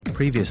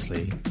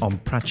Previously on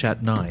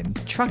Pratchett 9.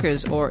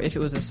 Truckers, or if it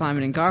was a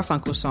Simon and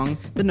Garfunkel song,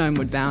 the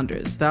Gnomewood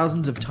Bounders.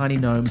 Thousands of tiny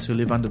gnomes who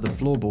live under the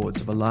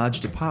floorboards of a large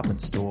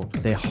department store.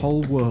 Their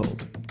whole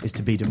world is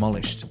to be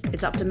demolished.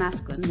 It's up to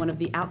Masklin, one of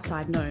the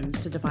outside gnomes,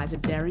 to devise a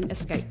daring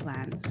escape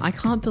plan. I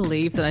can't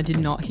believe that I did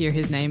not hear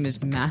his name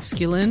as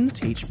masculine.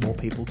 Teach more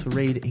people to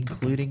read,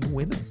 including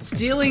women.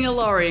 Stealing a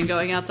lorry and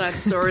going outside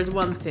the store is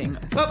one thing.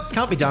 Well,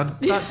 can't be done,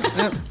 but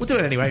we'll do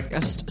it anyway.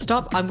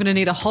 Stop, I'm going to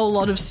need a whole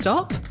lot of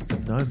stop.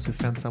 The gnomes have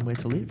found somewhere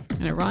to live.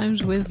 And it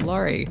rhymes with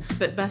lorry.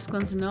 But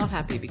Masklin's not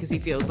happy because he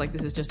feels like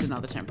this is just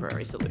another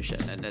temporary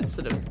solution and it's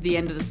sort of the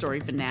end of the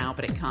story for now,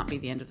 but it can't be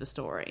the end of the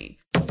story.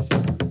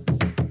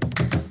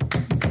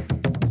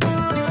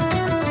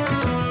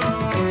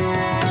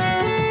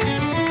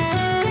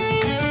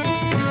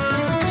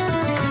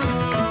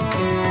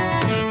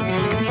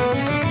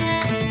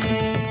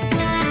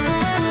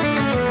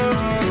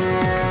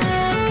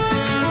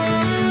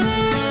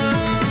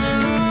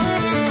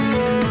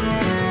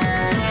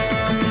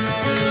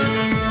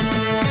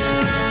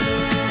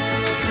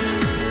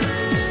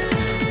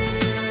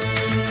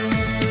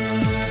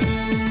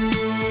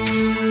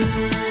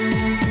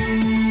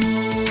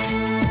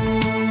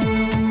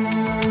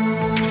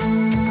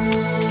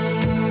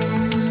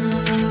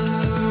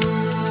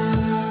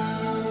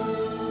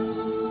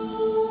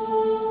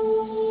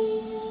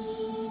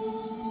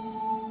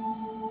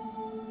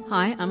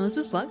 Hi, I'm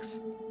Elizabeth Flux.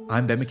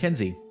 I'm Ben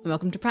McKenzie. And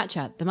welcome to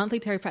Pratchett, the monthly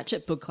Terry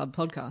Pratchett Book Club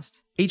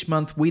podcast. Each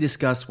month we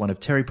discuss one of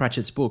Terry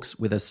Pratchett's books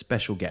with a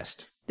special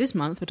guest. This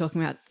month we're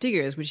talking about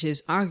Diggers, which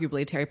is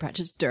arguably Terry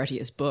Pratchett's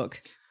dirtiest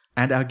book.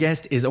 And our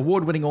guest is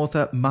award-winning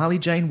author Marley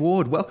Jane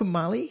Ward. Welcome,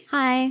 Marley.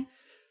 Hi.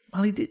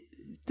 Marley,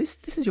 this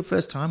is your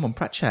first time on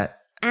Pratchett.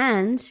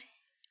 And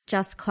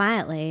just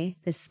quietly,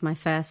 this is my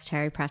first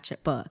Terry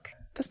Pratchett book.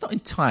 That's not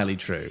entirely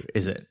true,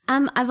 is it?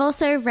 I've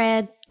also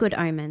read Good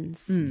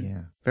Omens.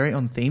 Yeah. Very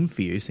on theme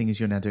for you, seeing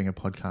as you're now doing a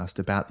podcast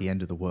about the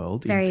end of the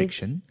world in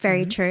fiction.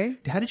 Very true.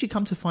 How did you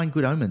come to find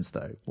Good Omens,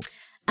 though?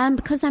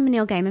 Because I'm a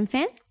Neil Gaiman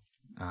fan.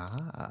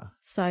 Ah.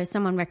 So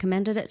someone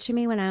recommended it to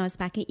me when I was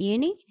back at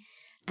uni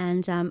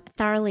and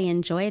thoroughly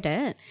enjoyed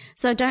it.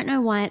 So I don't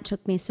know why it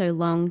took me so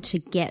long to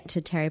get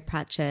to Terry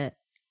Pratchett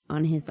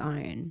on his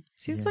own.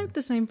 See, it's like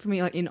the same for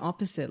me, like in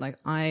opposite. Like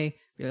I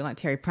really like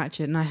Terry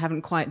Pratchett and I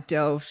haven't quite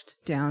delved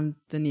down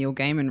the Neil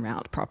Gaiman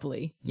route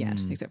properly yet,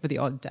 except for the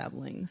odd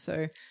dabbling.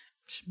 So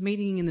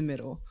meeting in the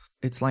middle.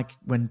 It's like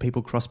when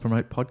people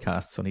cross-promote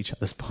podcasts on each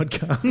other's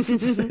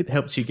podcasts. It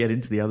helps you get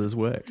into the other's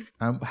work.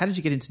 How did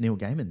you get into Neil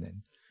Gaiman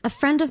then? A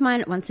friend of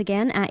mine, once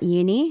again, at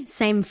uni,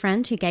 same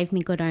friend who gave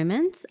me Good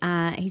Omens,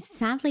 he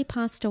sadly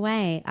passed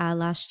away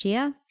last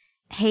year.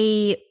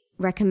 He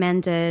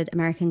recommended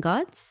American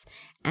Gods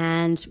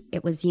and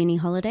it was uni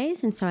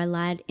holidays, and so I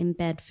lied in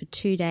bed for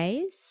 2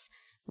 days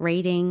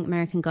reading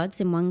American Gods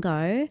in one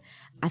go.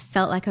 I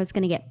felt like I was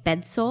going to get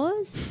bed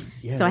sores,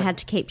 so I had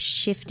to keep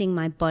shifting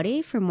my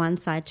body from one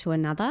side to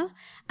another,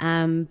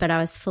 but I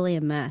was fully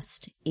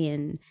immersed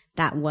in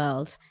that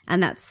world,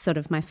 and that's sort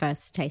of my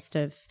first taste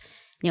of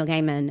Neil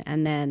Gaiman,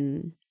 and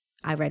then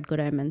I read Good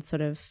Omens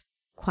sort of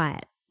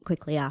quite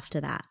quickly after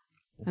that.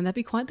 And that'd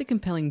be quite the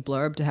compelling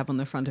blurb to have on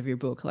the front of your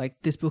book. Like,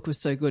 this book was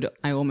so good,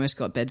 I almost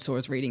got bed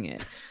sores reading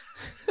it.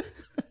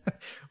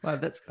 Well,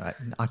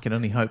 I can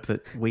only hope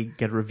that we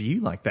get a review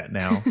like that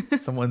now.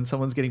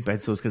 Someone's getting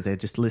bed sores because they're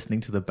just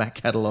listening to the back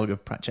catalogue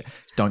of Pratchett.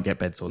 Don't get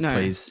bed sores,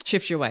 please.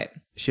 Shift your weight.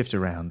 Shift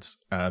around.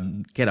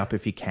 Get up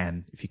if you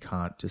can. If you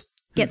can't, just...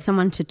 Get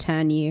someone to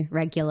turn you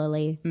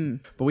regularly.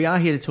 But we are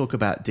here to talk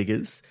about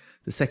Diggers,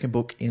 the second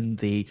book in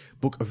the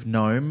Book of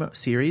Gnome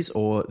series,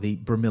 or the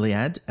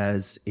Bromeliad,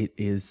 as it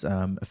is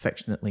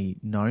affectionately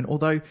known,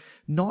 although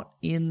not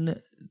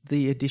in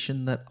the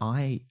edition that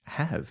I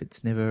have.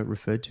 It's never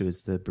referred to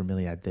as the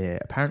Bromeliad there.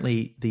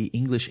 Apparently, the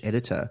English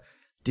editor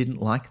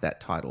didn't like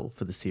that title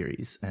for the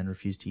series and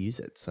refused to use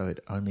it, so it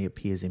only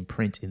appears in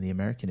print in the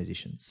American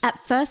editions. At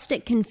first,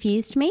 it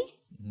confused me,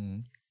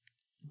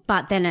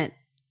 but then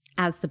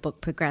as the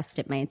book progressed,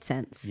 it made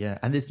sense. Yeah,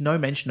 and there's no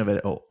mention of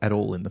it at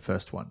all in the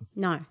first one.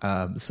 No.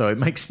 So it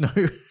makes no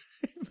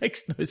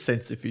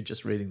sense if you're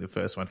just reading the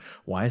first one.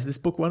 Why is this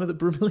book one of the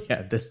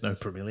Bromeliad? There's no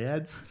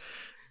Bromeliads.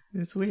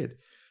 It's weird.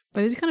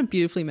 But it's kind of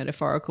beautifully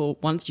metaphorical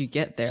once you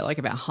get there, like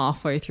about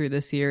halfway through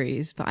the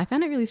series. But I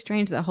found it really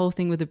strange, that whole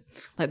thing with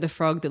the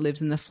frog that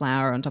lives in the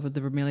flower on top of the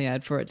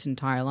bromeliad for its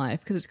entire life,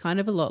 because it's kind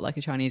of a lot like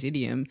a Chinese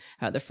idiom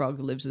about the frog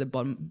that lives at the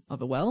bottom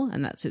of a well,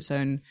 and that's its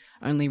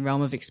only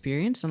realm of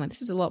experience. And I'm like,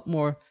 this is a lot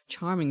more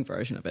charming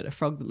version of it, a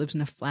frog that lives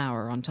in a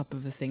flower on top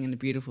of a thing and a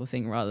beautiful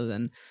thing, rather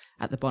than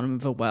at the bottom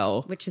of a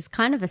well. Which is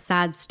kind of a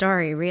sad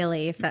story,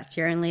 really, if that's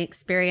your only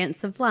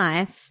experience of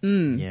life.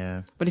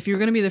 Yeah. But if you're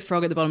going to be the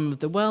frog at the bottom of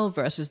the well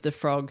versus the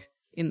frog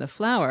in the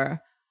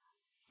flower,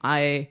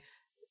 I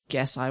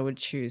guess I would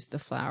choose the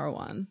flower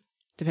one,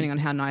 depending on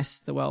how nice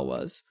the well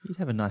was. You'd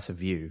have a nicer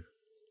view.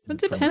 It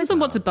depends on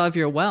what's above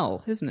your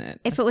well, isn't it?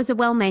 If it was a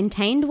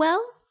well-maintained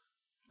well?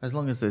 As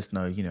long as there's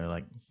no,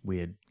 like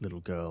weird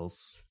little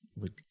girls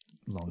with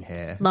long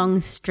hair.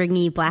 Long,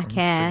 stringy black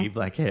hair. Stringy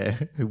black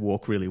hair who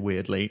walk really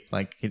weirdly.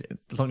 Like,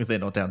 as long as they're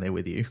not down there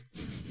with you.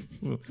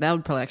 That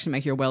would probably actually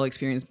make your well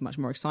experience much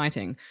more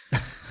exciting.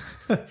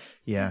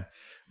 Yeah.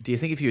 Do you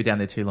think if you were down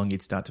there too long,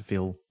 you'd start to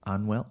feel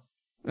unwell?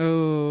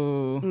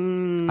 Oh.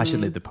 I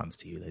should leave the puns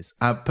to you, Liz.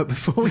 But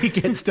before we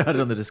get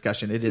started on the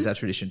discussion, it is our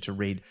tradition to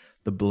read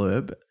the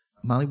blurb.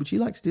 Marley, would you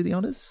like to do the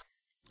honours?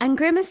 And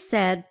Grimace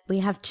said, we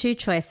have two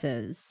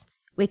choices.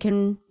 We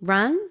can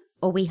run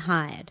or we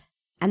hide.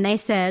 And they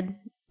said,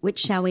 which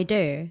shall we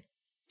do?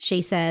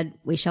 She said,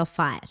 we shall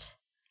fight.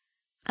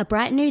 A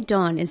bright new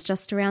dawn is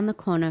just around the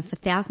corner for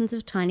thousands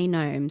of tiny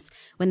gnomes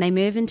when they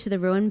move into the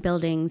ruined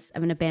buildings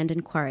of an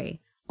abandoned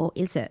quarry. Or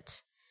is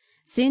it?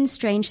 Soon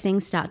strange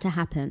things start to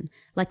happen,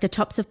 like the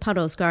tops of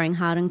puddles growing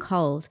hard and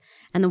cold,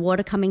 and the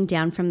water coming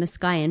down from the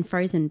sky in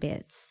frozen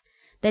bits.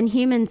 Then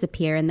humans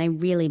appear and they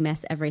really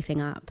mess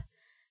everything up.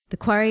 The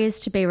quarry is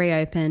to be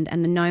reopened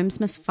and the gnomes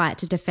must fight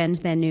to defend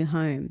their new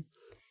home.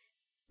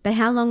 But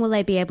how long will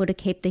they be able to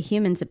keep the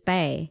humans at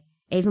bay,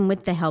 even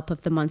with the help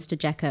of the monster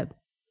Jacob?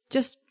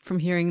 Just from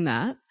hearing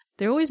that,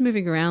 they're always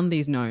moving around,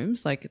 these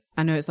gnomes. Like,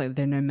 I know it's like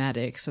they're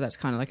nomadic, so that's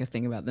kind of like a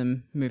thing about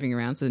them moving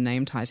around, so the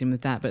name ties in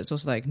with that, but it's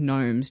also like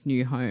gnomes,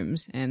 new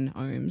homes, and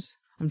ohms.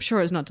 I'm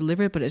sure it's not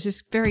deliberate, but it's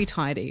just very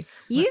tidy.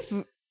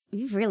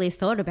 You've really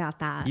thought about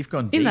that. You've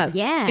gone deep.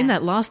 In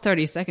that last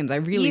 30 seconds, I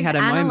really You've had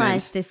a moment. You've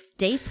analysed this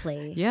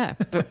deeply. Yeah,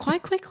 but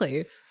quite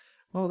quickly.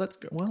 Oh, that's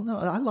good. Well, no,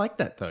 I like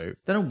that, though.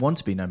 They don't want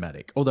to be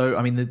nomadic. Although,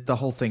 I mean, the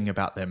whole thing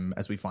about them,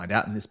 as we find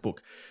out in this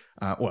book,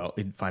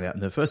 find out in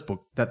the first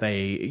book, that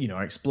they,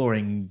 are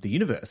exploring the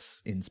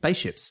universe in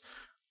spaceships,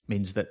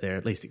 means that they're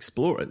at least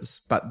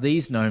explorers. But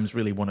these gnomes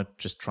really want to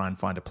just try and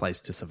find a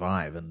place to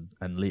survive and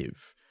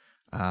live.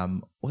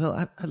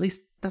 At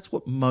least that's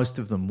what most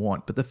of them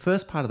want. But the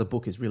first part of the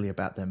book is really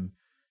about them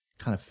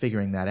kind of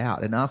figuring that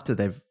out. And after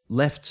they've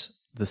left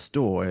the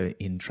store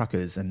in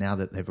Truckers and now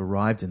that they've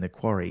arrived in the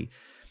quarry,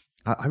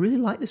 I really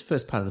like this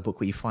first part of the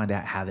book where you find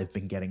out how they've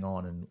been getting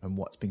on and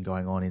what's been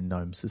going on in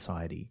gnome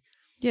society.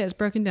 Yeah, it's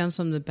broken down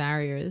some of the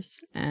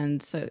barriers.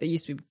 And so it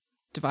used to be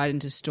divided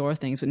into store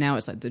things, but now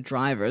it's like the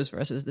drivers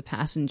versus the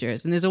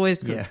passengers. And there's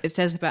always, It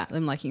says about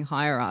them liking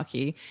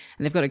hierarchy,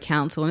 and they've got a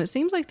council. And it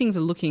seems like things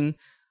are looking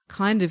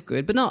kind of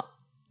good, but not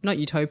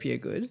utopia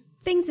good.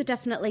 Things are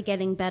definitely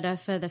getting better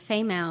for the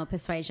female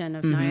persuasion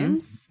of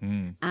gnomes.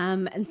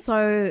 And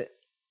so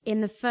in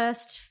the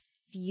first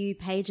few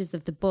pages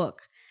of the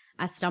book,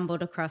 I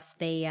stumbled across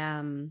the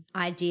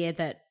idea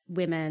that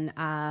women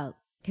are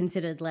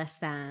considered less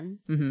than.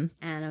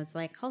 And I was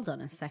like, hold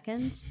on a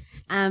second.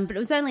 But it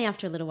was only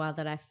after a little while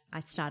that I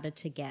started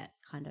to get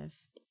kind of...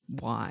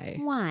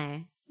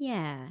 Why?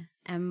 Yeah.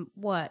 And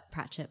what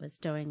Pratchett was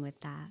doing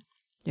with that.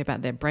 Yeah,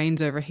 about their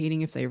brains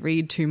overheating if they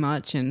read too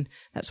much, and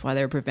that's why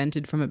they were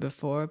prevented from it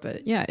before.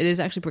 But yeah, it is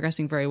actually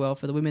progressing very well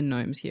for the women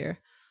gnomes here.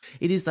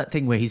 It is that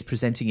thing where he's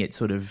presenting it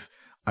sort of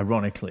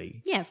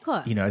ironically. Yeah, of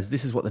course. As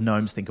this is what the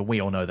gnomes think, and we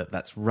all know that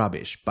that's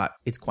rubbish, but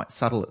it's quite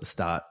subtle at the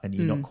start and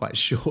you're not quite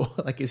sure.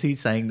 Like, is he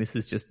saying this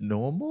is just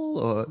normal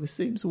or this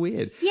seems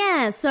weird?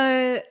 Yeah,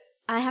 so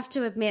I have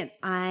to admit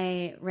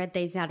I read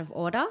these out of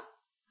order.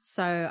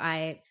 So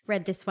I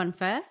read this one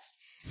first.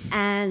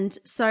 And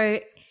so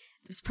it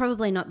was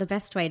probably not the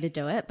best way to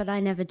do it, but I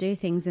never do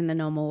things in the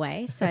normal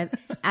way. So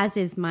as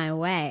is my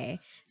way.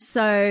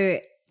 So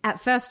at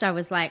first I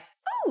was like,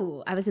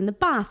 oh, I was in the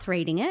bath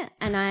reading it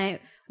and I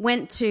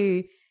went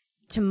to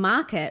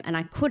mark it and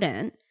I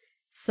couldn't.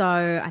 So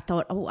I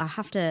thought, I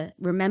have to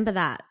remember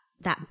that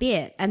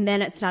bit. And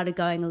then it started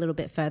going a little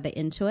bit further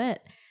into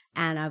it.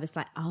 And I was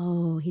like,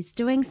 oh, he's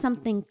doing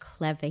something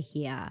clever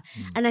here.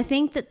 And I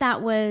think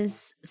that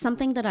was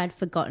something that I'd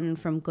forgotten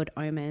from Good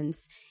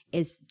Omens,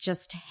 is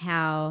just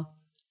how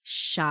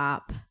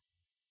sharp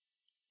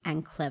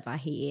and clever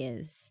he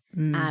is.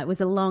 It was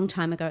a long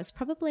time ago. It's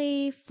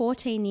probably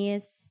 13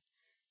 years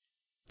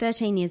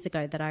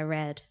ago that I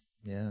read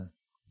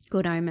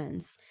Good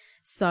Omens.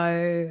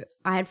 So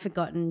I had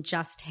forgotten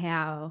just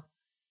how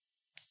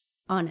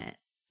on it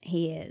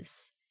he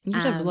is. You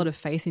should have a lot of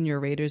faith in your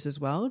readers as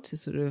well to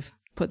sort of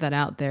put that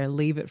out there,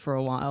 leave it for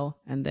a while,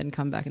 and then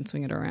come back and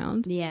swing it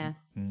around. Yeah.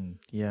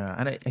 Yeah,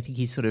 and I think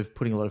he's sort of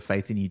putting a lot of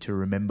faith in you to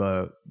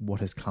remember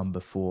what has come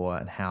before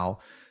and how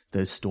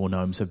the store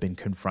gnomes have been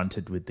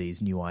confronted with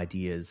these new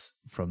ideas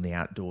from the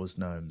outdoors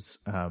gnomes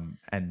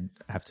and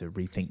have to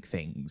rethink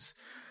things.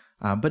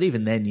 But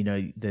even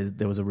then,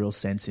 there was a real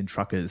sense in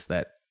Truckers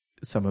that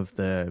some of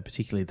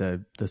particularly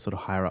the sort of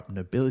higher up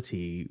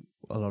nobility,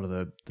 a lot of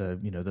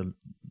the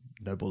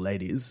noble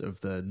ladies of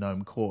the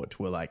gnome court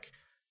were like,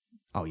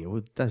 oh yeah,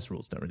 well those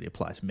rules don't really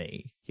apply to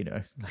me,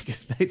 like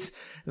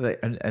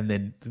and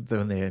then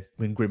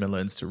when Grimmer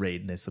learns to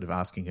read and they're sort of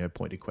asking her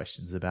pointed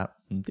questions about,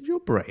 did your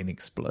brain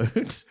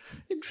explode?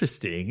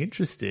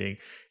 Interesting.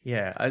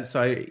 Yeah,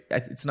 so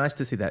it's nice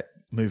to see that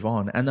move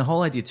on, and the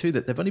whole idea too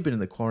that they've only been in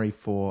the quarry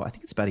for, I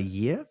think it's about a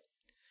year.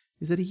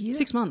 Is it a year?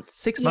 6 months.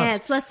 6 Yeah, months.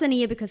 it's less than a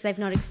year because they've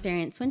not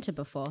experienced winter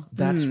before.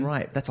 That's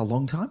right. That's a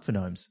long time for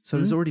gnomes. So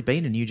there's already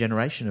been a new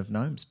generation of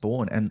gnomes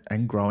born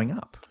and growing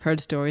up.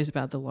 Heard stories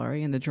about the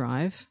lorry and the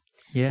drive.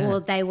 Yeah. Or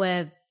they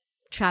were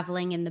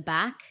traveling in the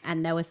back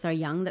and they were so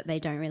young that they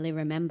don't really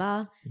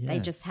remember. They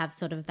just have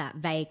sort of that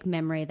vague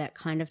memory that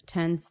kind of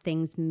turns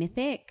things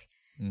mythic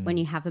when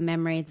you have a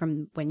memory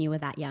from when you were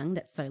that young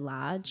that's so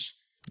large.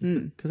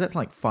 Because that's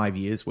like 5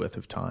 years worth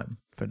of time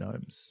for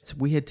gnomes. It's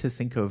weird to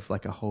think of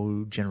like a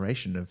whole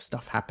generation of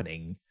stuff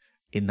happening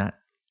in that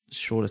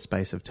shorter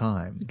space of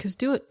time. Because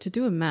to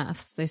do a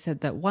maths, they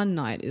said that one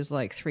night is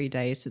like 3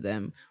 days to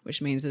them,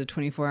 which means that a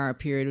 24-hour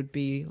period would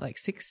be like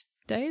 6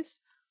 days.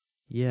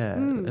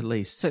 Yeah, at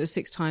least. So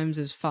 6 times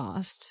as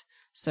fast.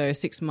 So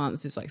 6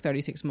 months is like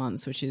 36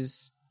 months, which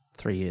is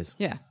 3 years.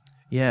 yeah.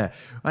 Yeah.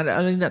 And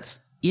I mean, that's,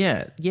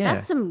 yeah.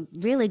 That's some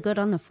really good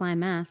on the fly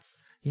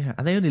maths. Yeah.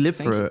 And they only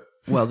live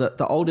well,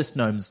 the oldest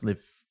gnomes live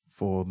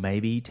for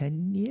maybe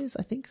 10 years,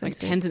 I think. Like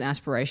 10's an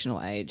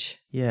aspirational age.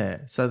 Yeah.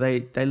 So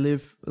they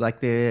live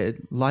like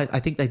I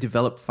think they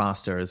develop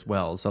faster as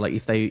well. So like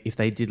if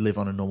they did live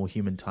on a normal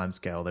human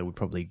timescale, they would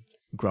probably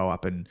grow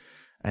up and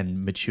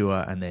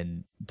mature and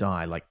then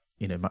die like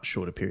in a much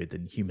shorter period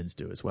than humans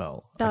do as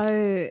well.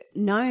 Though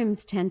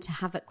gnomes tend to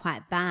have it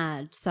quite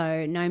bad.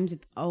 So gnomes are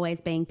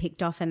always being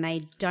picked off and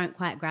they don't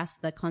quite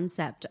grasp the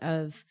concept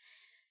of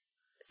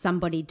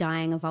somebody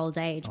dying of old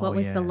age. What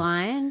was the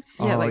line?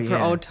 Yeah, like for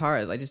old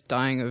Tara, like just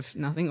dying of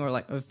nothing or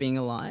like of being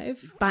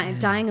alive.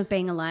 Dying of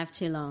being alive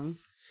too long.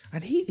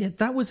 And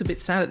that was a bit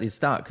sad at the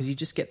start because you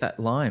just get that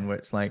line where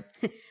it's like,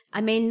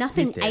 I mean,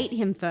 nothing He's dead. ate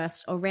him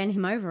first or ran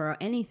him over or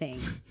anything.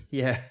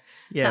 yeah.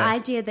 The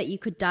idea that you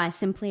could die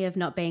simply of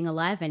not being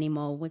alive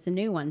anymore was a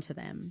new one to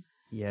them.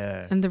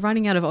 Yeah. And the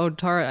running out of old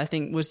Tara, I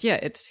think, was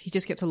he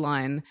just gets a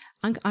line.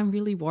 I'm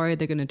really worried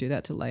they're going to do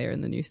that to Leia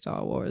in the new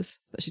Star Wars,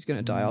 that she's going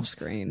to die off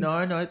screen.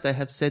 No, they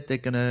have said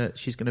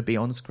she's going to be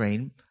on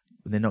screen.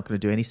 They're not going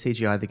to do any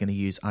CGI. They're going to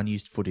use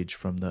unused footage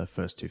from the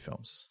first 2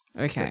 films.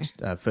 Okay.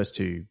 First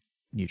 2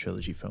 new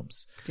trilogy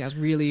films. See, I was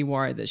really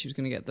worried that she was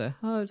going to get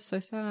it's so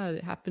sad.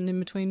 It happened in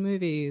between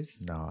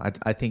movies. No,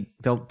 I think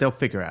they'll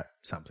figure out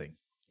something.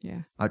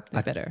 Yeah, I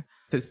better.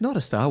 It's not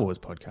a Star Wars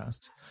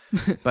podcast.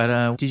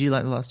 But did you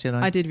like The Last Jedi?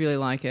 I did really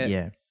like it.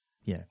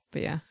 Yeah.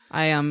 But yeah,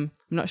 I'm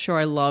not sure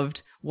I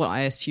loved what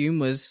I assume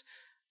was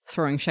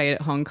throwing shade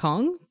at Hong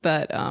Kong,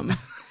 but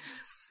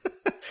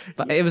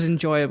but it was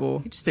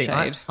enjoyable. Interesting.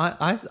 Shade.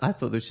 I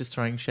thought it was just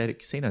throwing shade at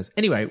casinos.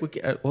 Anyway,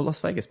 or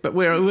Las Vegas, but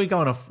we're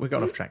going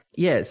off track.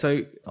 Yeah.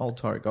 So Old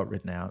Torah got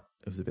written out.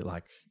 It was a bit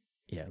like,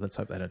 yeah, let's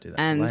hope they don't do that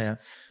to And Leia.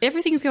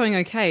 everything's going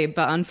okay,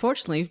 but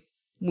unfortunately,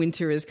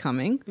 winter is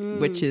coming,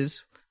 which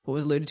is what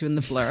was alluded to in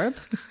the blurb.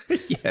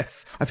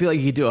 Yes. I feel like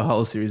you could do a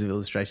whole series of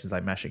illustrations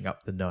like mashing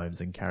up the gnomes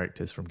and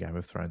characters from Game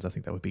of Thrones. I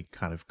think that would be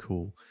kind of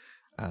cool.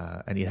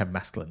 And you'd have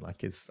Masculine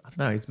is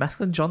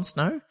Masculine Jon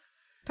Snow?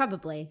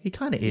 Probably. He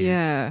kind of is.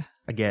 Yeah.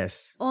 I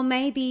guess. Or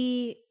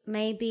maybe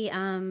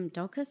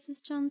Dorcas is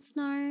Jon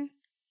Snow.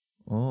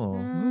 Oh.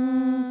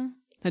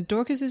 Now,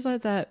 Dorcas is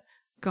like that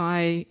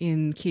guy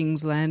in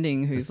King's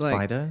Landing who's The like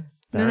spider?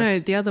 No,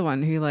 Varys? the other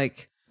one who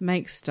like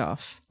makes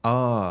stuff.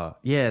 Oh,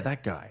 yeah,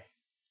 that guy.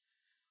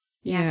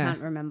 Yeah, Yeah. I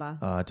can't remember.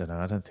 Oh, I don't know.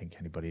 I don't think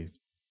anybody...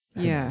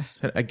 Yeah. knows.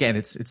 Again,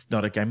 it's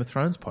not a Game of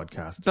Thrones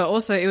podcast. But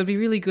also, it would be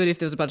really good if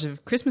there was a bunch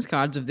of Christmas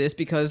cards of this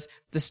because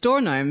the store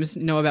gnomes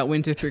know about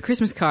winter through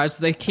Christmas cards,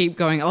 so they keep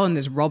going, oh, and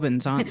there's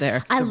robins, aren't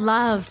there? I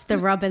loved the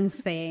robins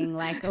thing.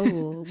 Like,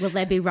 oh, will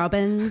there be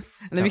robins?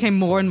 And they became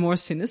more and more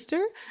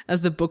sinister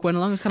as the book went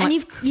along. It was kind of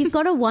And like, you've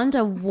got to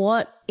wonder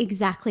what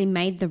exactly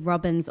made the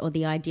robins or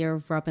the idea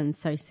of robins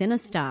so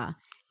sinister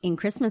in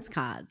Christmas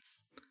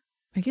cards.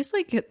 I guess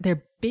like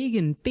they're big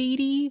and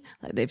beady.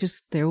 Like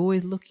they're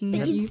always looking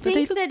at you. You'd But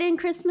they think that in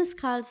Christmas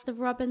cards the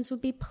robins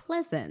would be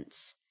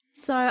pleasant.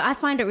 So I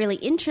find it really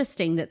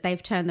interesting that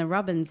they've turned the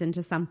robins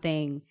into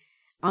something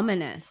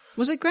ominous.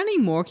 Was it Granny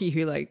Morky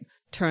who like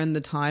turned the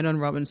tide on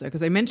robins though?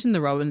 Because they mentioned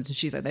the robins and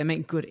she's like, they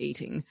make good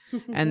eating.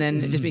 And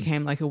then it just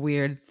became like a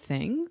weird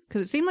thing.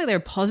 Because it seemed like they were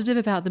positive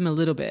about them a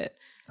little bit.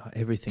 Oh,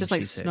 everything Just she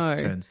like says snow.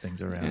 turns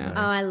things around. Yeah.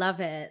 though. Oh, I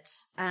love it.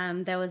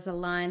 There was a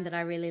line that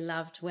I really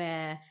loved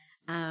where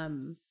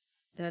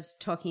they was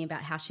talking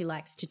about how she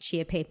likes to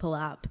cheer people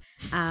up.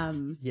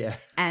 Yeah.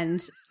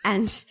 And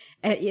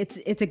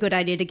it's a good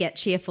idea to get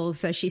cheerful,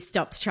 so she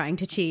stops trying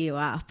to cheer you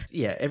up.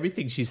 Yeah,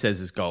 everything she says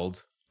is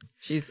gold.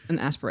 She's an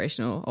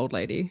aspirational old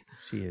lady.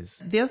 She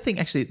is. The other thing,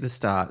 actually, at the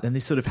start, and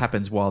this sort of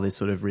happens while they're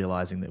sort of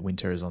realizing that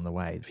winter is on the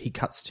way, he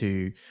cuts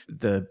to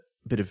the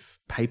bit of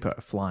paper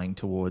flying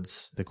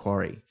towards the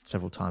quarry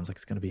several times, like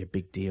it's going to be a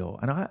big deal.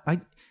 And I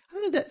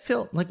don't know, that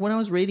felt like when I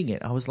was reading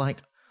it, I was like,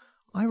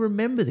 I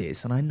remember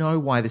this and I know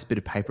why this bit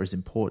of paper is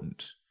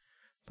important.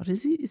 But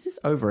is this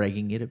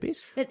over-egging it a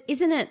bit? But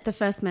isn't it the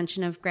first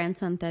mention of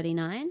Grandson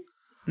 39?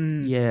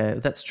 Yeah,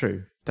 that's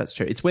true. That's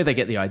true. It's where they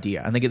get the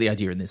idea, and they get the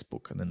idea in this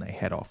book, and then they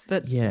head off.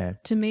 But yeah,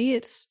 to me,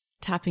 it's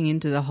tapping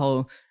into the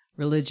whole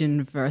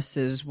religion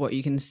versus what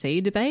you can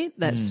see debate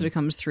that sort of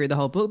comes through the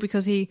whole book,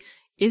 because he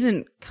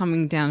isn't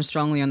coming down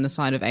strongly on the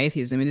side of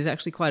atheism. It is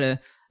actually quite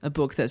a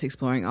book that's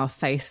exploring our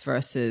faith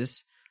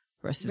versus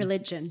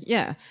religion.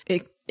 Yeah.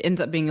 It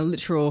ends up being a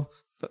literal,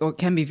 or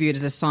can be viewed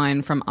as a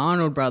sign from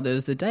Arnold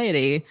Brothers, the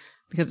deity,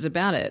 because it's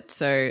about it.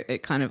 So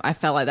it kind of, I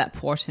felt like that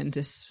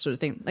portentous sort of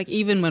thing. Like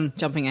even when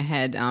jumping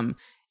ahead,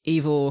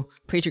 evil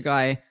preacher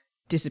guy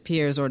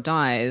disappears or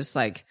dies,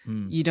 like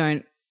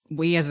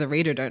we as the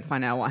reader don't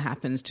find out what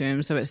happens to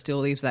him. So it still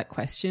leaves that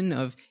question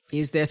of,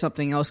 is there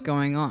something else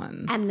going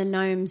on? And the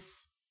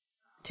gnomes,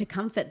 to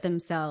comfort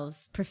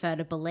themselves, prefer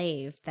to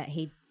believe that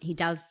he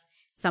does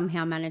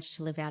somehow manage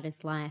to live out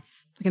his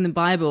life. Like in the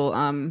Bible,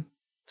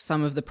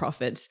 some of the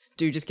prophets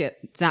do just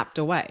get zapped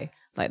away.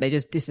 Like they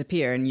just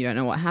disappear and you don't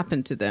know what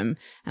happened to them.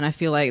 And I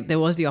feel like there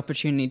was the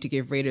opportunity to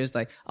give readers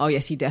like, oh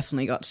yes, he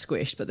definitely got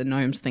squished, but the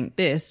gnomes think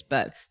this.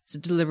 But it's a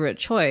deliberate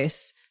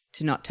choice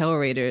to not tell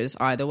readers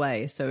either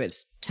way. So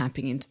it's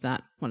tapping into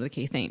that, one of the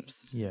key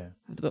themes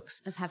of the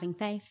books. Of having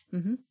faith.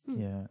 Mm-hmm.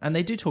 Yeah. And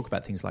they do talk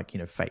about things like,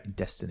 fate and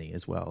destiny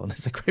as well. And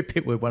there's a great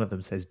bit where one of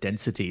them says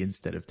density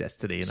instead of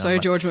destiny. And So I'm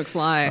like, George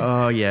McFly.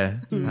 oh, yeah.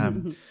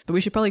 But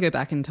we should probably go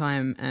back in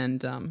time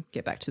and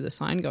get back to the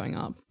sign going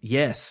up.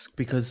 Yes,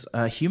 because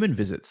a human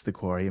visits the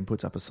quarry and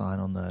puts up a sign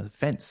on the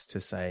fence to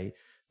say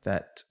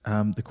that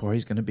the quarry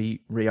is going to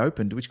be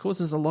reopened, which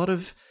causes a lot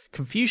of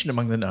confusion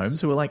among the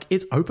gnomes who are like,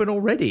 it's open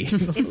already.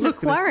 It's a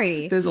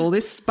quarry. There's all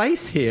this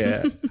space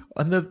here.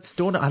 And the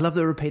store, I love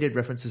the repeated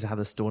references how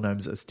the store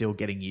gnomes are still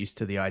getting used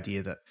to the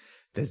idea that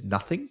there's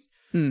nothing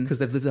because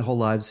they've lived their whole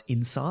lives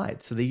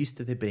inside. So they're used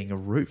to there being a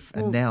roof.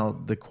 And now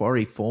the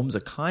quarry forms a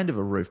kind of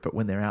a roof, but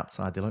when they're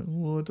outside, they're like,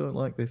 oh, I don't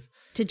like this.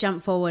 To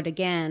jump forward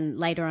again,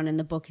 later on in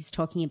the book, he's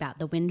talking about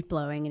the wind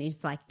blowing, and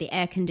he's like, the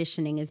air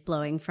conditioning is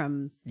blowing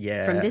from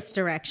this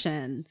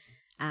direction.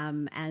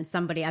 And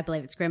somebody, I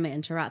believe it's Grimmer,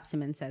 interrupts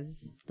him and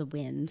says, the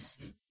wind.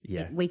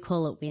 Yeah. We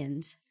call it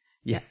wind.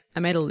 Yeah. I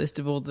made a list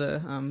of all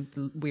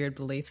the weird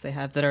beliefs they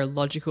have that are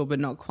logical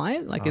but not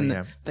quite. Like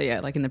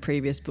like in the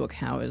previous book,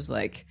 how it was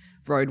like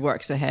road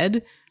works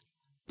ahead.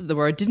 The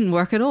road didn't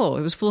work at all.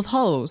 It was full of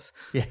holes.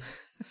 Yeah.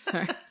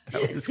 So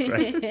That was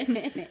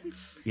great.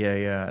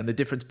 Yeah. And the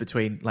difference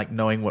between like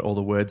knowing what all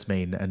the words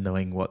mean and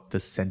knowing what the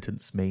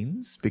sentence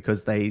means,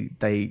 because they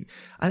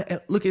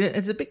look,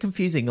 it's a bit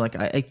confusing. Like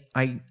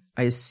I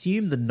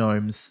assume the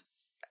gnomes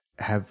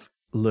have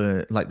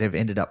learned, like they've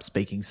ended up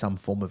speaking some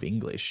form of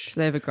English. So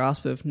they have a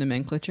grasp of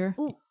nomenclature.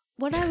 Ooh,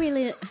 what I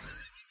really...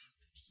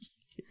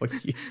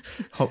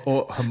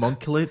 or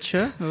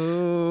homunculature.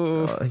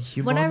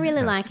 What I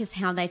really like is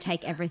how they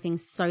take everything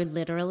so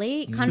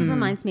literally. It kind of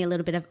reminds me a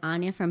little bit of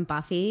Anya from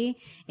Buffy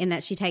in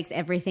that she takes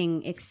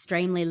everything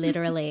extremely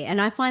literally. And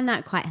I find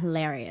that quite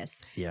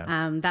hilarious.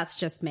 Yeah. That's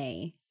just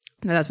me.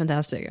 No, that's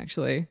fantastic,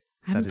 actually.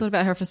 I haven't thought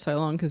about her for so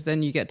long because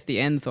then you get to the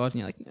end thought and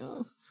you're like,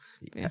 no.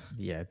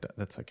 Yeah,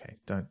 that's okay.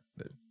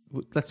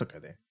 Let's not go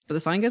there. But the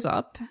sign goes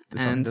up The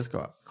sign does go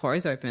up.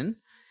 Quarry's open.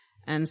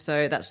 And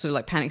so that's sort of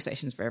like panic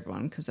stations for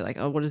everyone because they're like,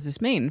 oh, what does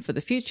this mean for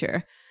the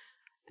future?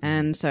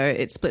 And so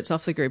it splits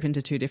off the group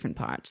into two different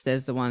parts.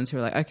 There's the ones who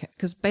are like, okay,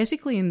 because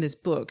basically in this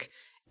book,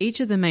 each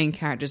of the main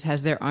characters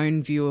has their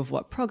own view of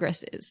what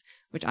progress is,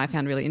 which I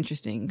found really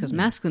interesting because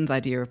Maskelyne's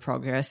idea of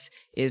progress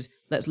is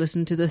let's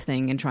listen to the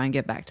thing and try and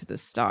get back to the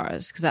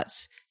stars because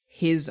that's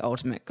his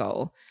ultimate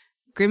goal.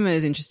 Grimmer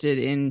is interested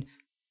in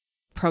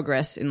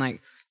progress in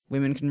like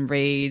women can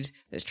read,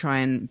 let's try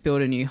and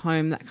build a new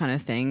home, that kind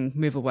of thing,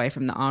 move away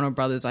from the Arnold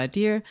Brothers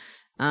idea.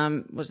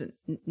 Was it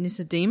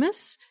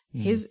Nicodemus?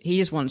 He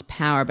just wants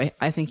power, but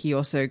I think he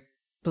also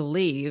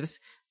believes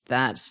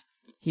that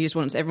he just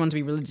wants everyone to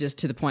be religious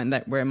to the point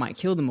that where it might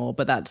kill them all,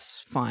 but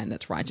that's fine,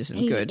 that's righteous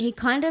and good. He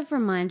kind of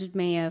reminded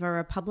me of a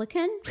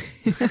Republican,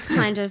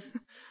 kind of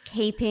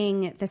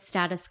keeping the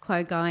status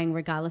quo going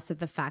regardless of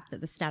the fact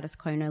that the status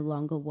quo no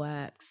longer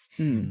works,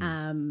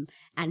 and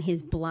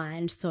his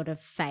blind sort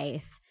of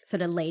faith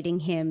sort of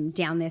leading him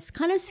down this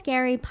kind of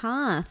scary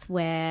path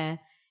where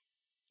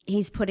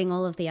he's putting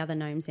all of the other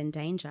gnomes in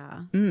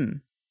danger.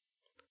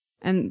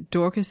 And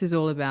Dorcas is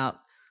all about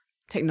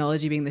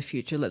technology being the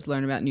future. Let's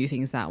learn about new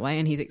things that way.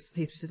 And he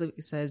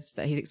specifically says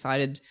that he's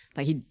excited,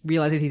 like he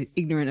realizes he's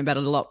ignorant about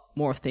a lot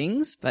more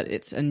things, but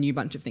it's a new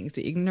bunch of things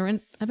to be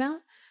ignorant about.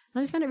 And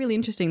I just found it really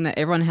interesting that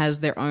everyone has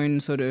their own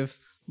sort of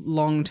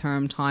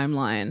long-term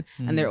timeline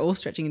and they're all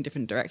stretching in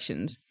different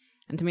directions.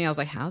 And to me, I was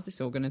like, how's this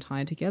all going to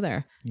tie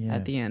together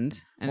at the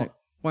end? And it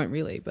won't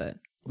really, but...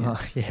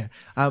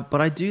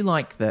 But I do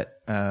like that,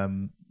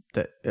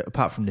 that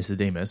apart from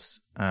Nicodemus,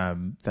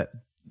 that,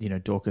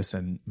 Dorcas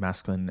and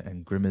Maskelyne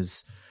and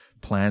Grimmer's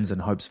plans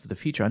and hopes for the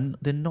future, and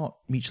they're not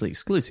mutually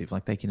exclusive.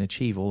 Like they can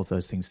achieve all of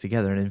those things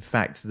together. And in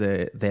fact,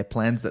 their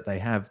plans that they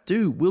have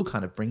will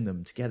kind of bring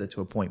them together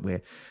to a point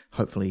where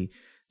hopefully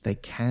they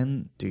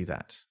can do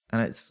that.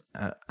 And it's,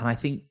 and I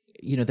think,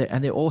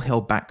 they're all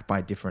held back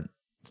by different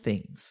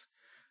things.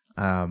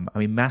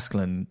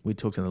 Maskelyne, we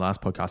talked in the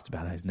last podcast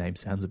about how his name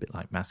sounds a bit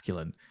like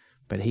masculine,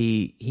 but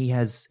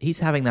he's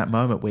having that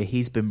moment where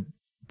he's been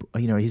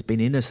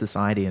in a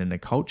society and in a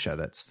culture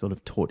that's sort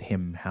of taught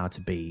him how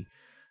to be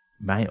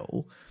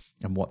male.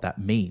 and what that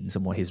means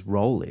and what his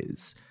role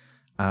is.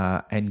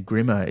 And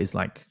Grimmer is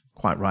like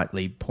quite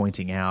rightly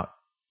pointing out,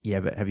 yeah,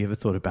 but have you ever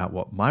thought about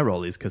what my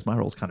role is? Because my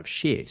role's kind of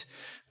shit.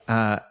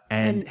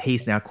 And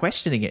he's now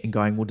questioning it and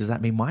going, well, does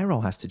that mean my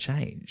role has to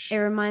change? It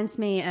reminds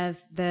me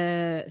of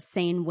the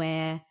scene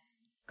where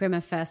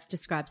Grimmer first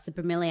describes the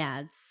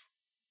bromeliads.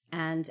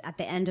 And at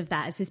the end of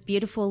that, it's this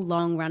beautiful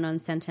long run-on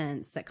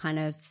sentence that kind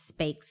of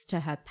speaks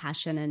to her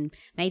passion and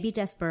maybe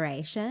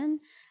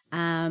desperation.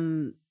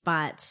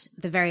 But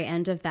the very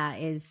end of that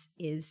is,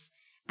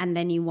 and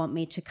then you want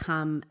me to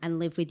come and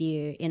live with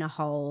you in a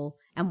hole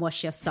and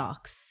wash your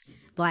socks.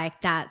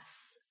 Like,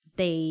 that's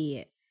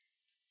the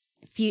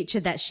future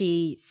that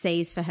she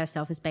sees for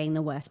herself as being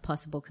the worst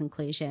possible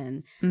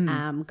conclusion,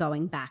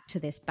 going back to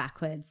this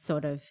backwards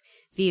sort of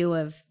view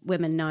of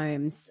women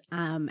gnomes,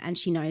 and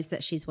she knows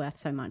that she's worth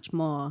so much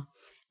more.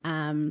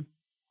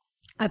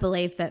 I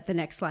believe that the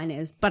next line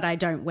is, but I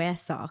don't wear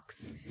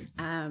socks.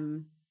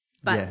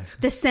 But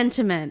the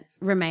sentiment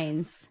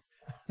remains.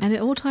 And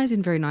it all ties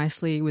in very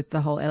nicely with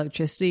the whole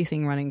electricity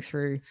thing running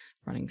through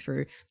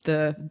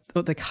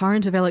the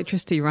current of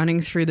electricity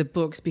running through the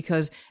books,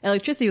 because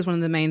electricity was one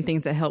of the main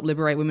things that helped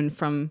liberate women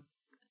from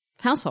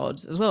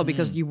households as well,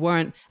 because you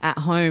weren't at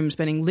home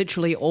spending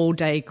literally all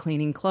day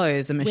cleaning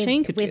clothes. A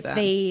machine could do that.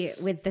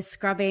 With the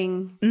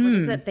scrubbing, what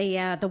is it,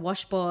 the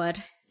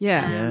washboard.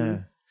 Yeah.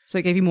 So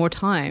it gave you more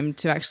time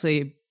to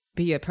actually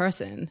be a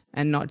person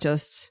and not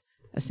just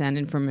a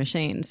stand-in for a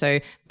machine. So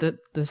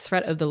the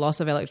threat of the loss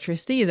of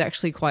electricity is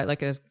actually quite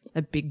like a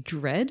big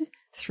dread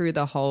through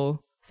the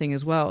whole thing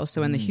as well.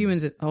 So when the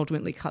humans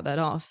ultimately cut that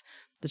off,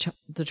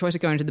 the choice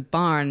of going to the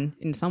barn,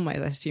 in some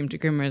ways, I assume to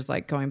Grimmer, is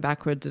like going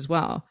backwards as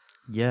well.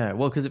 Yeah,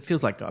 well, because it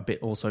feels like a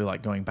bit also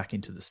like going back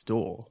into the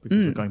store, because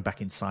we're going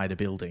back inside a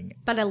building.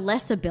 But a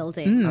lesser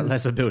building. A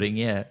lesser building,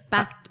 yeah.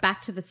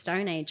 Back to the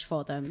Stone Age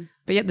for them.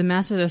 But yet the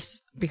masses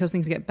are, because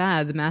things get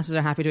bad, the masses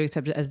are happy to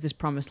accept it as this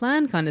promised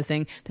land kind of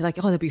thing. They're like,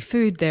 oh, there'll be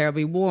food there, it'll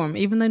be warm,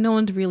 even though no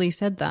one's really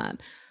said that.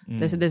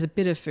 They said there's a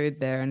bit of food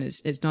there, and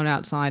it's not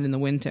outside in the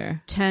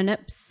winter.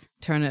 Turnips,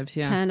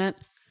 yeah.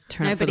 Turnips.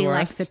 Turnip Nobody for the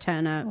likes worst. a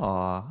turnip.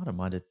 Oh, I don't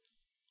mind it.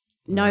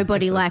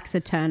 Nobody I likes a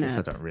guess turnip.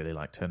 I don't really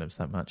like turnips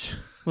that much.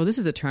 Well, this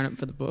is a turnip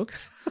for the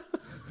books.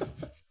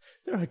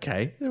 They're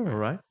okay. They're all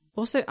right.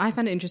 Also, I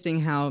find it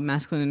interesting how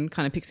Masculine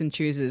kind of picks and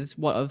chooses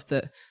what of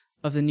the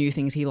new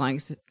things he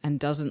likes and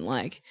doesn't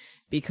like,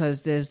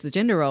 because there's the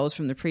gender roles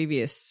from the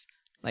previous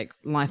like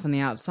life on the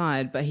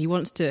outside, but he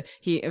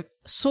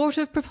sort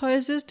of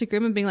proposes to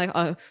Grimmer, being like,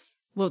 oh,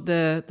 well,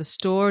 the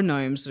store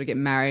gnomes sort of get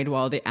married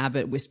while the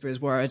abbot whispers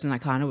words, and I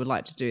kind of would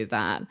like to do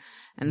that.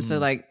 And so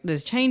like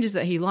there's changes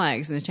that he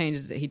likes and there's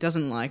changes that he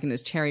doesn't like, and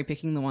there's cherry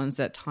picking the ones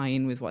that tie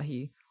in with what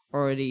he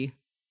already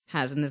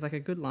has. And there's like a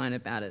good line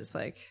about it. It's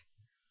like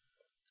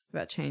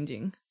about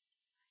changing.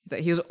 It's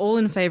like he was all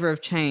in favor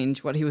of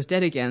change. What he was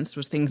dead against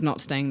was things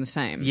not staying the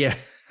same. Yeah.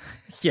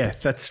 Yeah,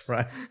 that's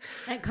right.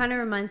 It kind of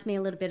reminds me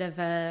a little bit of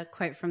a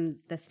quote from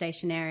The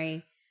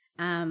Stationery.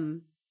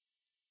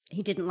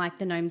 He didn't like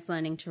the gnomes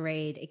learning to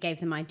read. It gave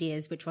them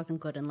ideas, which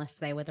wasn't good unless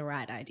they were the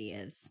right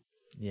ideas.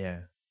 Yeah,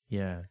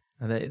 yeah.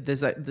 And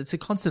there's a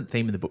constant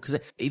theme in the book, because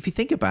if you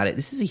think about it,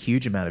 this is a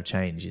huge amount of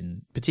change,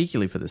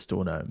 particularly for the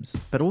store gnomes,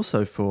 but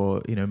also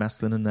for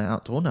Masculine and the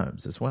outdoor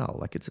gnomes as well.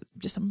 Like, it's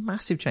just a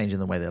massive change in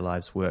the way their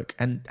lives work,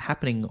 and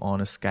happening on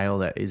a scale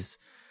that is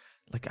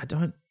like,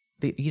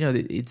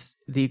 it's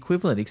the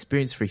equivalent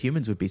experience for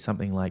humans would be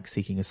something like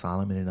seeking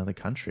asylum in another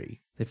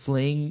country. They're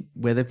fleeing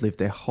where they've lived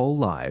their whole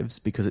lives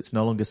because it's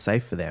no longer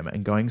safe for them,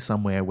 and going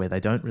somewhere where they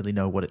don't really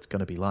know what it's going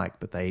to be like,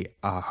 but they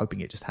are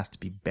hoping it just has to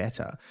be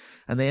better.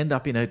 And they end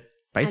up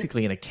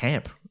basically in a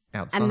camp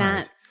outside. And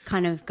that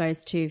kind of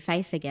goes to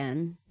faith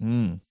again.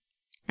 And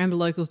the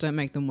locals don't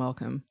make them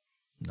welcome.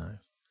 No.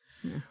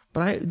 Yeah.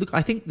 But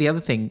I think the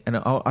other thing, and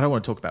I don't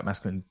want to talk about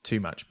Masculine too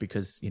much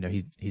because,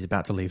 he's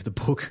about to leave the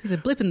book. He's a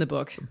blip in the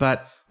book.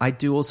 But I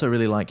do also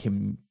really like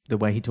him, the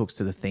way he talks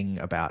to the Thing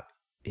about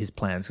his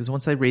plans, because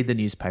once they read the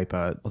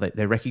newspaper,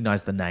 they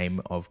recognize the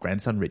name of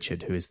grandson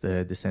Richard, who is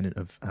the descendant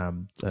of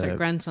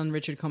grandson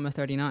Richard,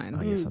 39.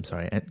 Oh yes, I'm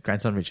sorry,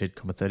 grandson Richard,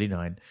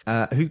 39,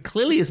 who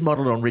clearly is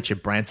modeled on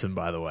Richard Branson,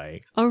 by the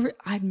way. Oh,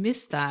 I'd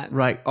missed that.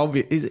 Right,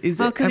 obvious.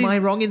 Am I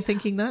wrong in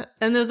thinking that?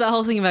 And there's that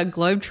whole thing about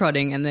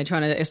globetrotting, and they're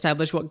trying to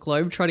establish what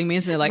globetrotting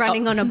means. They're like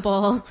running on a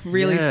ball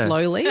really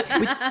slowly,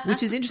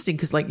 which is interesting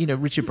because,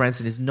 Richard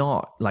Branson is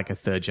not like a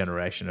third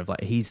generation of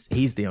he's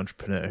the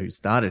entrepreneur who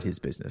started his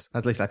business.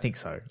 At least I think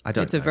so. I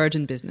don't. It's a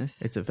virgin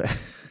business.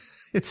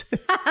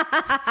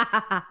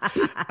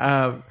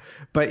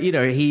 But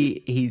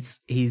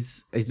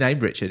he's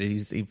named Richard.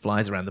 He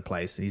flies around the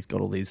place. He's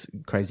got all these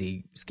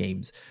crazy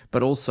schemes,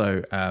 but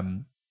also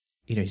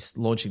he's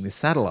launching this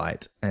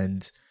satellite,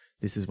 and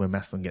this is where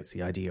Masculine gets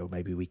the idea,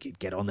 maybe we could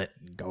get on it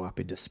and go up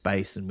into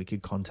space, and we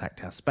could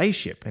contact our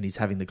spaceship. And he's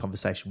having the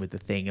conversation with the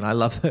Thing, and I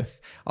love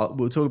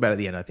we'll talk about it at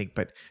the end, I think,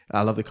 but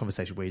I love the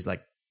conversation where he's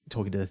like,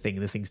 talking to the thing,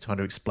 and the thing's trying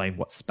to explain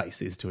what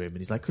space is to him, and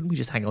he's like, couldn't we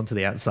just hang on to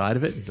the outside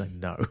of it? And he's like,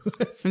 no.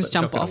 Just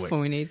jump off when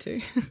we need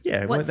to.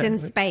 Yeah. What's in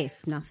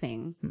space?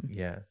 Nothing.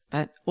 Yeah.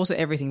 But also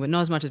everything, but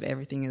not as much of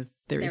everything as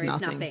there is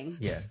nothing. nothing.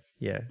 Yeah.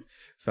 Yeah.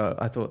 So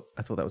I thought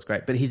that was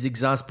great. But his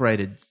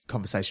exasperated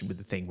conversation with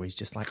the thing where he's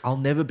just like, I'll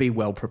never be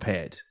well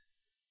prepared.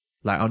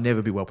 Like, I'll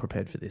never be well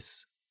prepared for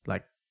this.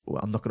 Like,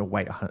 well, I'm not going to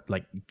wait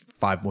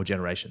 5 more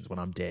generations when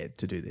I'm dead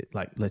to do this.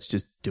 Like, let's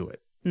just do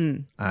it.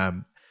 And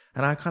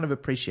I kind of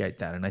appreciate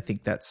that. And I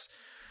think that's,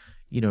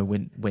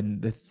 when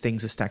the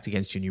things are stacked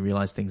against you and you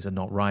realize things are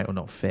not right or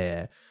not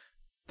fair,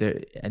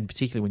 and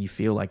particularly when you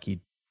feel like you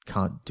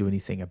can't do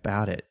anything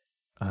about it,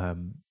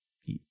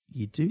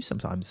 you do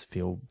sometimes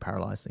feel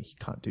paralyzed, like you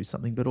can't do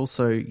something. But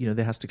also,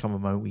 there has to come a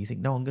moment where you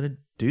think, no, I'm going to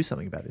do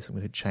something about this. I'm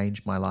going to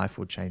change my life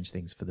or change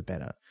things for the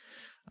better.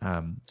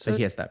 So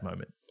he has that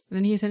moment.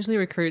 Then he essentially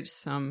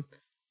recruits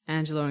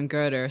Angelo and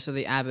Gerda, so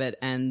the abbot,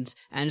 and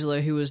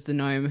Angelo, who was the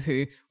gnome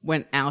who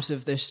went out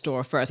of the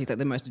store first. He's like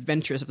the most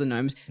adventurous of the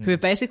gnomes, who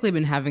have basically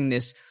been having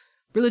this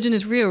religion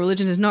is real,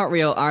 religion is not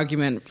real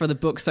argument for the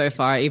book so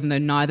far, even though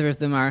neither of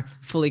them are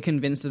fully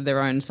convinced of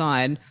their own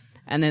side.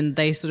 And then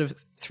they sort of,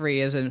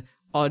 3 as an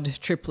odd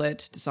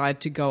triplet,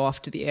 decide to go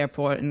off to the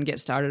airport and get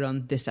started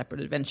on this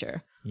separate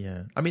adventure.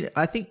 Yeah. I mean,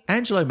 I think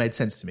Angelo made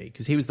sense to me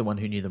because he was the one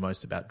who knew the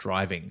most about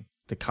driving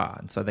the car.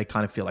 And so they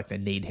kind of feel like they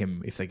need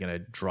him if they're going to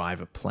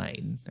drive a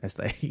plane, as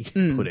they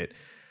put it.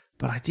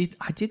 But I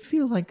did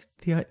feel like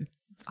I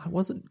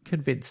wasn't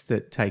convinced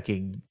that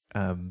taking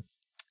The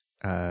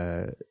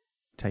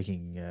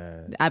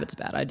abbot's a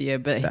bad idea,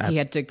 but he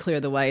had to clear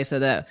the way so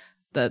that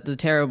the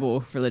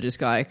terrible religious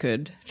guy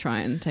could try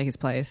and take his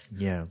place.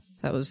 Yeah.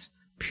 So that was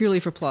purely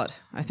for plot,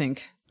 I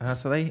think.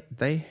 So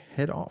they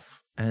head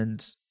off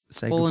and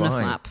say All goodbye.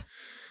 in a flap.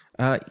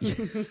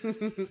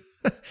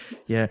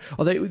 Yeah.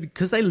 Although,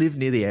 because they live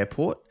near the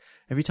airport,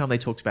 every time they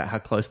talked about how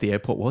close the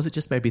airport was, it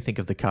just made me think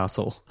of the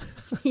castle.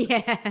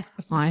 Yeah.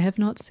 I have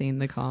not seen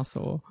the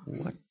castle.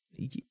 What?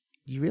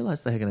 You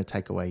realize they're going to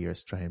take away your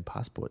Australian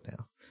passport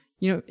now?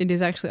 It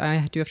is actually,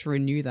 I do have to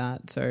renew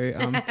that. So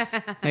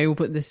maybe we'll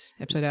put this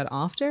episode out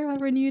after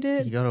I've renewed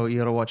it. You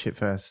gotta watch it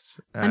first.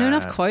 I know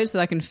enough quotes that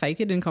I can fake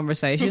it in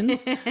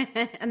conversations.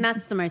 And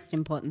that's the most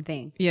important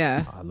thing.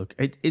 Yeah. Look,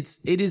 it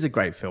is a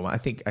great film. I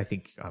think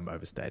I'm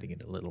overstating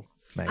it a little.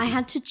 Maybe. I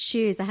had to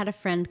choose. I had a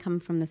friend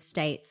come from the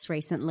States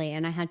recently,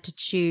 and I had to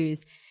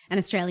choose an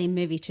Australian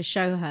movie to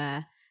show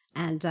her.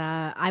 And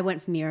I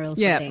went for Muriel's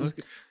Wedding.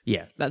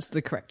 Yeah. That's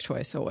the correct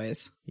choice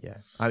always. Yeah.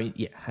 I mean,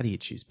 yeah, how do you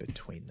choose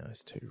between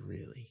those two,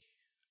 really?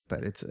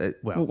 But it's,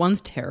 Well,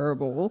 one's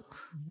terrible.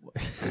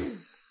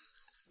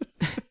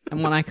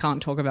 And one I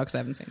can't talk about because I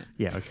haven't seen it.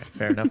 Yeah, okay,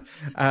 fair enough.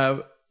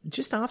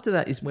 Just after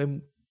that is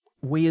when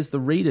we as the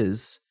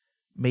readers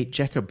meet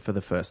Jacob for the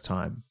first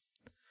time.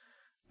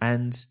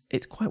 And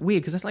it's quite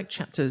weird because that's like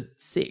chapter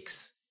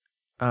 6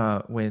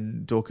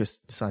 when Dorcas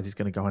decides he's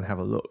going to go and have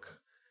a look.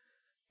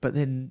 But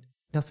then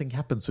nothing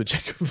happens with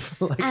Jacob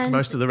for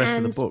most of the rest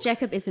of the book.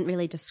 Jacob isn't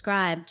really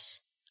described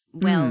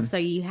well, so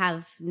you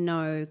have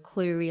no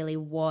clue really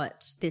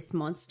what this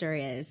monster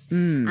is.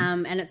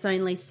 And it's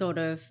only sort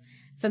of,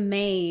 for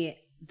me,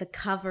 the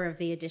cover of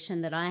the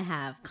edition that I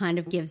have kind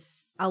of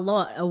gives a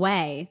lot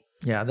away.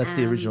 Yeah, that's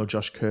the original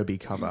Josh Kirby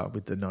cover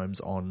with the gnomes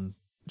on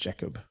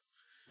Jacob.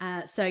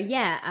 I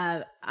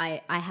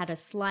had a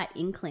slight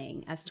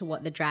inkling as to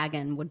what the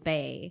dragon would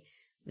be,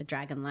 the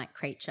dragon-like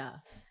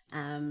creature.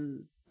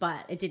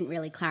 But it didn't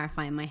really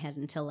clarify in my head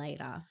until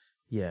later.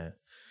 Yeah.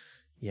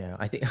 Yeah,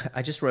 I think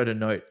I just wrote a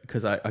note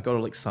because I got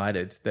all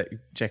excited that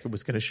Jacob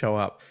was going to show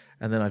up,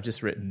 and then I've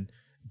just written,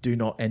 "Do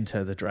not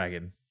enter the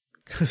dragon,"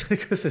 because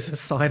there's a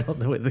sign on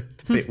the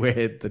bit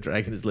where the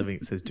dragon is living.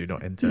 It says, "Do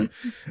not enter."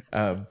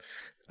 I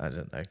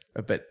don't know,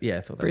 but yeah,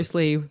 I thought that Bruce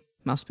Lee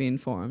must be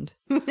informed.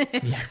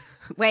 Yeah.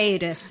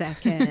 Wait a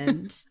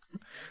second.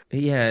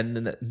 Yeah, and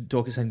then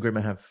Dorcas and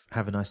Grimmer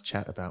have a nice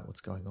chat about what's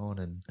going on,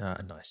 and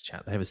a nice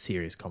chat. They have a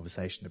serious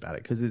conversation about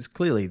it because it's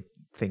clearly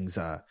things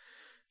are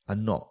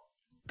not.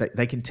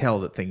 They can tell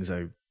that things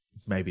are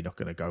maybe not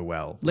going to go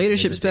well.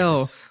 Leadership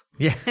spell.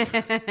 Yeah,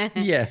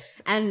 yeah.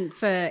 And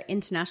for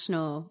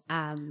international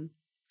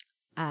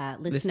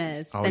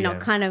listeners, Oh, they're yeah.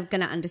 not kind of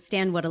going to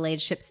understand what a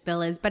leadership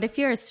spill is. But if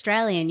you're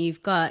Australian,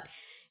 you've got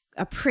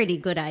a pretty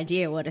good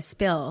idea what a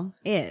spill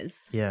is.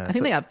 Yeah, I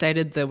think they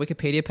updated the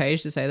Wikipedia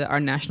page to say that our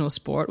national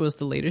sport was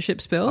the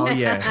leadership spill. Oh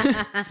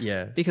yeah,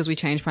 yeah, Because we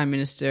changed prime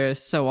minister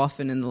so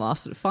often in the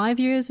last 5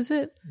 years, is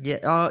it?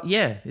 yeah.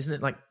 Yeah, isn't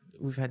it like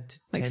we've had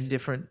 10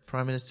 different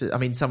prime ministers? I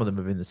mean, some of them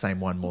have been the same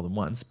one more than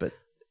once, but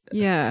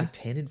Yeah. it's like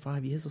 10 in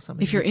 5 years or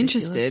something. If you're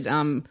ridiculous.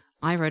 interested,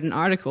 I wrote an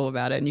article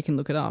about it and you can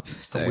look it up.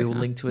 So we will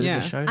link to it in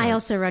the show notes. I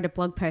also wrote a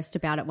blog post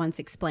about it once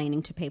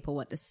explaining to people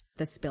what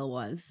the spill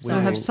was. So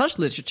I have such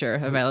literature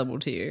available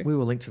to you. We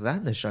will link to that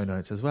in the show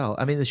notes as well.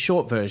 I mean, the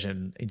short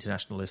version,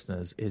 international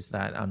listeners, is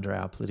that under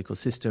our political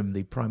system,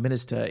 the Prime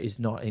Minister is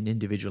not an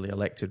individually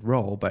elected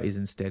role, but is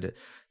instead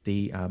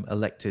the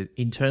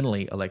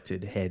internally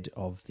elected head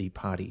of the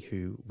party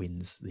who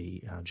wins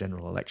the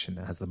general election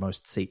and has the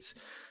most seats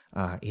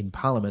in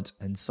Parliament.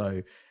 And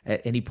so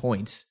at any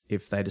point,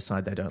 if they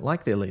decide they don't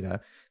like their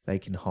leader, they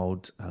can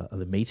hold a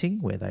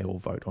meeting where they all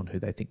vote on who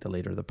they think the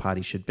leader of the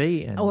party should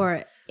be. And,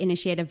 Or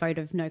initiate a vote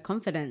of no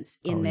confidence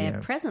in their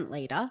present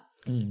leader.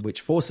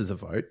 which forces a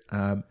vote.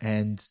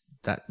 And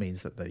that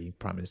means that the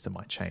Prime Minister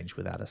might change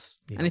without us.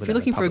 And if you're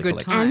looking for a good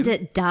time. And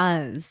it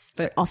does,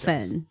 but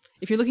often.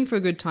 If you're looking for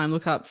a good time,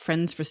 look up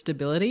Friends for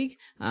Stability.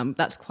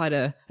 That's quite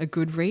a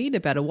good read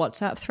about a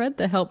WhatsApp thread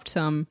that helped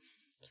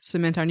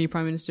cement our new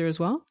Prime Minister as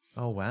well.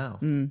 Oh, wow.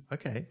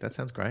 Okay, that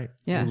sounds great.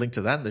 Yeah. We'll link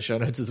to that in the show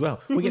notes as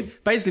well.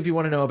 Basically, if you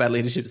want to know about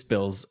leadership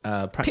spills,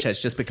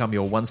 Pratchett's just become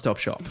your one-stop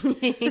shop.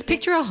 Just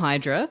picture a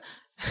Hydra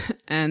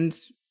and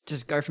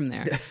just go from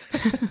there.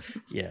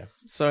 Yeah.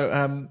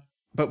 So,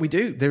 but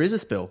there is a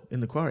spill in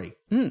the quarry,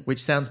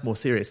 which sounds more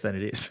serious than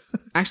it is.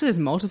 Actually, there's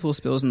multiple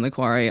spills in the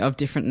quarry of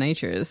different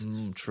natures.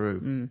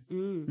 True.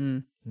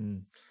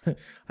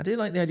 I do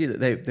like the idea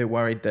that they're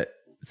worried that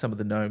some of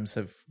the gnomes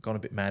have gone a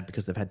bit mad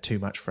because they've had too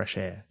much fresh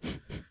air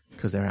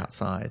because they're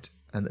outside.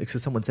 And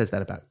because someone says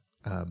that about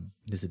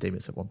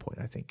Nicodemus at one point,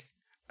 I think.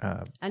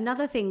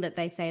 Another thing that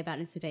they say about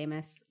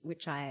Nicodemus,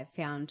 which I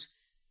found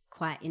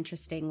quite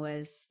interesting,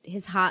 was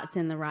his heart's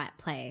in the right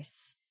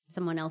place.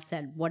 Someone else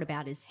said, what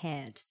about his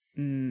head?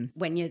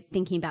 When you're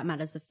thinking about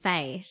matters of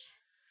faith,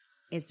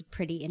 is a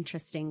pretty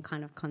interesting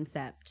kind of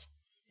concept.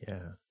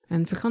 Yeah.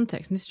 And for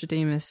context,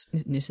 Nicodemus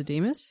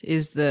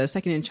is the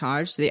second in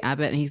charge to the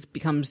abbot, and he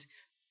becomes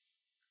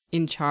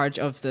in charge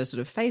of the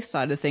sort of faith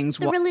side of things.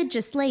 The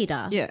religious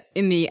leader. Yeah,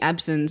 in the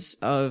absence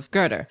of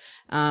girder,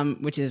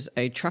 which is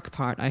a truck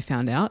part, I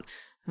found out,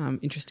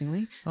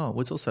 interestingly. Oh, well,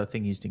 it's also a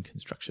thing used in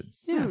construction.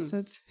 Yeah,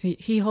 so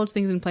he holds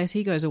things in place.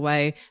 He goes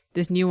away.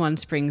 This new one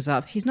springs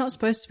up. He's not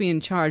supposed to be in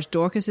charge.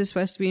 Dorcas is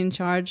supposed to be in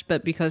charge,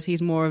 but because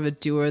he's more of a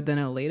doer than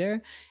a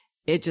leader,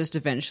 it just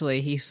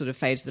eventually he sort of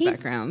fades to the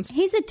background.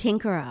 He's a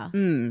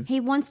tinkerer. He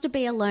wants to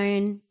be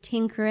alone,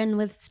 tinkering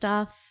with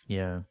stuff,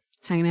 Yeah.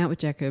 Hanging out with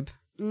Jacob.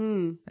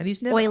 And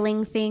he's never...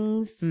 oiling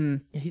things.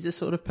 He's the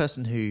sort of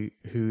person who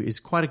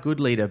is quite a good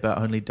leader, but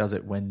only does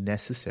it when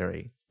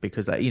necessary,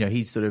 because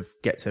he sort of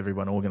gets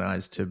everyone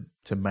organized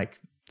to make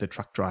the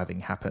truck driving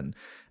happen.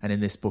 And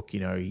in this book,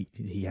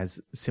 he has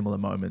similar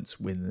moments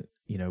when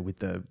with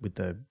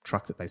the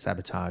truck that they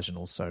sabotage, and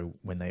also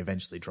when they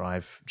eventually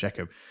drive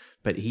Jacob.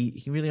 But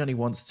he really only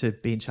wants to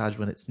be in charge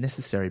when it's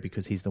necessary,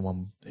 because he's the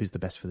one who's the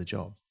best for the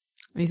job.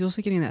 He's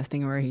also getting that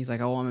thing where he's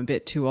like, oh, I'm a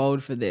bit too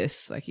old for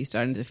this. Like, he's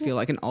starting to feel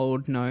like an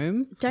old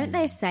gnome. Don't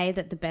they say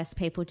that the best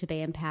people to be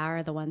in power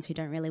are the ones who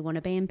don't really want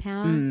to be in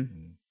power?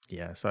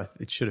 Yeah, so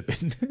it should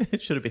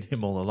have been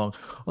him all along.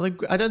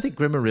 Although I don't think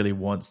Grimmer really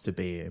wants to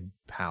be in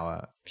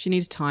power. She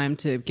needs time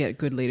to get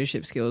good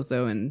leadership skills,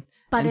 though,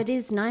 But it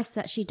is nice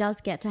that she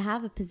does get to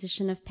have a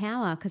position of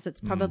power, because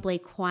it's probably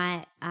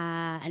quite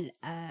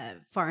a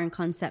foreign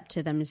concept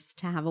to them just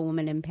to have a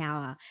woman in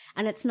power.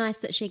 And it's nice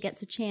that she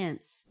gets a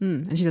chance.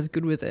 and she does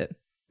good with it.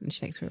 And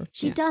she takes her.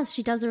 She does.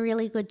 She does a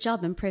really good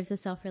job and proves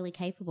herself really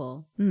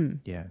capable.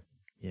 Yeah.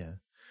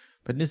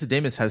 But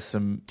Nicodemus has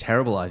some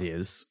terrible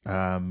ideas,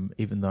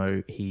 even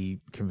though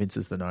he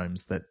convinces the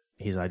gnomes that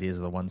his ideas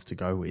are the ones to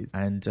go with.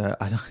 And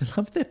I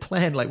love their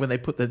plan, like when they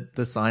put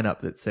the sign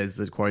up that says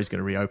the quarry's going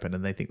to reopen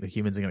and they think the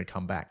humans are going to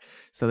come back.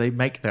 So they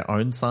make their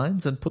own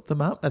signs and put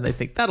them up, and they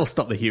think that'll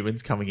stop the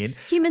humans coming in.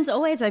 Humans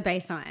always obey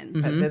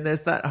signs. And then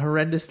there's that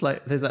horrendous,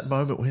 there's that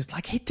moment where it's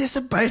like, he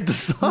disobeyed the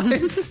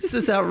signs. This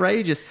is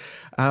outrageous.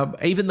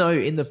 Even though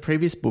in the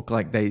previous book,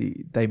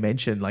 they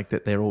mentioned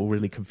that they're all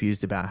really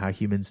confused about how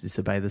humans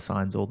disobey the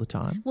signs all the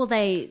time. Well,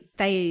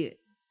 they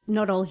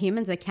not all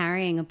humans are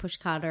carrying a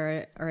pushcart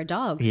or a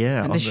dog.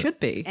 Yeah. And they should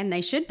be. And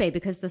they should be,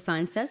 because the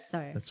sign says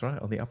so. That's right,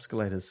 on the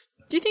upscalators.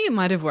 Do you think it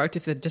might have worked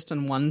if they'd just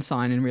done one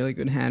sign in really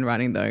good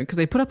handwriting, though? Because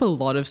they put up a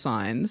lot of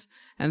signs,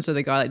 and so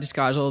the guy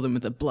disguised all of them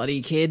with the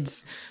bloody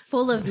kids.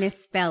 Full of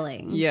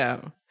misspellings.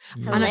 Yeah.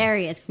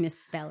 Hilarious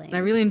misspelling. And I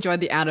really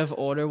enjoyed the out of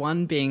order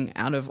one being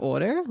out of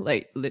order,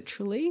 like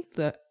literally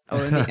the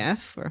O and the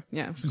F.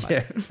 Yeah,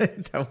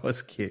 that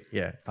was cute.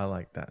 Yeah, I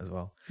like that as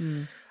well.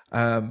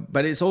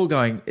 But it's all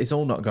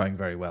not going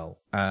very well.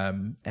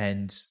 And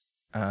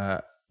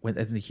when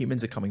the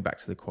humans are coming back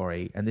to the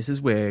quarry, and this is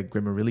where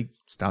Grimmer really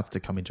starts to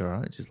come into her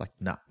own. She's like,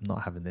 nah, I'm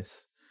not having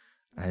this.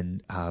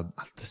 And I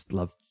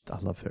love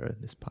her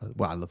in this part.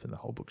 I love her in the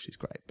whole book. She's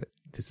great, but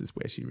this is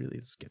where she really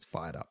gets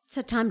fired up. It's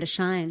a time to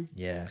shine.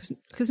 Yeah.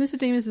 Because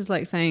Nicodemus is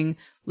like saying,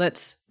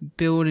 let's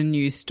build a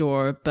new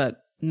store,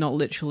 but not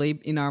literally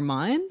in our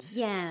minds.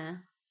 Yeah.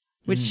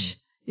 Which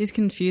is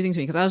confusing to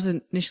me, because I was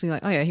initially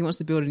like, oh yeah, he wants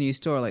to build a new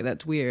store. Like,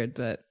 that's weird,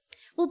 but...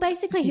 Well,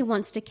 basically he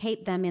wants to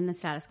keep them in the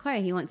status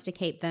quo. He wants to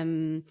keep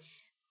them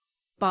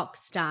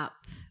boxed up,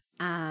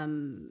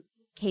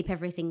 keep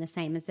everything the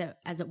same as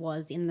it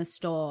was in the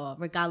store,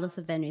 regardless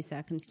of their new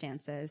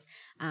circumstances.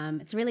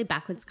 It's a really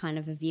backwards kind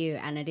of a view,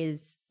 and it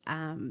is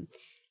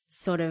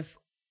sort of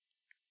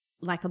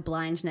like a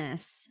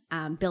blindness,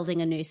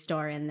 building a new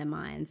store in their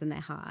minds and their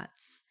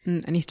hearts.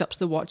 And he stops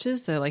the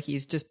watches, so like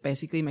he's just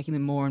basically making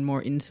them more and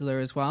more insular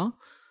as well.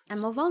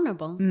 And more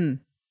vulnerable.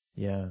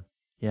 Yeah.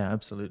 Yeah,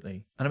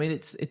 absolutely. And I mean,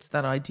 it's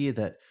that idea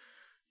that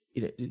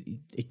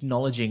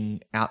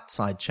acknowledging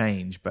outside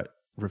change, but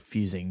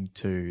refusing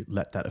to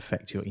let that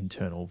affect your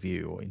internal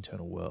view or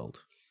internal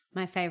world.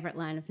 My favorite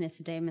line of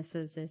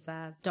Nicodemus's is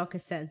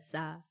Dorcas says,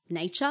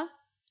 nature.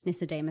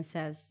 Nicodemus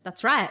says,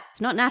 that's right, it's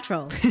not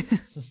natural.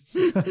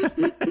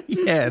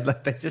 Yeah,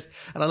 like and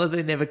I love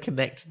they never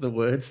connect the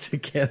words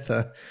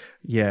together.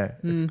 Yeah,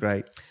 it's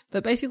great.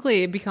 But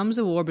basically, it becomes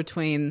a war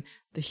between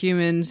the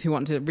humans who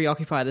want to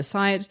reoccupy the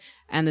site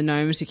and the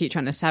gnomes who keep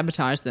trying to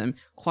sabotage them.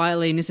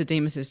 Quietly,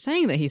 Nicodemus is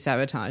saying that he's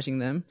sabotaging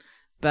them,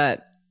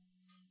 but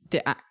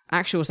the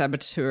actual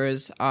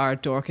saboteurs are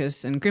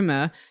Dorcas and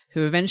Grimmer,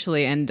 who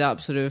eventually end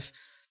up sort of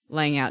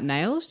laying out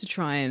nails to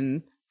try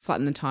and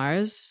flatten the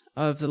tires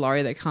of the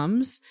lorry that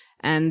comes.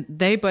 And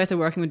they both are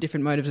working with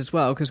different motives as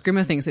well, because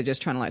Grimmer thinks they're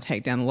just trying to like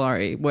take down the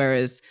lorry,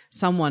 whereas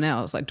someone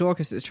else, like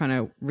Dorcas, is trying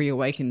to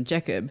reawaken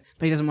Jacob,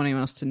 but he doesn't want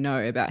anyone else to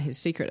know about his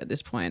secret at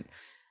this point.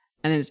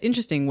 And it's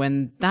interesting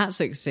when that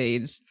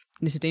succeeds,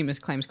 Nicodemus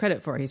claims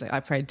credit for it. He's like, I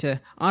prayed to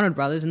Arnold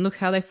Brothers and look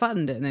how they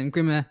flattened it. And then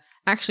Grimmer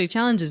actually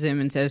challenges him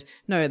and says,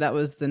 no, that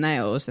was the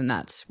nails. And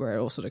that's where it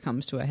all sort of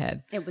comes to a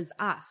head. It was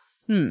us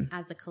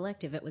as a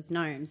collective. It was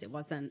gnomes. It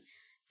wasn't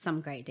some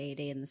great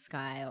deity in the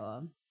sky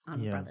or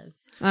Arnold Brothers.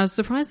 I was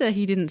surprised that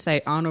he didn't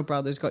say Arnold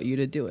Brothers got you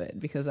to do it,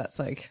 because that's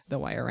like the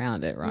way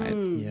around it, right?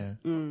 Yeah.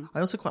 I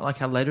also quite like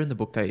how later in the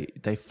book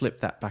they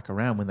flip that back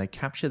around when they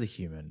capture the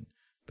human,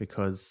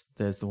 because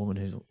there's the woman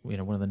who's,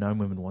 one of the gnome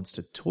women wants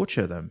to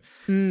torture them,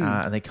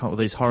 and they come up with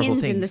these horrible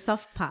Pins things. in the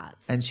soft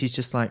parts. And she's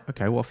just like,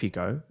 okay, well, off you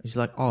go. And she's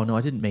like, oh, no,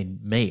 I didn't mean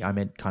me. I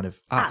meant kind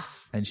of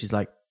us. And she's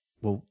like,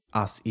 well,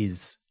 us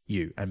is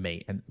you and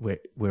me, and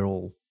we're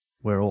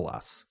all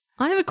us.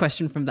 I have a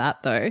question from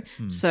that, though.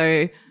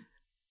 So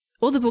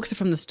all the books are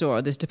from the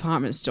store, this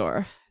department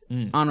store,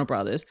 Arnold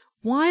Brothers.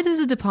 Why does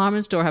a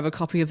department store have a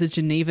copy of the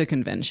Geneva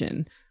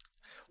Convention?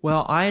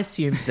 Well, I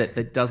assumed that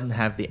that doesn't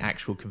have the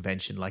actual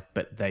convention,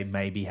 but they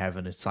maybe have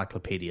an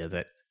encyclopedia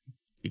that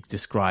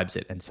describes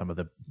it and some of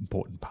the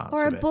important parts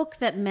or of a it. book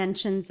that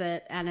mentions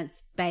it and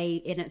its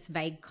in its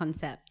vague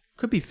concepts.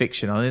 Could be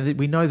fiction. I mean,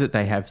 we know that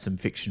they have some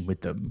fiction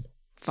with them.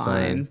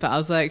 Fine. So, But I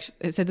was like,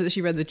 it said that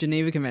she read the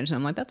Geneva Convention.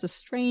 I'm like, that's a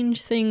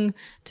strange thing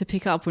to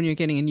pick up when you're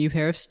getting a new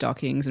pair of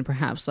stockings and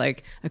perhaps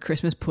like a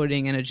Christmas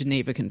pudding and a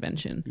Geneva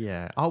Convention.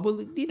 yeah. Oh,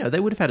 well, they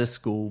would have had a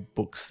school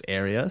books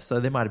area, so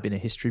there might have been a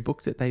history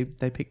book that they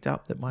picked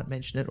up that might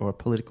mention it, or a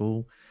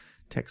political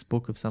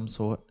textbook of some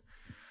sort.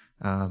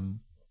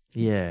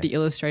 Yeah. The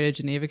Illustrated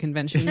Geneva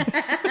Convention.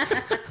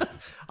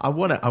 I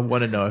want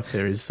to know if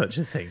there is such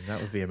a thing. That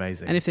would be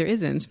amazing. And if there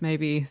isn't,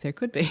 maybe there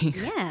could be.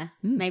 Yeah,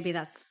 maybe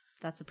that's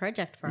a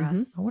project for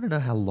us. I want to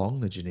know how long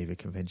the Geneva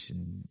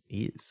Convention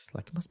is.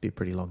 It must be a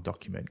pretty long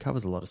document. It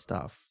covers a lot of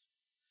stuff.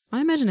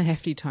 I imagine a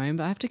hefty tome,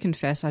 but I have to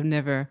confess I've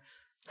never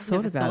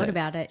thought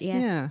about it. Yeah.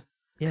 Yeah.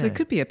 Because it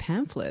could be a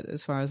pamphlet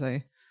as far as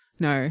I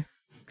know.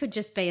 Could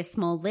just be a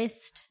small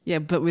list. Yeah,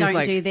 but with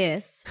Don't do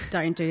this,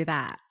 don't do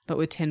that. but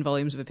with 10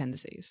 volumes of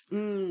appendices.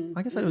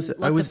 I guess Lots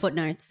of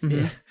footnotes.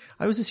 Yeah,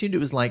 I always assumed it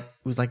was like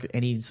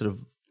any sort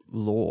of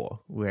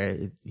law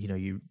where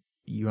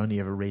you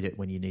only ever read it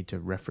when you need to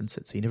reference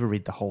it. So you never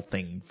read the whole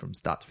thing from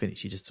start to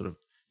finish. You just sort of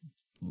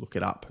look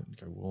it up and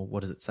go, well,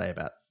 what does it say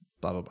about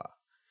blah blah blah?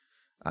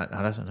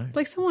 I don't know.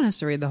 Like someone has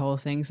to read the whole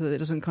thing so that it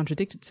doesn't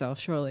contradict itself,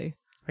 surely.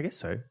 I guess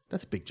so.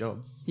 That's a big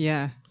job.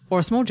 Yeah. Or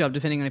a small job,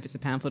 depending on if it's a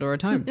pamphlet or a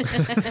tome.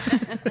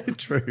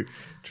 True.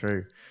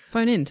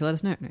 Phone in to let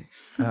us know.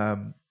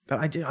 No.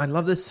 But I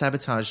love the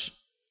sabotage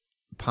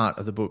part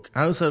of the book.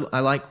 I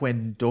like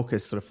when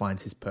Dorcas sort of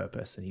finds his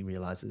purpose and he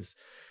realizes,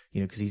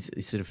 because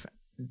he's sort of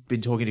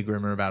been talking to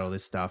Grimmer about all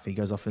this stuff. He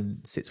goes off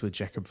and sits with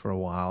Jacob for a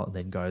while and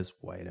then goes,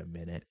 wait a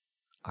minute,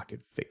 I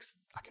could fix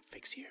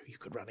you. You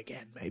could run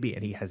again, maybe.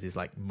 And he has his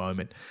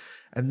moment.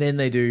 And then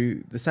they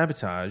do the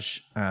sabotage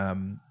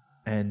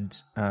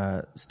and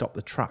stop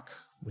the truck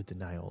with the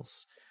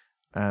nails.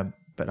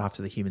 But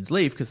after the humans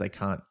leave, because they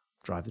can't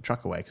drive the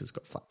truck away because it's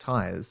got flat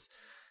tires,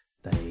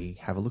 they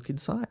have a look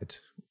inside.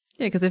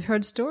 Yeah, because they've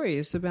heard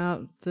stories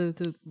about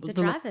the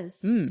drivers.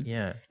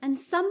 Yeah. And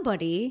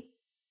somebody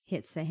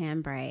hits a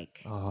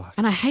handbrake.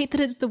 And I hate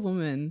that it's the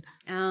woman.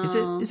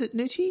 Oh. Is it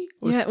Newty?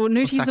 Yeah, well,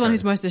 Newty's the one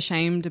who's most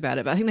ashamed about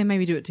it, but I think they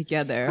maybe do it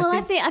together. Well,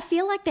 I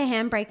feel like the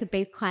handbrake would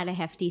be quite a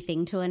hefty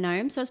thing to a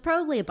gnome, so it's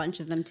probably a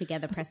bunch of them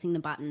together pressing the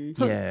button.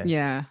 Yeah.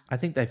 Yeah. I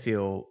think they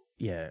feel,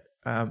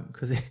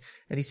 because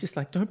and he's just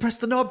like, don't press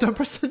the knob.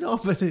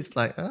 And he's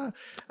like, I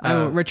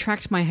will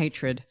retract my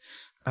hatred.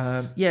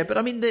 but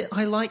I mean,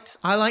 I like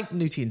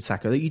Newty and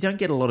Sacco. You don't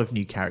get a lot of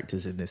new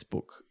characters in this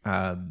book.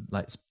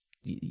 There's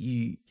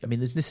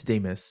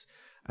Nicodemus,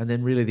 and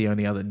then really the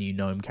only other new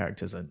gnome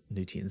characters are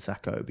Newty and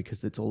Sacco,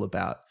 because it's all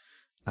about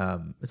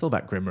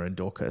Grimmer and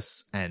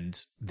Dorcas,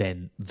 and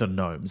then the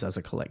gnomes as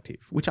a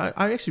collective, which I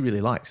actually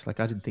really liked. I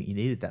didn't think you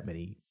needed that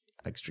many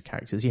extra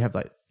characters. You have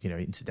like,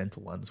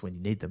 incidental ones when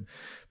you need them.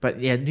 But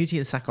yeah, Newty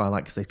and Sacco I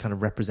like because they kind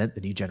of represent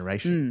the new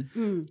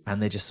generation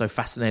and they're just so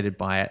fascinated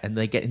by it. And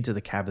they get into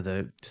the cab of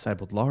the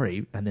disabled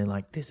lorry and they're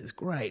like, this is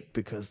great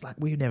because like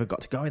we never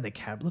got to go in the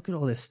cab. Look at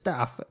all this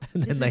stuff.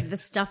 And This then is the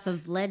stuff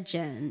of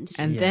legend.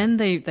 And then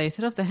they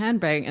set off the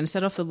handbrake and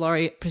set off the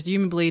lorry,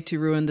 presumably to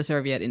ruin the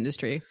Soviet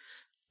industry.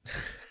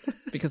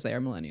 Because they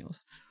are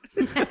millennials.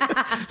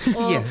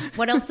 Or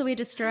what else are we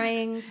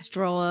destroying?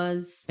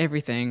 Straws.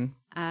 Everything.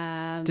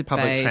 public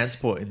Debate.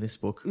 transport in this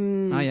book.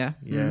 Oh, yeah.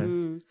 Yeah.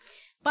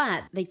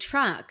 But the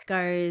truck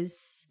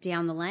goes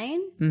down the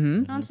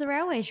lane onto the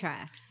railway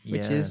tracks.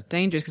 Which Yeah. is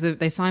dangerous because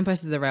they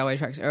signposted the railway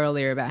tracks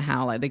earlier about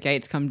how like the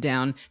gates come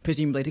down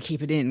presumably to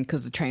keep it in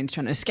because the train's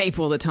trying to escape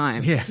all the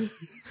time. Yeah.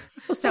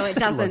 So it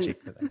doesn't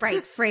logic for that.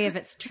 break free of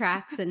its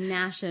tracks and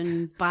gnash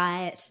and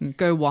bite.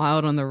 Go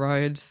wild on the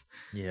roads.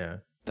 Yeah.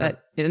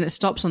 But and it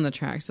stops on the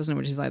tracks, doesn't it?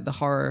 Which is like the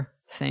horror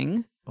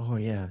thing. Oh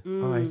yeah.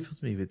 Oh, it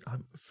fills me with.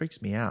 It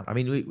freaks me out. I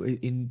mean, we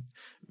in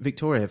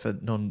Victoria, for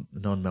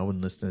non-Melbourne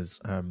listeners,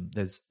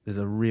 there's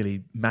a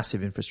really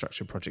massive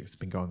infrastructure project that's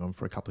been going on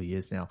for a couple of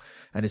years now,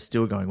 and it's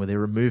still going, where they're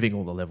removing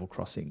all the level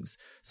crossings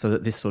so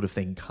that this sort of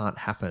thing can't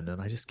happen.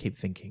 And I just keep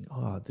thinking,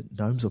 the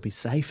gnomes will be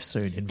safe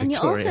soon in Victoria. And you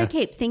also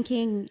keep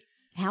thinking,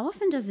 how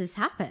often does this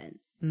happen?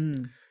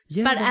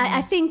 Yeah, But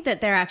I think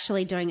that they're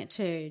actually doing it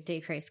to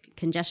decrease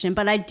congestion.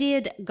 But I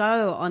did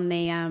go on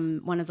the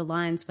one of the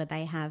lines where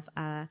they have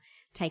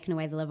taken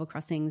away the level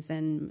crossings,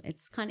 and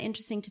it's kind of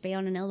interesting to be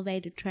on an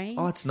elevated train.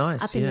 Oh, it's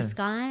nice. Up in the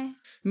sky.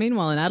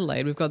 Meanwhile, in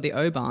Adelaide, we've got the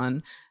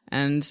O-Bahn,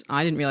 and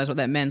I didn't realise what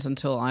that meant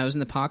until I was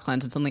in the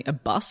parklands and suddenly a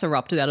bus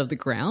erupted out of the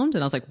ground,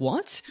 and I was like,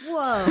 what?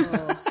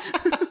 Whoa.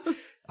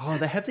 Oh,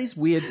 they have these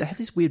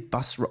weird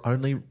bus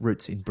only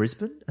routes in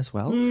Brisbane as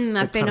well. I've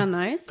That been kind on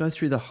of those. Go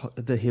through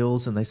the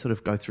hills, and they sort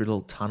of go through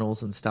little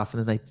tunnels and stuff,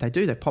 and then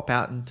they pop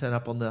out and turn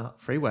up on the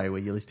freeway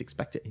where you least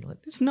expect it. And you're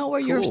like, this It's not where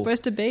is you're cool,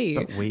 supposed to be.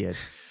 but weird.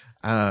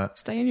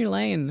 Stay in your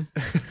lane.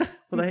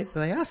 Well,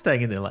 they are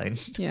staying in their lane.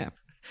 Yeah.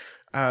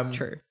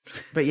 True.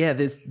 But yeah,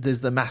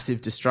 there's the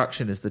massive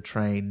destruction as the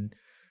train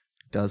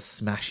does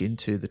smash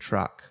into the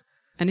truck.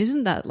 And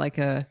isn't that like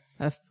a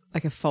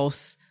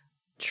false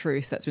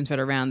truth that's been spread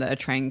around that a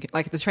train,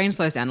 like the train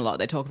slows down a lot.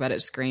 They talk about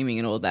it screaming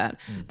and all that,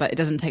 but it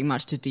doesn't take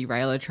much to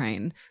derail a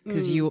train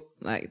because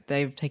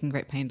they've taken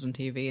great pains on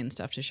TV and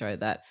stuff to show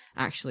that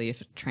actually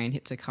if a train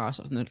hits a car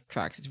stops on the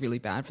tracks, it's really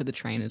bad for the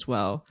train as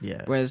well.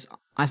 Yeah. Whereas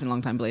I spent a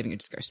long time believing it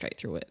just goes straight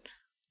through it.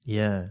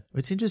 Yeah,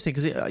 it's interesting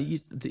because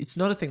it's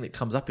not a thing that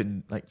comes up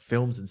in like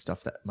films and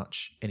stuff that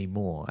much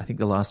anymore. I think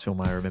the last film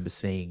I remember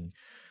seeing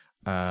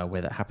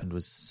where that happened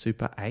was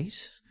Super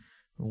 8.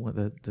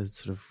 The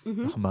sort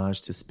of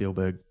homage to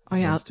Spielberg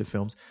monster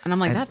films. And I'm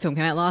like, that film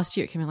came out last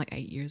year. It came out like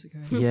 8 years ago.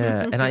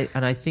 Yeah, and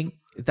I think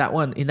that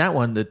one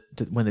when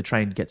the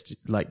train gets to,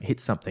 like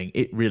hits something,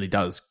 it really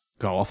does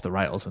go off the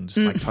rails and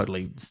just like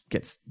totally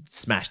gets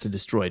smashed and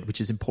destroyed, which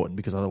is important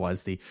because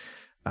otherwise the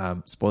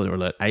spoiler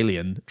alert,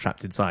 alien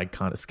trapped inside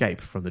can't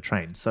escape from the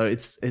train. So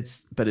it's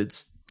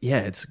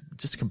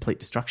just complete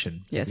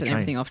destruction. Yeah, of the set train.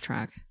 everything off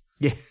track.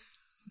 Yeah.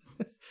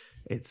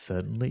 It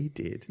certainly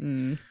did.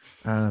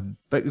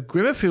 But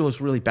Grimmer feels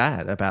really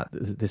bad about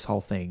this whole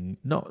thing.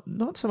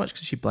 Not so much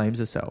because she blames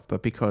herself,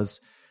 but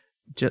because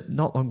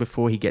not long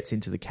before he gets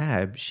into the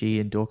cab, she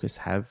and Dorcas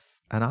have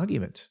an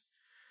argument.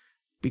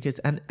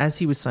 And as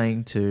he was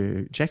saying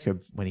to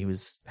Jacob when he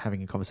was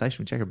having a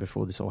conversation with Jacob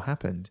before this all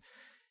happened,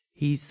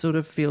 he sort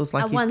of feels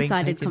like A he's being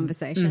one-sided taken...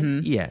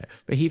 conversation. Yeah,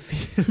 but he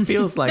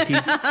feels like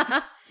he's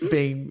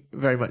being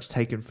very much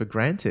taken for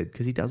granted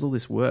because he does all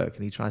this work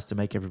and he tries to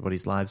make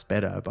everybody's lives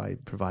better by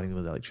providing them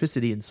with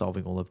electricity and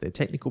solving all of their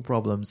technical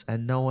problems,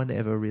 and no one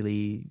ever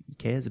really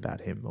cares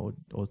about him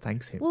or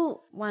thanks him.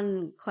 Well,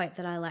 one quote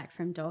that I like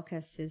from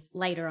Dorcas is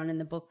later on in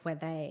the book where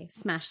they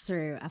smash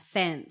through a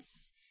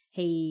fence.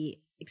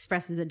 He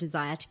expresses a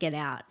desire to get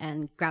out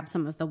and grab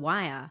some of the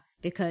wire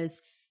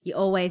because you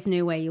always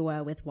knew where you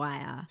were with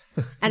wire.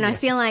 And I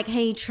feel like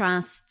he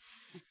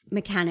trusts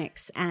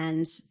mechanics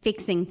and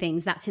fixing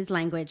things. That's his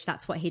language.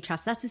 That's what he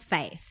trusts. That's his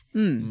faith.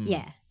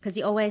 Yeah, because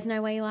you always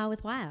know where you are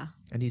with wire.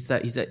 And he's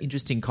that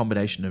interesting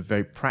combination of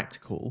very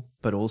practical,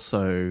 but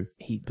also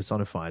he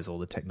personifies all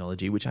the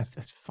technology, which I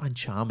find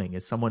charming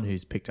as someone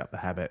who's picked up the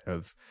habit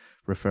of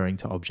referring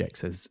to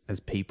objects as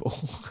people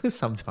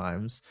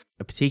sometimes,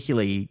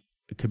 particularly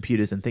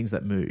computers and things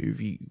that move.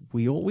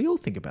 We all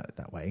think about it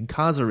that way. And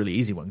cars are a really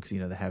easy one because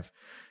they have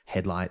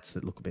headlights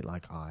that look a bit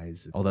like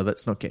eyes. Although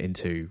let's not get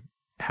into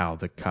how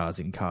the cars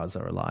in cars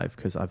are alive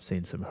because I've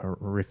seen some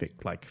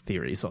horrific like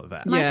theories on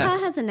that. My car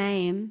has a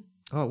name.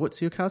 Oh,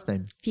 what's your car's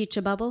name?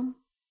 Future Bubble.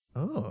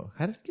 Oh,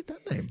 how did you get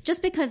that name?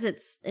 Just because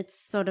it's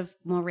sort of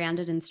more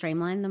rounded and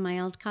streamlined than my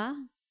old car.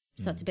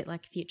 So it's a bit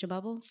like a Future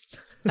Bubble.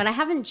 But I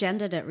haven't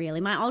gendered it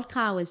really. My old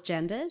car was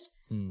gendered,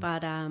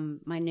 but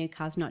my new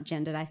car's not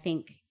gendered. I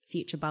think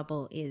Future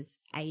Bubble is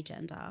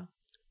agender.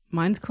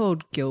 Mine's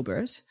called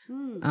Gilbert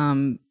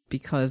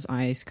because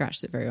I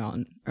scratched it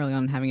early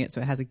on having it,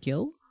 so it has a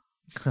gill.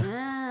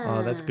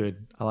 Oh, that's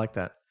good. I like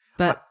that.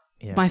 But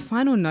Yeah. My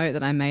final note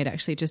that I made,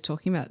 actually, just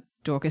talking about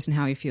Dorcas and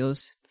how he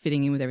feels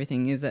fitting in with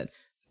everything, is that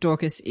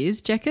Dorcas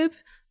is Jacob.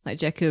 Like,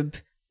 Jacob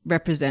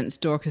represents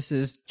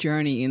Dorcas's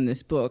journey in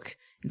this book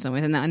in some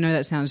ways. And I know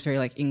that sounds very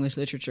like English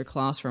literature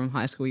class from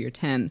high school year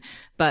 10,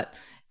 but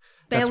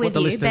That's what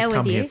the listeners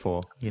come here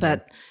for. You know?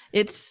 but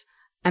it's,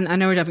 and I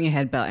know we're jumping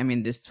ahead, but I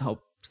mean, this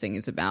whole thing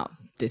is about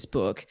this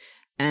book.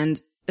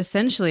 And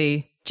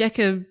essentially,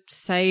 Jacob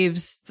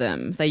saves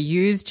them. They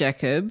use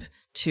Jacob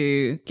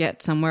to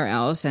get somewhere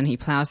else, and he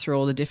plows through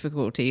all the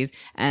difficulties.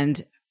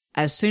 And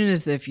as soon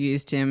as they've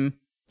used him,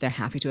 they're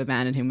happy to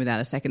abandon him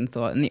without a second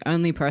thought. And the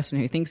only person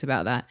who thinks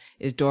about that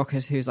is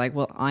Dorcas, who's like,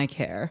 well, I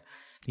care.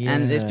 Yeah.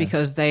 And it's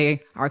because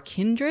they are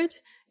kindred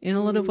in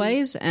a lot of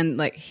ways. And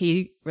like,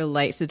 he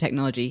relates to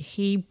technology.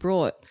 He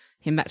brought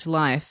him back to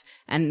life.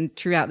 And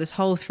throughout this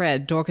whole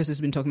thread, Dorcas has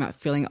been talking about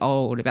feeling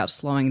old, about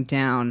slowing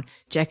down.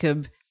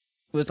 Jacob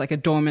was like a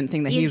dormant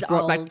thing that he was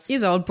brought back.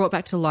 He's old, brought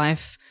back to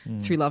life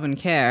through love and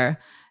care.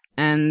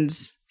 And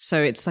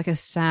so it's like a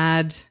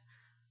sad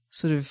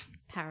sort of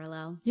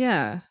Parallel.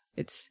 yeah.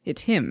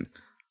 It's him.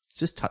 It's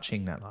just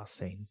touching, that last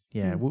scene.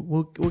 Yeah,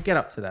 we'll get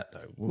up to that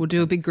though. We'll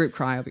do a big group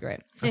cry. It'll be great.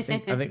 I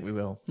think we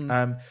will.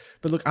 But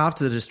look,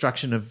 after the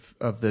destruction of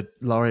the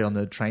lorry on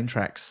the train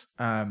tracks,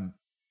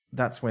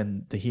 that's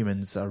when the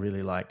humans are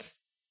really like,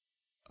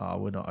 oh,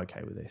 we're not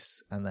okay with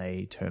this, and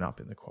they turn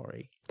up in the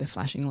quarry. The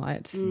flashing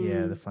lights.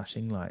 Yeah, the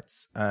flashing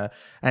lights.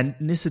 And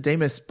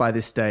Nicodemus by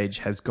this stage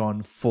has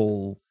gone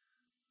full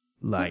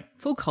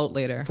Full cult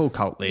leader. full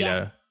cult leader.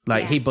 Yeah.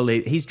 Like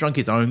Yeah. he's drunk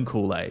his own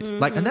Kool-Aid.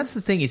 Like, and that's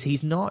the thing, is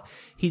he's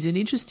an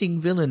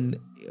interesting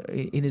villain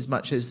in as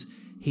much as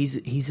he's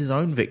his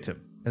own victim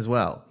as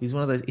well. He's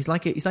one of those, he's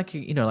like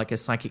a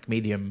psychic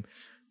medium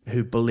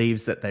who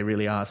believes that they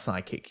really are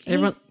psychic.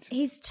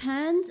 He's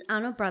turned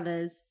Arnold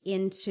Brothers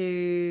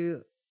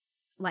into,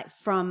 like,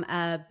 from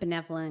a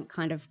benevolent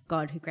kind of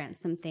god who grants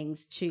them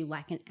things to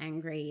like an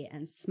angry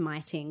and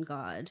smiting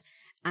god,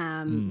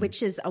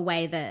 which is a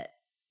way that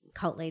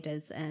cult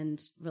leaders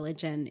and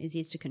religion is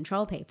used to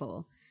control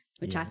people,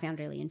 which I found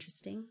really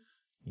interesting.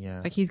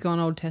 Yeah. Like, he's gone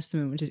Old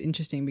Testament, which is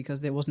interesting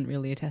because there wasn't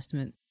really a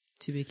testament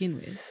to begin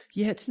with.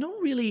 Yeah, it's not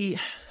really.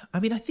 I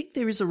mean, I think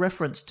there is a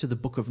reference to the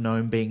Book of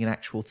Gnome being an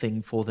actual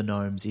thing for the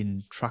gnomes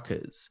in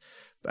Truckers.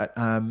 But,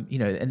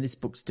 and this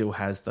book still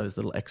has those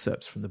little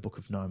excerpts from the Book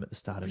of Gnome at the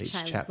start of Which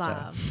each I chapter.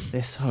 love.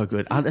 They're so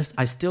good.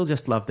 I still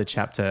just love the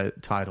chapter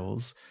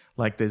titles.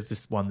 Like, there's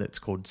this one that's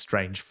called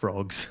Strange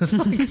Frogs.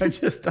 Like, I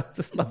just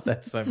love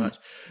that so much.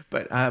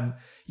 But,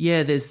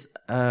 there's...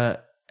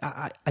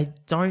 I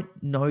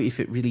don't know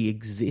if it really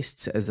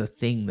exists as a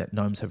thing that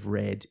gnomes have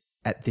read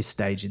at this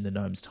stage in the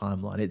gnomes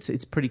timeline.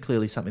 It's pretty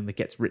clearly something that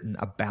gets written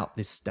about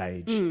this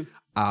stage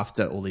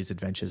after all these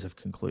adventures have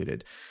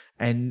concluded.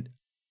 And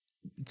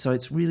so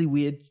it's really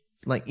weird,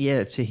 like,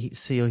 to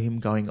see him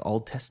going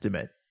Old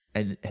Testament,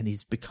 and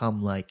he's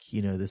become like,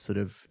 this sort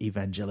of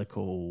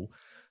evangelical,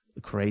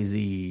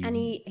 crazy. And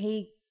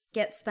he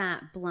gets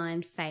that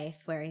blind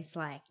faith where he's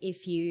like,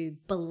 if you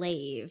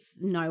believe,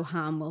 no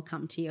harm will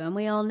come to you. And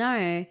we all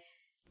know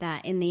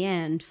that in the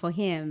end, for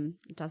him,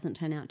 it doesn't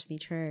turn out to be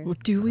true. Well,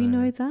 do we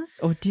know that?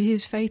 Or did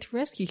his faith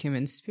rescue him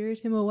and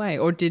spirit him away?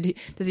 Or there's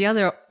the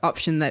other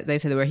option that they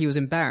said where he was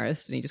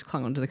embarrassed and he just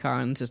clung onto the car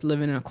and just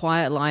living a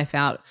quiet life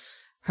out,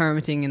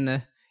 hermiting in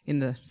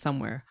the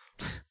somewhere.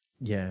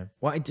 Yeah.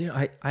 Well, I do.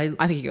 I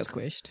think he got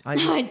squished.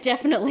 I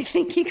definitely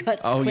think he got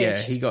squished. Oh, yeah,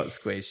 he got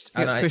squished.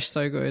 He got squished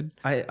so good.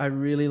 I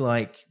really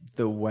like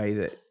the way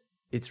that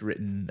it's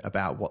written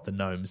about what the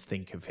gnomes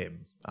think of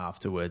him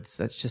afterwards.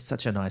 That's just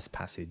such a nice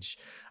passage.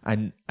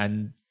 And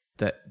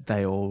that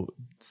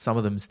some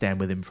of them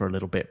stand with him for a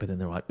little bit, but then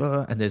they're like,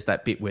 oh, and there's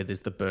that bit where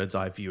there's the bird's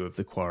eye view of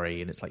the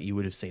quarry, and it's like you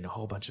would have seen a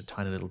whole bunch of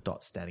tiny little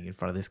dots standing in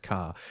front of this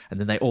car, and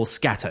then they all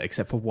scatter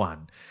except for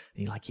one.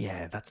 And you're like,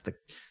 yeah, that's the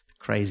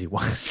crazy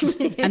one.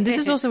 And this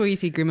is also where you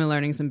see Grimmer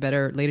learning some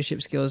better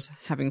leadership skills,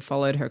 having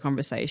followed her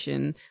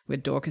conversation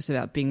with Dorcas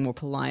about being more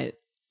polite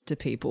to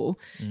people,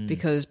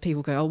 because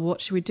people go, oh,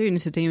 what should we do?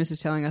 Nicodemus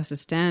is telling us to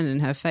stand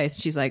and have faith.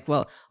 She's like,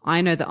 well,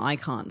 I know that I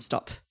can't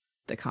stop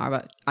the car,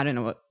 but I don't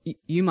know what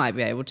you might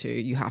be able to.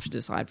 You have to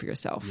decide for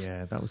yourself.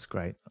 Yeah, that was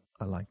great.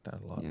 I liked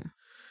that a lot. Yeah.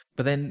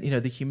 But then,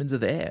 the humans are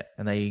there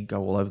and they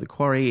go all over the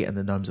quarry, and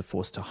the gnomes are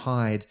forced to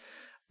hide,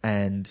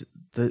 and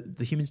the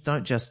humans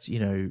don't just,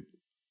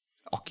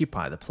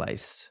 occupy the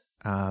place.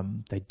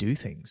 They do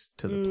things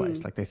to the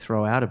place. Like, they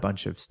throw out a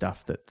bunch of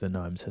stuff that the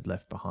gnomes had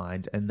left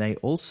behind, and they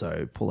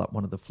also pull up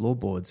one of the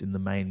floorboards in the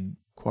main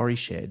quarry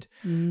shed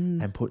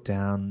and put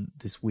down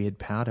this weird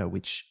powder,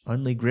 which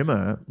only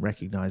Grimmer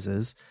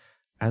recognizes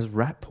as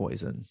rat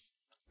poison.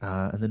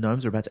 And the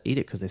gnomes are about to eat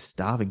it because they're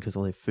starving because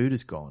all their food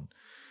is gone.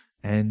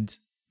 And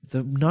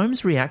the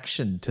gnomes'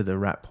 reaction to the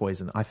rat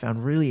poison I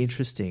found really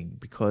interesting,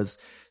 because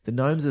the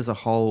gnomes as a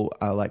whole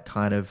are like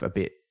kind of a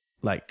bit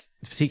like,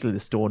 particularly the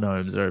store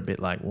gnomes are a bit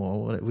like,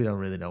 well, we don't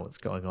really know what's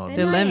going on.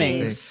 They're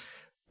lemmings.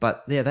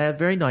 But yeah, they are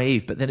very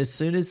naive. But then as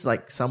soon as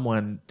like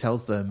someone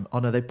tells them, oh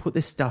no, they put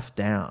this stuff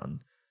down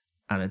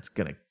and it's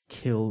going to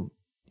kill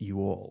you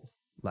all.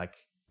 Like,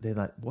 they're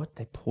like, what?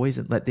 They're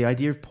poison. Like the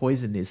idea of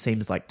poison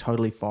seems like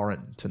totally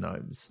foreign to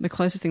gnomes. The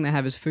closest thing they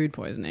have is food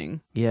poisoning.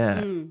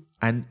 Yeah.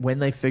 And when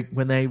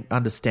they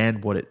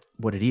understand what it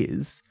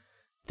is,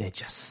 they're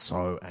just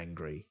so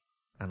angry.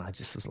 And I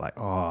just was like,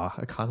 oh,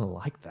 I kind of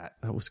like that.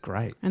 That was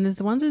great. And there's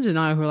the ones in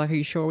denial who are like, are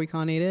you sure we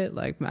can't eat it?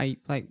 Like, are you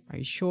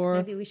sure?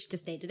 Maybe we should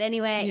just eat it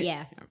anyway.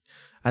 Yeah.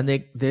 And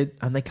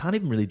they can't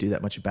even really do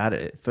that much about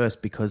it at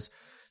first, because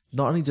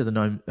not only do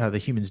the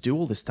humans do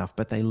all this stuff,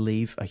 but they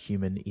leave a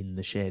human in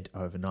the shed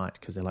overnight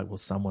because they're like, well,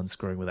 someone's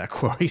screwing with our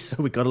quarry,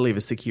 so we've got to leave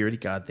a security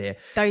guard there.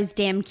 Those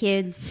damn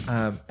kids.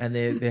 And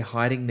they're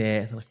hiding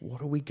there. They're like,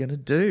 what are we going to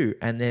do?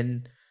 And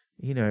then,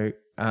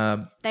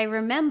 They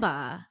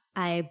remember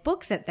a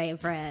book that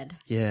they've read.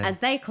 Yeah. As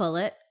they call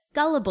it,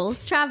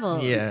 Gullible's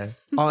Travels. yeah.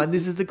 Oh, and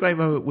this is the great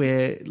moment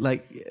where,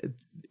 like,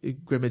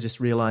 Grimmer just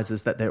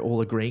realizes that they're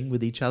all agreeing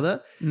with each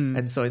other.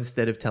 And so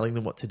instead of telling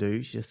them what to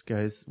do, she just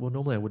goes, well,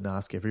 normally I wouldn't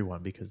ask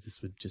everyone because this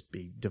would just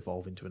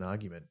devolve into an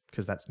argument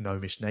because that's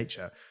gnomish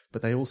nature.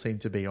 But they all seem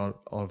to be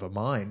of a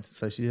mind.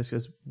 So she just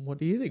goes, what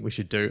do you think we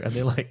should do? And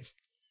they're like,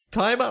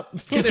 tie him up.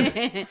 Let's get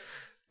him.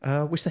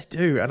 Which they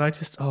do. And I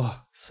just,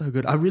 so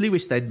good. I really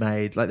wish they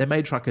made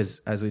Truckers,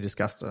 as we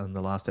discussed on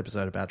the last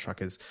episode about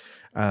Truckers.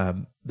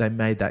 They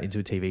made that into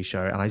a TV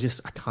show. And I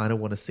kind of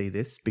want to see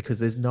this because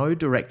there's no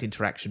direct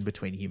interaction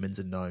between humans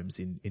and gnomes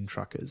in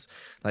Truckers.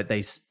 Like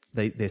they're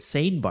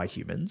seen by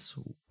humans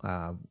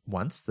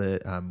once.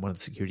 One of the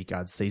security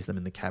guards sees them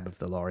in the cab of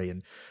the lorry,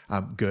 and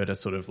Gerda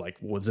sort of like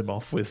wards them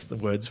off with the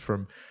words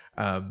from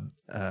Arnold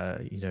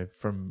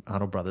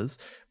Brothers.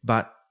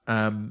 But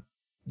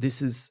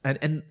this is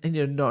and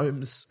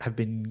gnomes have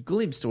been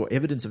glimpsed, or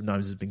evidence of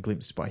gnomes has been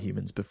glimpsed by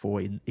humans before,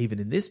 even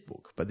in this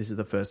book. But this is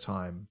the first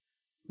time,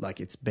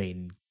 like, it's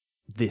been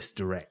this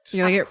direct.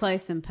 Yeah, Up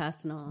close and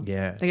personal.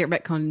 Yeah, they get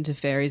retconned into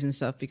fairies and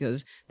stuff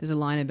because there's a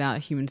line about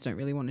humans don't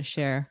really want to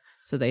share,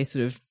 so they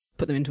sort of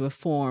put them into a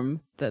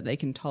form that they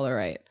can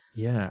tolerate.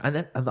 Yeah,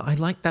 and I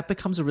like that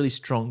becomes a really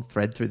strong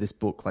thread through this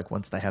book. Like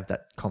once they have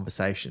that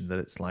conversation, that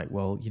it's like,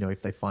 well,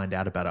 if they find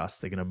out about us,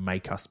 they're going to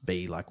make us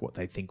be like what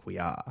they think we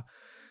are.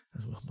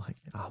 And I'm like,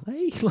 are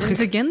they? It's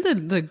again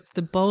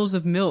the bowls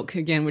of milk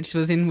again, which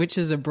was in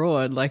Witches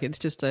Abroad. Like it's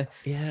just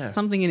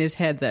something in his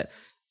head that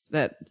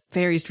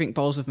fairies drink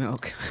bowls of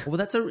milk. Well,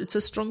 it's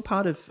a strong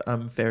part of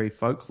fairy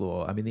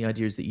folklore. I mean, the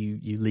idea is that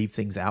you leave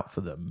things out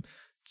for them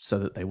so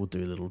that they will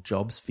do little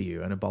jobs for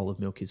you, and a bowl of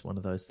milk is one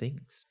of those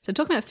things. So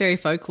talking about fairy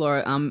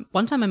folklore,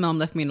 one time my mum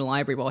left me in the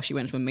library while she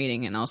went to a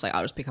meeting, and I was like,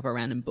 I'll just pick up a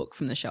random book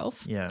from the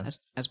shelf,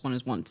 as one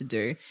is wont to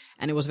do,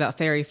 and it was about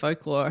fairy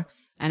folklore.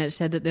 And it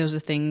said that there was a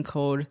thing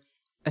called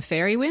a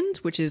fairy wind,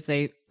 which is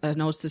an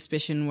old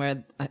superstition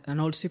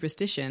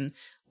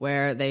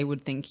where they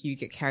would think you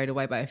get carried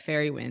away by a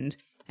fairy wind.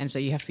 And so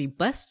you have to be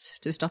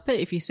blessed to stop it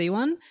if you see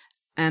one.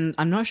 And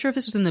I'm not sure if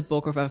this was in the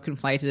book or if I've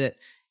conflated it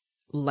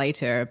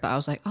later, but I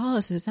was like, oh,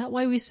 so is that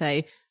why we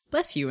say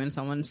bless you when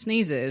someone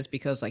sneezes?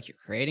 Because like you're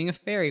creating a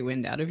fairy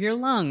wind out of your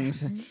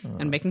lungs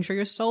and making sure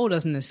your soul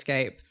doesn't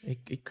escape.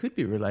 It could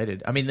be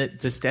related. I mean,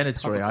 the standard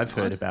story I've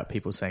heard about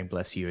people saying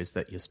bless you is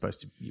that you're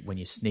supposed to, when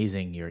you're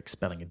sneezing, you're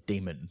expelling a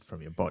demon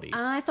from your body.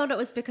 I thought it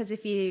was because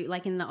if you,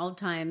 like in the old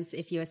times,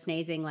 if you were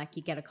sneezing, like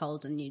you get a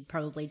cold and you'd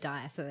probably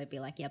die. So they'd be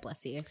like, yeah,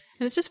 bless you. And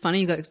it's just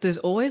funny, like there's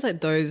always like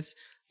those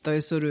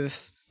sort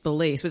of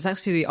beliefs, but it's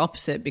actually the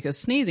opposite because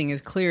sneezing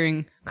is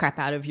clearing crap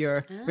out of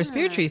your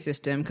respiratory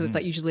system because it's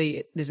like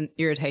usually there's an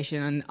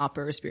irritation in the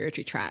upper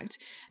respiratory tract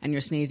and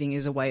your sneezing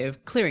is a way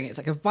of clearing it. It's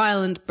like a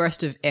violent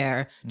burst of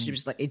air to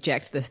just like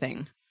eject the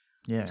thing.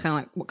 Yeah. It's kind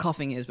of like what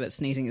coughing is, but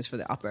sneezing is for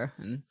the upper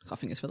and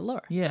coughing is for the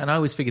lower. Yeah, and I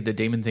always figured the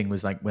demon thing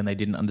was like when they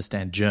didn't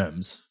understand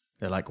germs.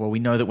 They're like, well, we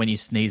know that when you're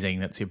sneezing,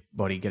 that's your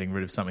body getting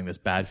rid of something that's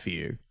bad for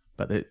you,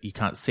 but that you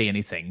can't see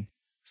anything.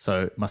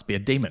 So it must be a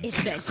demon.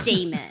 It's a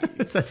demon.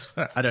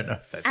 I don't know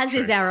if that's As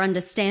true. is our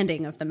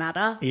understanding of the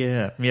matter.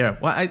 Yeah.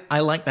 Well, I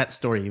like that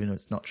story, even though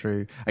it's not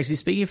true. Actually,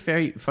 speaking of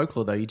fairy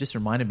folklore, though, you just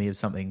reminded me of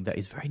something that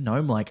is very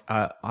gnome-like.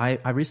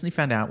 I recently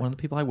found out one of the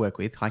people I work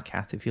with, hi,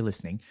 Kath, if you're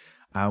listening,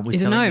 was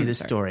telling me this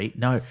story.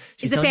 No.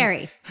 She's a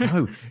fairy.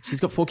 No. She's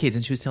got 4 kids,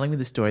 and she was telling me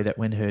the story that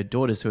when her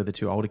daughters, who are the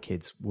 2 older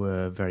kids,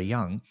 were very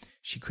young,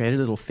 she created a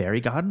little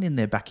fairy garden in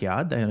their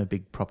backyard. They own a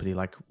big property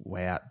like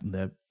way out in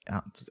the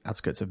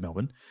outskirts of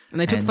Melbourne. And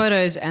they took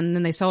photos and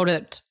then they sold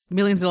it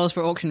millions of dollars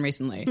for auction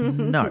recently.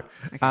 No.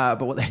 Okay.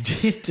 But what they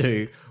did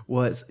do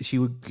was she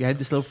would create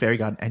this little fairy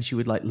garden and she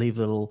would like leave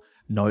little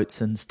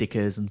notes and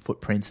stickers and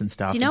footprints and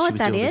stuff. Do you know and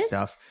what that is?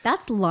 Stuff.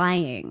 That's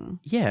lying.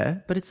 Yeah,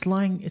 but it's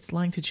lying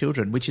to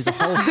children, which is a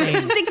whole thing.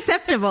 It's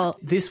acceptable.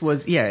 This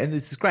was, and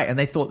this is great. And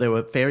they thought there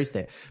were fairies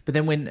there. But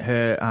then when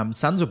her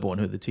sons were born,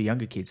 who were the 2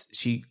 younger kids,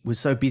 she was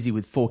so busy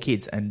with 4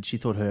 kids and she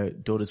thought her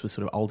daughters were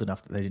sort of old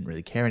enough that they didn't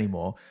really care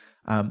anymore.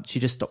 She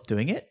just stopped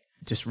doing it.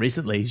 Just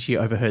recently, she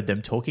overheard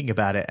them talking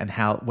about it and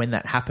how when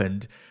that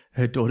happened,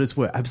 her daughters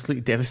were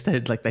absolutely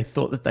devastated. Like they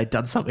thought that they'd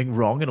done something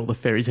wrong and all the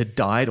fairies had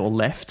died or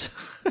left.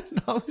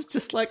 And I was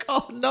just like,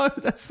 oh no,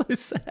 that's so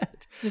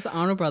sad. Just the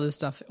Arnold Brothers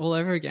stuff all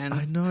over again.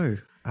 I know.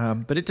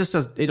 But it just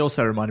does. It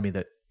also reminded me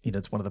that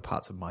it's one of the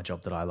parts of my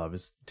job that I love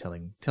is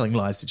telling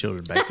lies to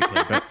children,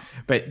 basically.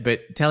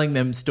 but telling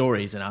them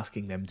stories and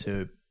asking them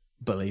to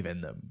believe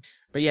in them.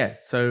 But yeah,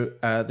 so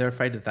they're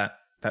afraid of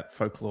that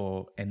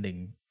folklore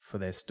ending for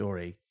their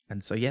story,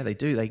 and so yeah, they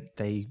do.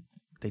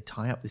 They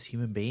tie up this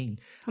human being,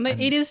 and they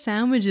eat his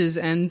sandwiches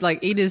and like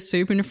eat his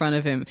soup in front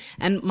of him.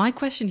 And my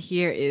question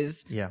here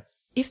is,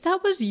 if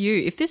that was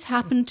you, if this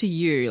happened to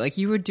you, like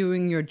you were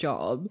doing your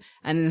job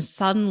and then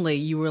suddenly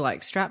you were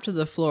like strapped to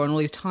the floor and all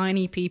these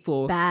tiny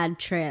people. Bad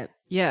trip.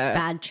 Yeah.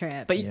 Bad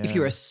trip. But if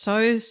you were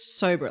so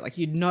sober, like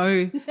you'd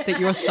know that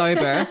you're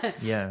sober.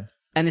 Yeah.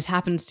 And this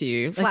happens to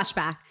you. Like,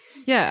 Flashback.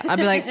 yeah. I'd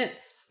be like,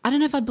 I don't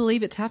know if I'd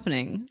believe it's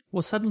happening.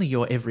 Well, suddenly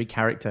you're every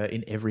character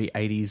in every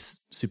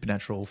 80s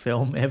supernatural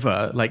film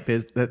ever. Like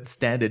there's that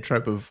standard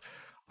trope of,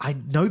 I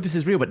know this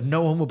is real, but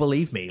no one will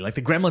believe me. Like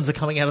the gremlins are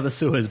coming out of the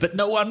sewers, but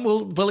no one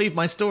will believe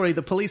my story.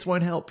 The police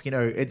won't help.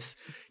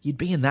 You'd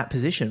be in that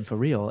position for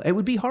real. It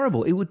would be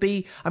horrible. It would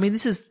be, I mean,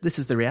 this is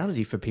the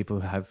reality for people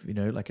who have,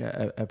 like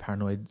a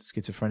paranoid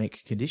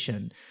schizophrenic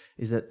condition,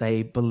 is that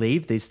they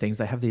believe these things.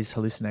 They have these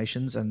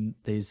hallucinations and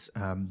these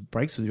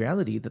breaks with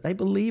reality that they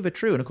believe are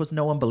true. And of course,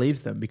 no one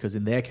believes them because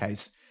in their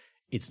case,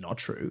 it's not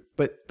true,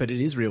 but it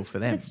is real for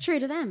them. It's true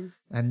to them.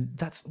 And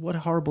that's what a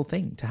horrible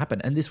thing to happen.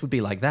 And this would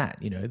be like that,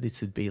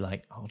 this would be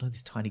like, oh no,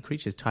 these tiny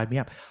creatures tied me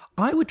up.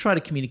 I would try to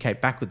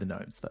communicate back with the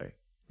gnomes though.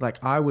 Like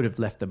I would have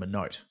left them a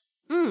note.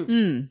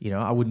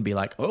 I wouldn't be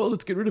like, oh,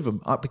 let's get rid of them.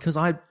 Because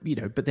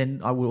but then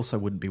I also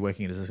wouldn't be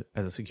working as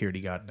a security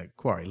guard in a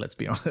quarry, let's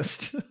be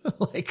honest.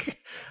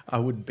 Like I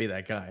wouldn't be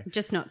that guy.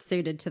 Just not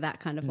suited to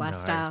that kind of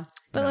lifestyle.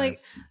 But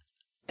like,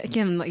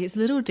 again, like it's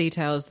little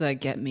details that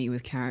get me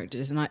with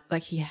characters, and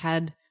he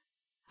had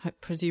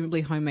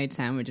presumably homemade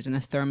sandwiches and a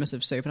thermos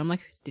of soup, and I'm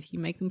like, did he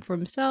make them for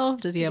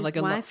himself? Does he have like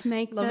a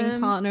loving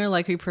partner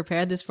like who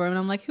prepared this for him? And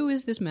I'm like, who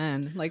is this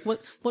man? Like,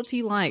 what's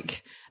he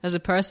like as a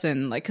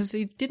person? Like, because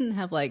he didn't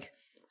have like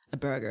a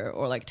burger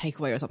or like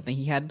takeaway or something.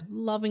 He had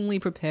lovingly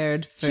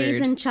prepared food,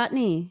 cheese and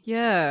chutney,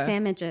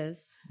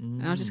 sandwiches,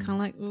 and I was just kind of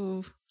like,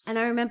 ooh. And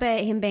I remember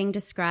him being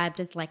described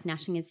as like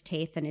gnashing his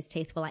teeth, and his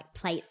teeth were like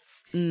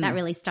plates. That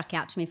really stuck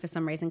out to me for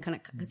some reason,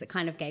 because it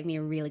kind of gave me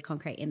a really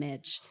concrete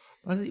image.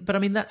 But I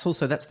mean, that's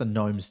the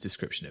gnome's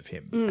description of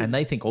him. And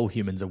they think all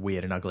humans are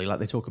weird and ugly. Like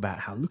they talk about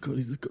how, look,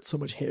 he's got so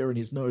much hair in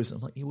his nose. And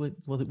I'm like, it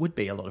would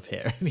be a lot of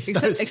hair in his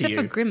nose to except you.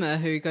 for Grimmer,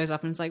 who goes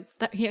up and is like,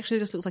 that he actually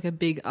just looks like a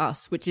big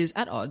us, which is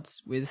at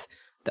odds with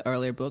the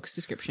earlier book's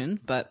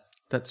description. But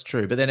that's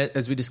true. But then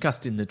as we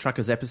discussed in the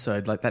Truckers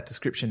episode, like that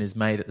description is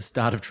made at the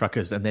start of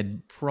Truckers and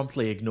then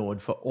promptly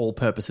ignored for all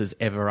purposes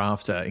ever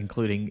after,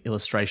 including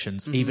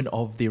illustrations, even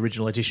of the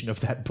original edition of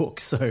that book.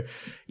 So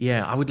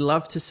yeah, I would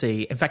love to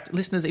see, in fact,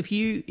 listeners, if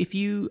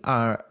you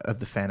are of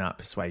the fan art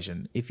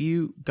persuasion, if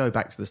you go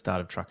back to the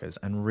start of Truckers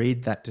and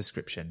read that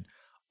description,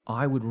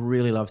 I would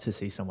really love to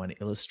see someone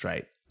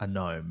illustrate a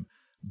gnome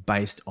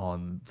based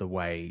on the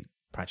way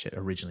Pratchett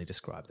originally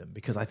described them,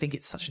 because I think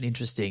it's such an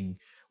interesting,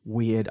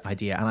 weird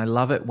idea, and I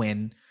love it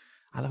when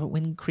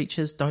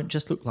creatures don't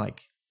just look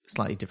like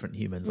slightly different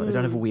humans. Like they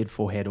don't have a weird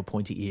forehead or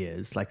pointy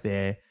ears. Like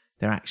they're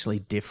actually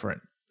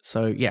different.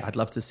 So yeah, I'd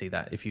love to see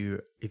that. If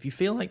you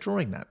feel like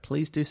drawing that,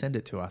 please do send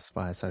it to us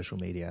via social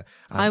media.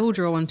 I will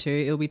draw one too.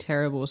 It'll be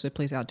terrible, so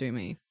please outdo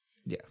me.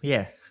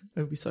 Yeah, it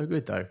would be so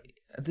good though.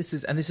 This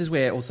is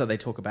where also they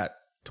talk about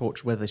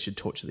whether they should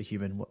torture the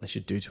human, what they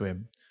should do to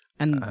him.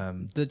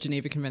 And the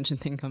Geneva Convention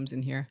thing comes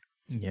in here.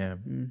 Yeah.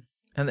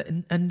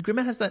 And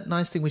Grimmer has that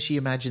nice thing where she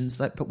imagines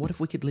like, but what if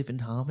we could live in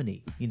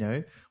harmony?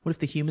 What if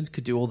the humans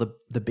could do all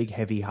the big,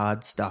 heavy,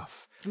 hard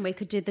stuff? And we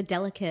could do the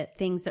delicate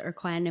things that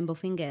require nimble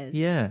fingers.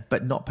 Yeah,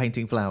 but not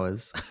painting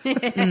flowers.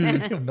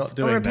 Not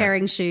doing or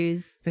repairing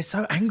shoes. They're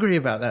so angry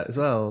about that as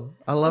well.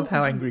 I love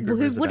how angry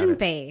Grimmer is about it. Who wouldn't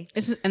be?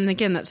 And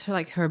again, that's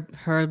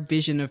her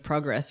vision of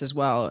progress as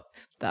well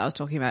that I was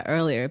talking about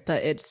earlier.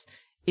 But it's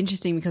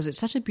interesting because it's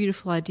such a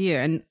beautiful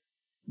idea, and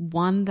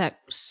one that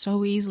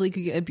so easily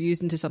could get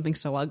abused into something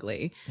so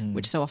ugly,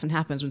 which so often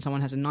happens when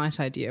someone has a nice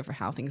idea for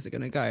how things are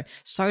going to go.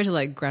 Sorry to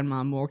like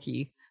Grandma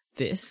Morky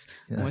this.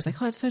 Yeah. I'm always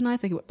like, oh, it's so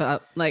nice.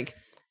 But like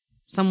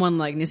someone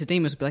like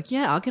Nicodemus would be like,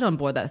 yeah, I'll get on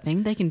board that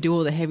thing. They can do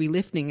all the heavy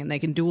lifting and they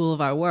can do all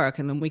of our work,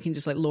 and then we can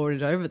just like lord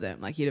it over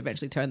them. Like you'd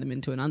eventually turn them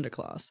into an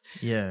underclass.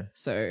 Yeah.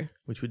 So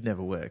which would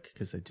never work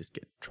because they just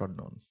get trodden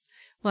on.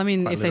 Well, I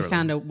mean, if literally. They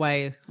found a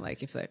way,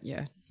 like if they,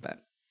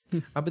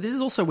 but this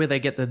is also where they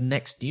get the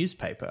next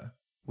newspaper,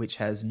 which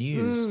has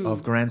news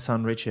of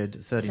grandson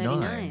Richard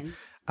 39.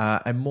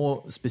 And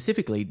more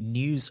specifically,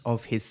 news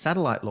of his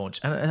satellite launch.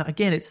 And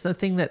again, it's the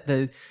thing that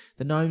the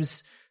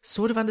gnomes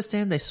sort of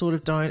understand, they sort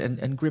of don't.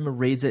 And Grimmer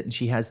reads it and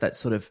she has that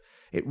sort of,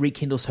 it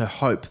rekindles her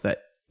hope that,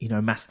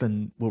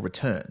 Masklin will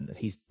return, that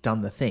he's done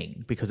the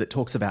thing, because it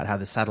talks about how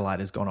the satellite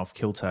has gone off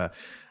kilter.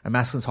 And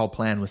Masklin's whole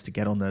plan was to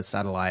get on the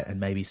satellite and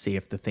maybe see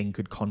if the thing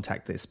could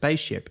contact their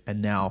spaceship.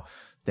 And now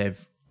they've,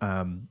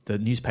 the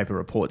newspaper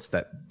reports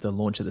that the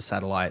launch of the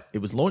satellite, it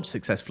was launched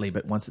successfully,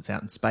 but once it's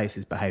out in space,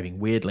 is behaving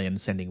weirdly and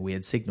sending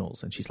weird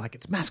signals. And she's like,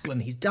 it's Masklin,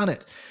 he's done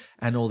it.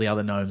 And all the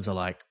other gnomes are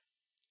like,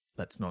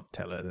 let's not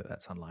tell her that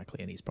that's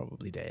unlikely and he's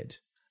probably dead.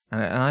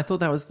 And I thought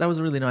that was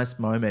a really nice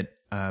moment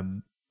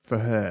for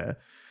her.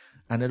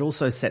 And it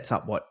also sets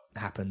up what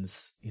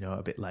happens,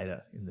 a bit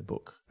later in the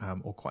book,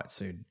 or quite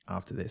soon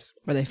after this.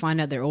 Where they find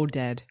out they're all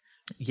dead.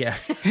 Yeah.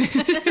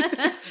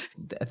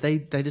 They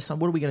decide,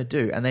 what are we going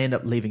to do? And they end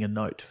up leaving a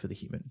note for the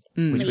human,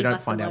 which we Leave don't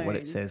us find out what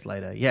alone. it says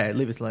later. Yeah,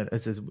 leave us alone.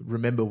 It says,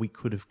 remember, we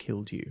could have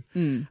killed you.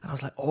 And I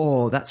was like,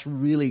 oh, that's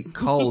really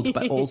cold,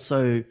 but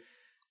also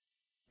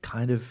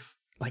kind of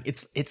like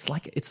it's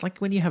like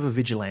when you have a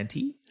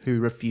vigilante who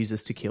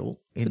refuses to kill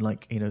in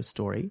a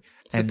story.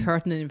 It's the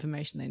pertinent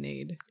information they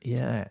need.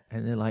 Yeah,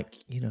 and they're like,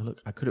 look,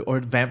 I could have, or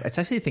it's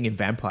actually a thing in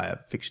vampire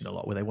fiction a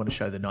lot where they want to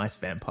show the nice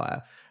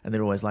vampire, and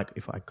they're always like,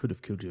 if I could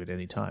have killed you at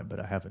any time, but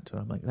I haven't.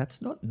 And I'm like,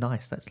 that's not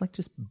nice. That's like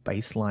just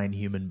baseline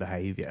human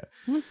behavior.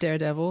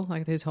 Daredevil,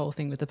 like his whole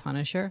thing with the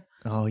Punisher.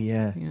 Oh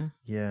yeah, Yeah.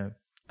 yeah.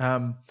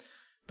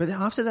 But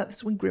then after that,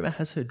 that's when Grimma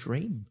has her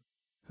dream,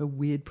 her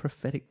weird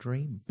prophetic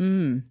dream.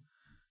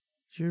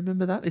 Do you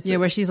remember that? It's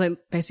Where she's like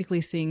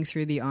basically seeing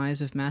through the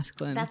eyes of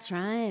masculine. That's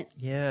right.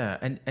 Yeah,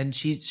 and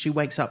she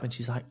wakes up and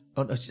she's like,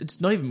 oh, no, it's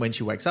not even when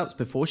she wakes up, it's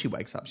before she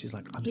wakes up. She's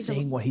like, I'm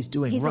seeing what he's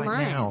doing he's right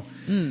alive. now.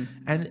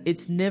 And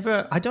it's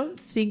never, I don't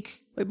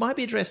think, it might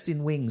be addressed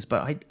in Wings,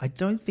 but I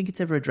don't think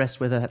it's ever addressed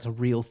whether that's a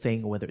real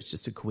thing or whether it's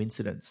just a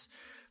coincidence.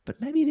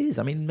 But maybe it is.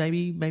 I mean,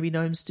 maybe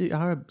gnomes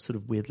are sort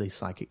of weirdly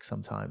psychic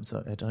sometimes.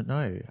 I don't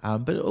know.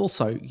 But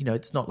also,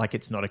 it's not like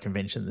it's not a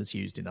convention that's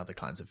used in other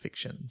kinds of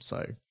fiction.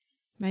 So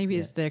Maybe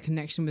it's their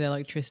connection with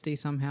electricity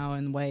somehow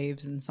and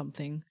waves and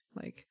something.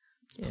 Like,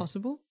 it's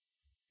possible.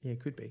 yeah,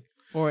 it could be.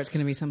 Or it's going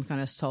to be some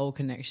kind of soul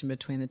connection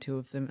between the two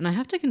of them. And I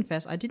have to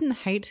confess, I didn't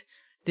hate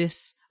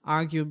this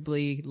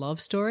arguably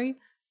love story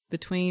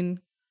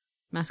between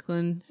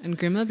Masculine and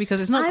Grimma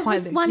because it's not I quite...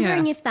 was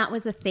wondering if that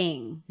was a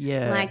thing.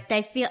 Yeah. Like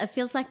it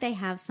feels like they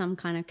have some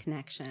kind of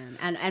connection,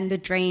 and the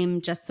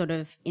dream just sort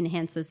of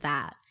enhances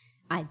that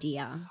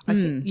idea. I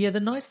think, the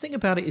nice thing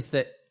about it is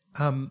that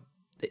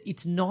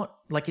it's not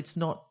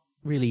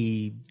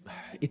really,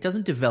 it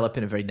doesn't develop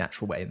in a very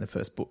natural way in the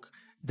first book.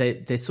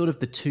 They're sort of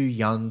the two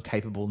young,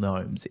 capable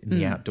gnomes in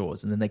the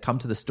outdoors, and then they come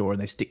to the store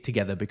and they stick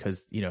together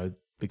because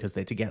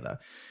they're together.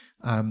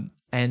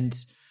 And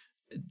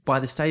by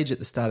the stage at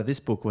the start of this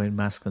book, when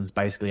Masculine's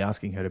basically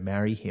asking her to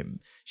marry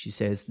him, she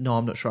says, "No,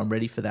 I'm not sure I'm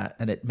ready for that,"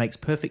 and it makes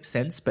perfect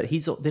sense. But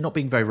they're not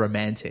being very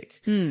romantic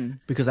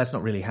because that's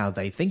not really how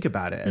they think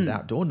about it as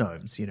outdoor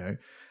gnomes,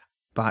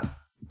 But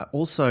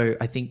also,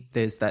 I think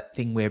there's that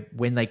thing where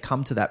when they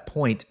come to that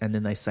point and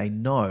then they say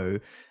no,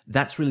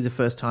 that's really the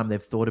first time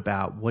they've thought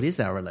about what is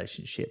our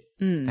relationship.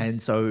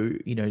 And so,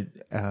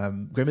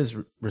 Grimma's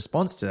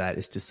response to that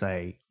is to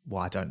say,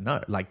 well, I don't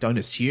know. Like, don't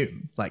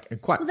assume. Well,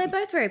 they're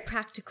both very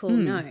practical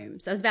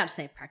gnomes. I was about to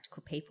say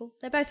practical people.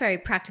 They're both very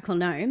practical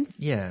gnomes.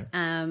 Yeah.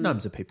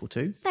 Gnomes are people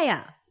too. They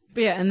are.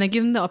 But yeah, and they're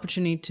given the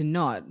opportunity to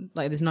not.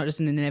 Like, there's not just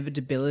an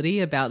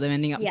inevitability about them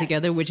ending up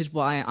together, which is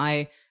why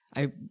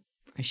I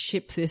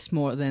ship this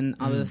more than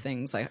other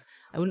things. Like,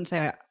 I wouldn't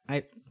say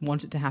I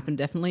want it to happen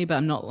definitely, but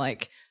I'm not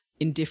like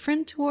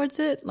indifferent towards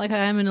it like I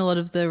am in a lot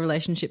of the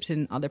relationships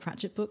in other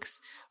Pratchett books,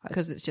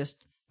 because it's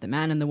just the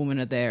man and the woman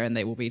are there and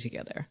they will be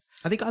together.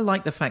 I think I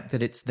like the fact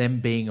that it's them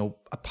being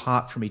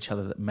apart from each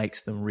other that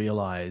makes them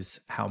realize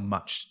how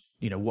much,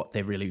 what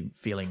they're really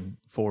feeling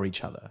for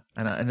each other.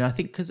 And I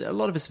think because a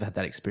lot of us have had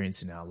that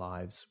experience in our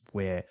lives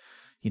where,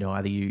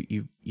 either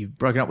you've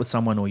broken up with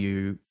someone or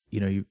you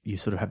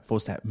sort of have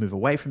forced to move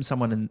away from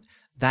someone, and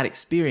that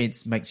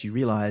experience makes you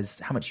realize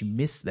how much you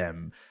miss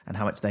them and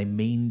how much they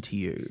mean to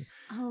you.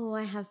 Oh,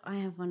 I have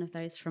one of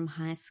those from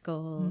high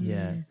school.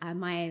 Yeah.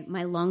 My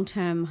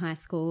long-term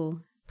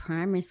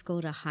primary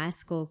school to high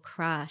school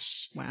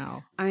crush.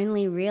 Wow.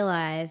 Only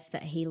realized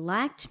that he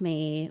liked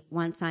me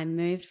once I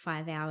moved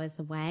 5 hours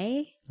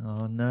away.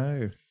 Oh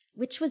no.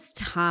 Which was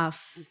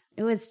tough.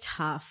 It was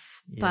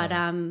tough. Yeah.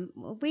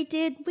 But we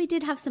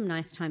did have some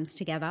nice times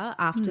together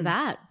after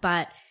that.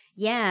 But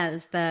yeah,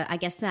 I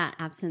guess that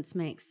absence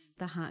makes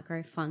the heart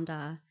grow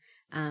fonder.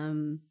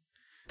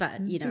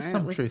 But There's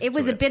some truth it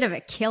was to a bit of a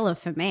killer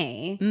for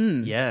me.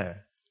 Yeah.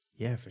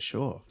 Yeah, for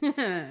sure.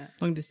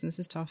 Long distance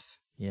is tough.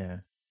 Yeah.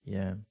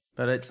 Yeah.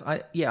 But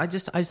I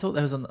just thought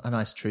there was a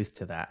nice truth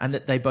to that. And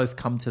that they both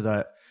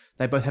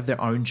they both have their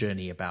own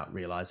journey about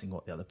realizing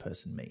what the other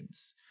person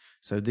means.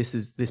 So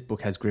this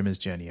book has Grimma's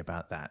journey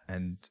about that,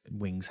 and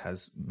Wings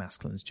has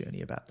Masculine's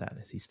journey about that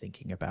as he's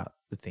thinking about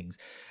the things.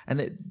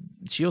 And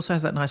she also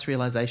has that nice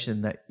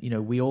realization that,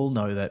 we all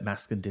know that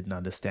Masculine didn't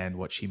understand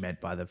what she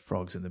meant by the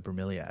frogs and the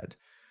bromeliad,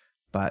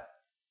 but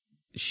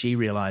she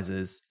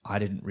realizes I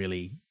didn't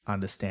really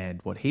understand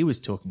what he was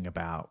talking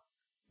about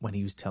when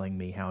he was telling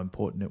me how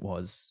important it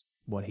was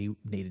what he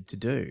needed to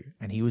do.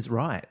 And he was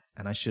right.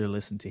 And I should have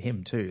listened to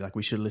him too. Like,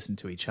 we should have listened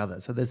to each other.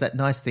 So there's that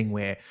nice thing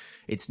where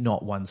it's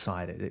not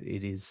one-sided.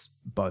 It is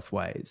both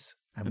ways.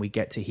 And we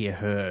get to hear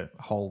her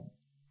whole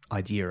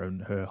idea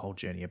and her whole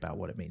journey about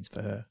what it means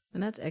for her.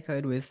 And that's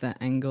echoed with the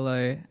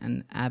Angelo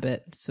and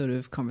Abbott sort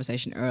of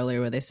conversation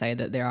earlier, where they say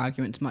that their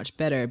argument's much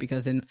better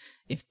because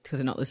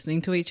they're not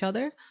listening to each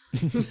other.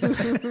 So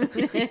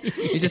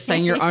you're just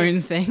saying your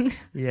own thing.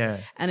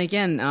 Yeah. And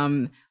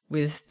again,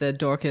 with the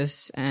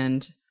Dorcas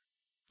and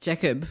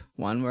Jacob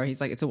one, where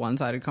he's like, it's a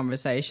one-sided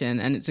conversation,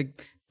 and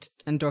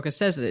and Dorcas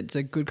says that it's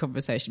a good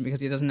conversation because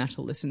he doesn't have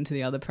to listen to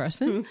the other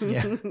person.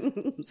 Yeah.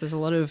 So there's a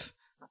lot of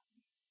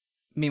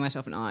me,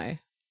 myself, and I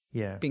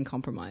Yeah. being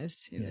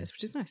compromised in this,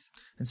 which is nice.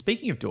 And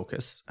speaking of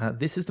Dorcas,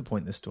 this is the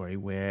point in the story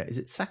where, is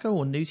it Sacco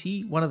or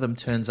Newty? One of them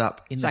turns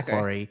up in Sacco. the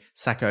quarry,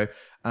 Sacco,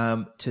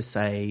 to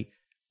say,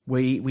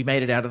 we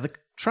made it out of the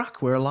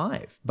truck, we're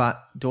alive.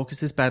 But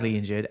Dorcas is badly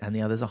injured and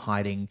the others are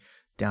hiding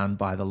down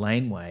by the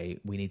laneway.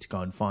 We need to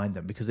go and find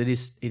them because it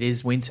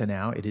is winter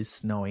now. It is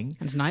snowing.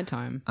 It's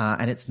nighttime.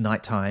 And it's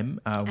nighttime.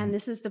 And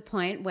this is the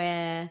point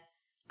where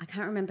I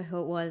can't remember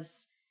who it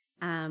was.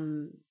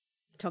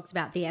 Talks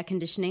about the air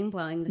conditioning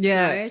blowing the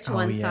snow to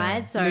one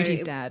side. So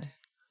Moody's dad.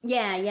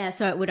 Yeah.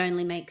 So it would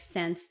only make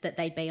sense that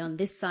they'd be on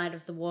this side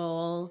of the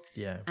wall.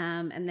 Yeah.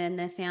 And then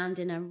they're found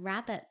in a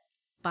rabbit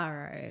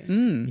burrow,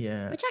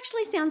 Yeah. which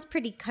actually sounds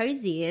pretty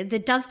cozy.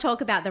 It does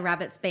talk about the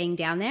rabbits being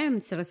down there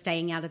and sort of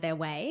staying out of their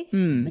way,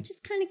 which is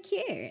kind of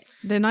cute.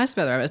 They're nice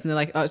about the rabbits, and they're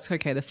like, oh, it's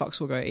okay, the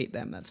fox will go eat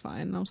them, that's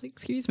fine. And I was like,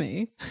 excuse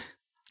me.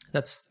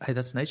 That's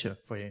nature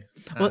for you.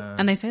 Well,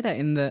 and they say that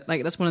in the,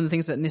 like, that's one of the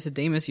things that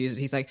Nicodemus uses.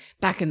 He's like,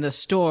 back in the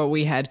store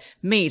we had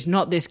meat,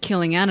 not this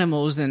killing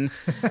animals and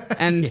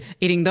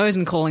eating those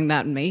and calling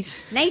that meat.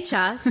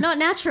 Nature, it's not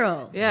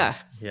natural. Yeah.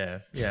 Yeah.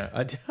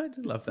 I do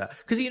love that.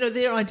 Because,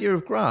 their idea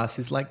of grass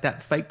is like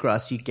that fake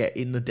grass you get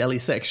in the deli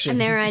section. And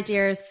their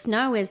idea of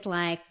snow is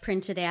like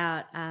printed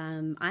out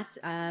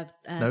snowflakes.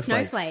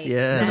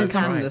 Yeah, Doesn't that's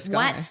come from right. the sky.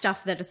 White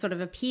stuff that sort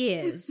of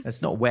appears.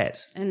 It's not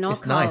wet. And not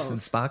It's nice cold.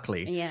 and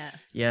sparkly.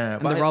 Yes. Yeah.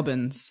 And the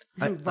robins.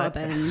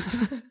 Robins.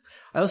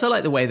 I also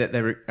like the way that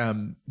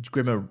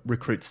Grimmer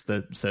recruits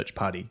the search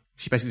party.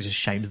 She basically just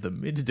shames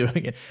them into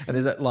doing it. And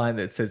there's that line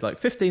that says, like,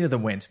 15 of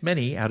them went,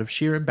 many out of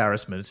sheer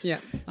embarrassment. Yeah,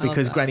 I love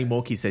Because that. Granny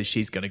Morky says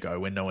she's going to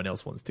go when no one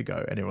else wants to go.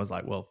 And everyone's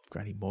like, well,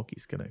 Granny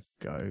Morky's going to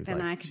go. Then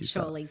like, I could she's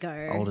surely the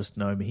go. oldest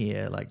gnome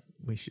here. Like,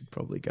 we should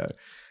probably go.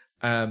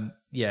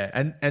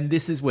 Yeah. And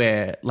this is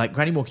where, like,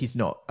 Granny Morky's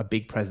not a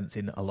big presence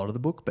in a lot of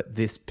the book, but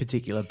this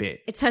particular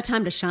bit, It's her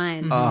time to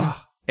shine.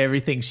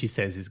 everything she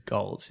says is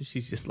gold.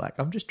 She's just like,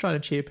 I'm just trying to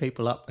cheer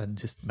people up and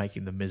just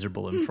making them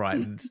miserable and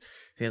frightened.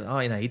 She's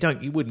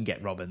like, you wouldn't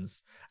get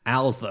robins.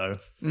 Owls, though.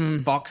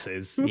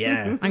 Foxes.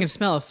 Yeah. I can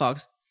smell a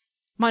fox.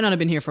 Might not have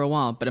been here for a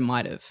while, but it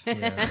might have.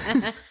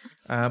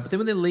 But then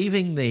when they're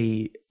leaving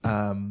the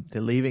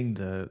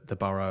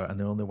burrow and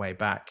they're on their way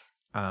back,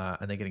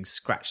 and they're getting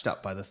scratched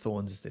up by the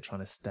thorns as they're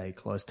trying to stay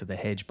close to the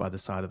hedge by the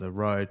side of the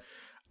road,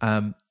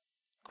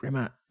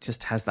 Grimmer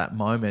just has that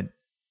moment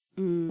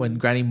when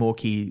Granny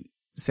Morky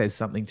says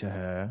something to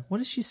her. What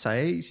does she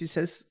say? She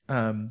says,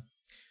 I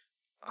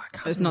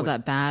can't It's remember not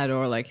that bad,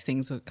 or like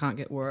things can't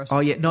get worse. Oh,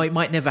 yeah. No, it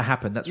might never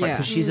happen. That's right. Yeah.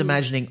 Because she's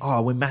imagining,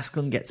 when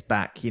Masculine gets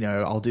back,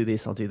 I'll do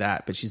this, I'll do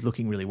that. But she's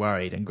looking really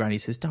worried. And Granny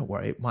says, don't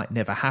worry, it might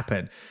never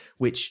happen.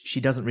 Which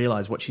she doesn't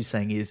realize what she's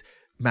saying is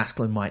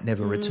Masculine might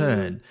never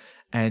return.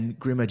 And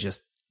Grimmer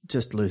just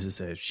loses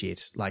her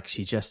shit. Like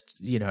she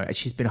just,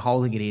 she's been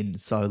holding it in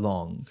so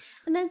long.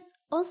 And there's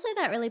also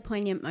that really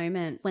poignant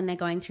moment when they're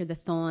going through the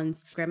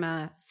thorns.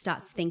 Grimmer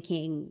starts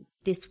thinking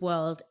this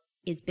world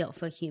is built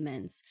for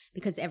humans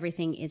because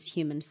everything is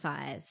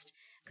human-sized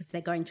because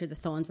they're going through the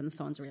thorns and the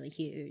thorns are really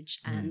huge.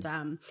 And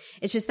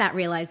it's just that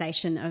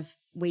realization of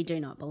we do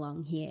not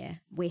belong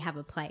here. We have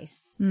a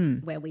place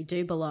where we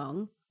do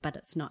belong, but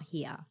it's not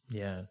here.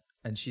 Yeah.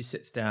 And she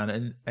sits down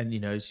and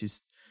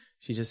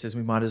she just says,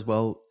 we might as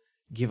well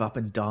give up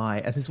and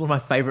die. And this is one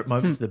of my favorite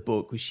moments of the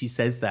book where she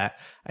says that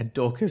and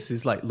Dorcas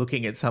is like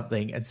looking at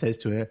something and says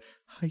to her,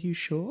 are you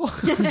sure?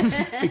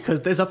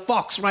 Because there's a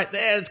fox right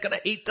there. It's going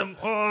to eat them.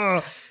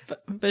 Oh.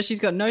 But she's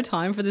got no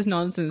time for this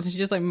nonsense. She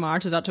just like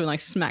marches up to it and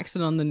like smacks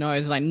it on the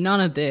nose, like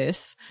none of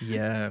this.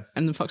 Yeah.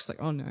 And the fox is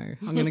like, oh no,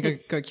 I'm going to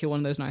go kill one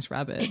of those nice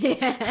rabbits.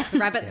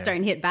 Rabbits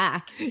don't hit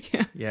back.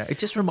 Yeah. It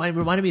just reminded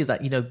me of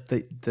that,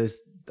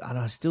 there's, I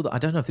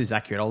don't know if this is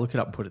accurate. I'll look it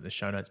up and put it in the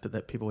show notes, but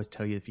that people always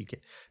tell you if you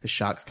get a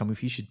shark's coming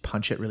for you, you should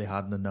punch it really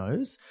hard in the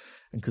nose.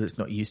 And because it's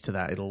not used to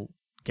that, it'll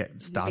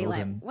get startled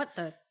Be like, what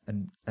the?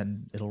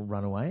 and it'll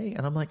run away.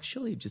 And I'm like,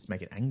 surely you just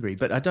make it angry.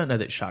 But I don't know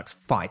that sharks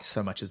fight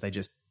so much as they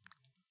just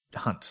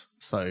hunt.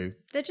 So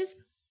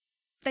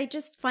They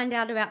just find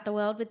out about the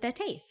world with their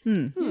teeth.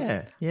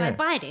 yeah. By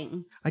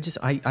biting.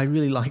 I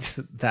really liked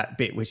that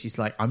bit where she's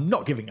like, I'm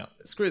not giving up.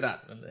 Screw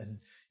that. And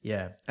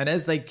yeah. And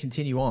as they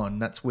continue on,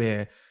 that's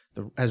where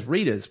as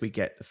readers, we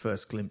get the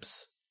first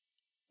glimpse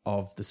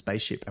of the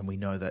spaceship and we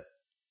know that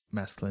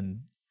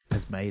Masculine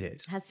has made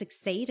it. Has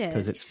succeeded.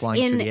 Because it's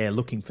flying through the air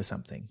looking for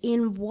something.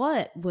 In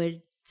what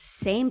would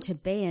seem to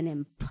be an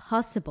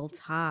impossible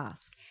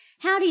task.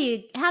 How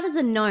does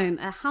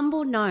a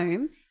humble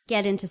gnome,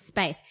 get into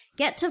space,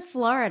 get to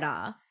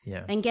Florida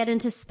and get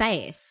into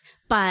space?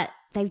 But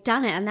they've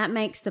done it, and that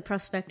makes the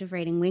prospect of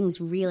reading Wings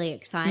really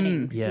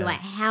exciting. Because Yeah. you're like,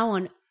 how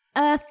on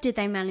earth did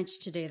they manage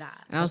to do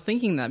that? And I was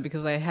thinking that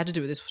because they had to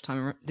do it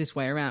this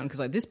way around, because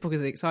like this book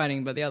is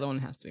exciting, but the other one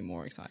has to be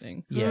more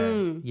exciting.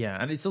 Yeah, yeah,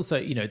 and it's also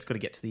it's got to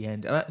get to the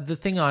end. The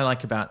thing I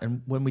like about,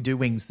 and when we do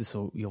Wings,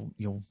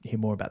 you'll hear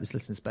more about this,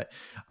 listeners. But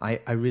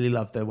I really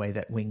love the way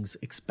that Wings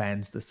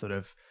expands the sort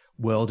of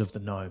world of the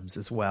gnomes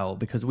as well,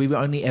 because we've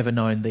only ever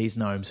known these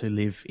gnomes who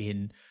live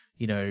in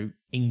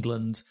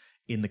England,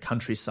 in the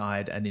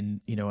countryside, and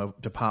in a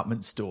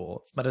department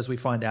store. But as we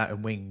find out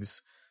in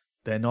Wings,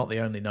 they're not the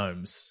only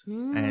gnomes,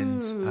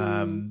 and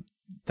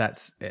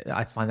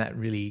I find that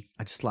really,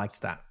 I just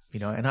liked that,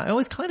 and I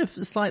always kind of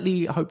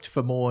slightly hoped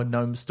for more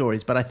gnome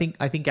stories, but I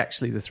think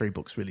actually the 3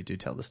 books really do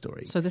tell the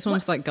story. So this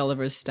one's like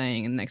Gulliver's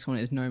Staying, and the next one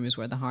is Gnome is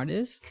Where the Heart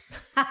Is.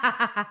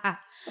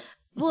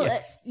 Well,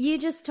 Yes. you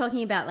just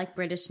talking about like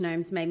British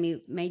gnomes made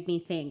me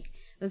think.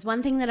 There's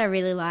one thing that I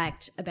really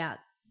liked about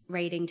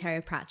reading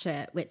Terry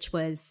Pratchett, which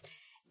was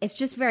it's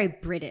just very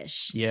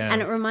British. Yeah.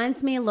 And it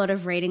reminds me a lot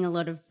of reading a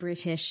lot of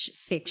British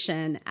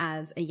fiction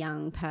as a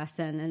young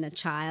person and a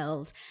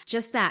child.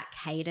 Just that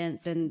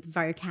cadence and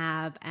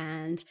vocab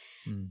and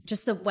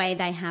just the way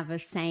they have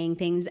of saying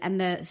things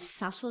and the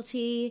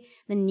subtlety,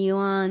 the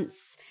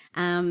nuance.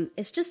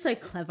 It's just so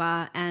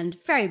clever and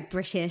very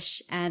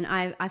British. And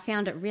I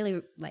found it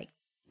really like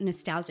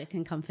nostalgic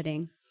and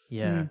comforting.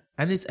 Yeah,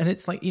 and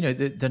it's like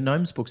the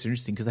gnomes books are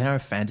interesting because they are a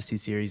fantasy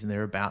series and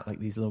they're about like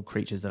these little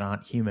creatures that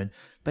aren't human,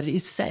 but it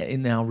is set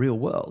in our real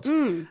world.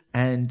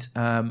 And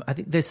I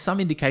think there's some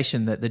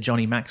indication that the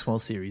Johnny Maxwell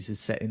series is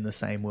set in the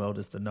same world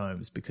as the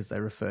gnomes because they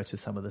refer to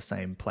some of the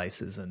same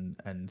places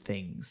and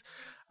things,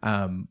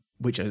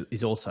 which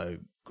is also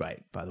great,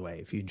 by the way.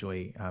 If you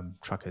enjoy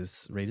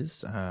Truckers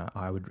readers,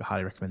 I would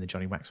highly recommend the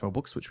Johnny Maxwell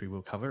books, which we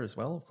will cover as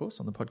well, of course,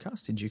 on the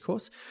podcast in due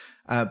course.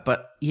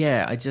 But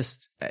yeah,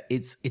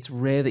 it's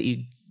rare that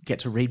you get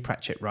to read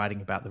Pratchett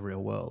writing about the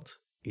real world,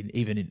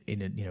 even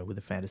in with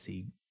a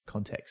fantasy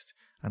context,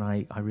 and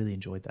I really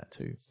enjoyed that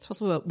too. It's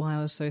also why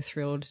I was so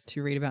thrilled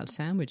to read about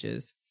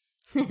sandwiches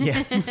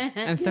Yeah,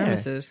 and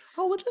thermoses.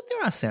 Oh, well,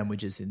 there are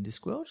sandwiches in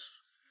Discworld.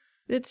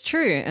 It's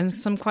true, and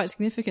some quite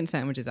significant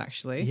sandwiches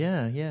actually.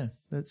 Yeah,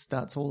 that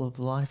starts all of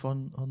life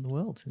on the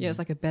world. Yeah, it's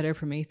like a better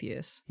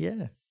Prometheus.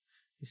 Yeah,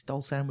 he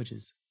stole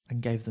sandwiches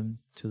and gave them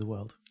to the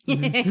world.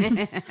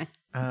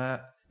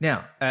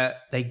 Now,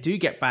 they do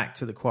get back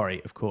to the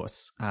quarry, of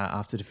course,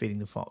 after defeating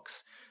the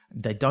fox.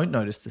 They don't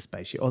notice the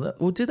spaceship.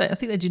 Or do they? I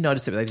think they do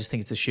notice it, but they just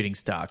think it's a shooting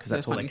star because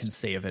that's all they can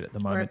see of it at the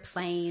Or a moment.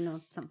 plane or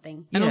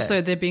something. And Yeah.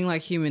 also, they're being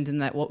like humans in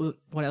that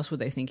what else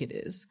would they think it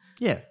is?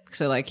 Yeah.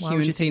 So like Why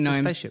would you humans see think it's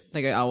a gnomes, spaceship?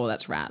 they go, oh, well,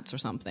 that's rats or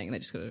something. They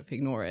just got to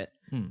ignore it.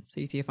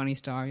 So you see a funny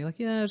star, you're like,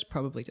 yeah, it's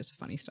probably just a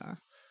funny star.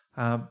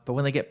 But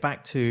when they get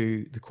back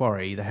to the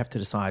quarry, they have to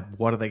decide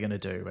what are they going to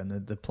do.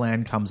 And the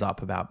plan comes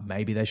up about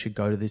maybe they should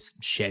go to this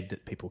shed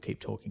that people keep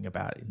talking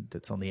about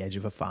that's on the edge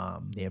of a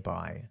farm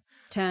nearby.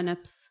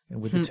 Turnips.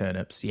 And with the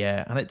turnips,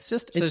 yeah. And it's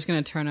just... So it's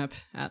going to turn up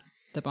at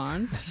the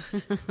barn.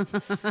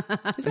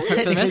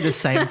 technically the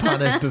same pun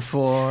as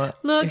before.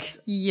 Look,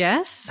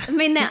 yes. I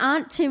mean, there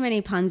aren't too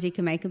many puns you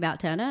can make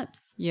about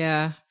turnips.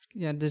 Yeah,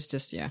 there's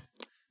just,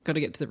 got to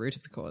get to the root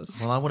of the cause.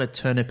 Well, I want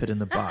to turnip it in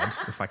the bud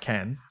if I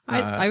can.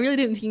 I really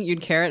didn't think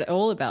you'd care at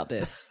all about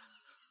this.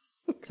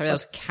 Sorry, that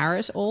was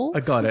carrot all?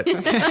 I got it.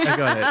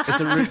 It's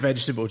a root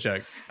vegetable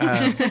joke.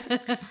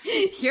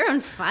 You're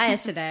on fire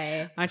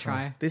today. I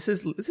try. This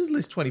is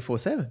List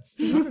 24/7.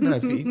 I don't know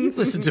if you've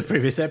listened to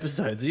previous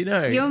episodes, you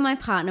know. You and my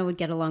partner would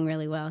get along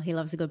really well. He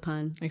loves a good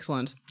pun.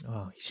 Excellent.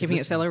 Oh, you should Keeping it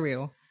listen. cellar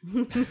real.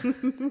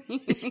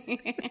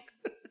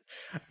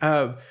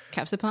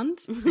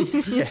 Capsipuns?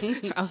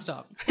 Sorry, I'll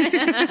stop.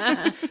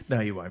 No,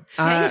 you won't.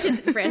 Yeah, you're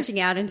just branching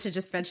out into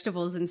just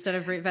vegetables instead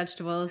of root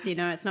vegetables.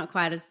 It's not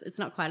quite as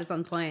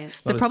on point.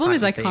 The Not as problem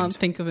is I tightly can't themed.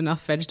 think of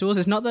enough vegetables.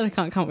 It's not that I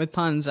can't come up with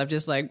puns. I've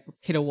just like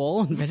hit a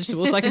wall on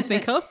vegetables I can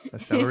think of. A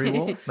celery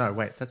wall? No,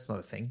 wait, that's not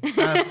a thing.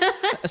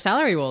 A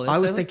salary wall. Is I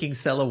was so- thinking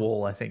cellar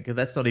wall, I think.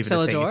 That's not even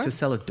Cellar a thing. door? It's a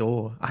cellar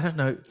door. I don't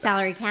know.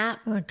 Salary cap.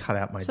 I cut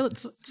out my...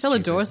 Cellar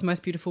door is the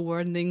most beautiful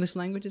word in the English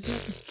language, isn't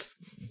it?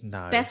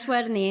 No. Best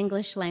word in the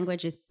English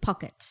language is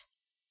pocket.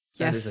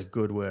 That Yes. is a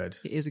good word.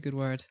 It is a good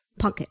word.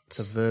 Pocket. It's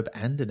a verb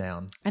and a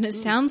noun. And it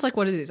sounds like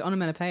what it is,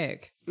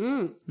 onomatopoeic.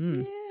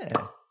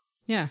 Yeah.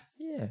 Yeah.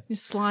 Yeah. You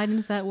slide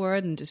into that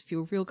word and just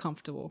feel real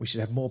comfortable. We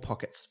should have more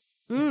pockets.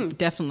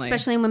 Definitely.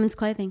 Especially in women's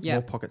clothing. Yeah.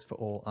 More pockets for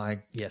all.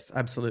 Yes,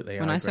 absolutely.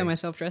 When I sew agree.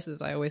 myself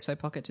dresses, I always sew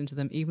pockets into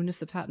them, even if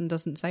the pattern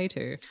doesn't say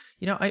to.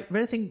 You know, I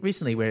read a thing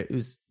recently where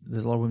there's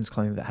a lot of women's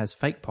clothing that has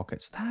fake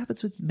pockets. But that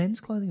happens with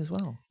men's clothing as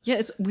well. Yeah,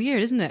 it's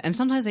weird, isn't it? And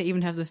sometimes they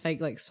even have the fake,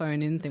 like,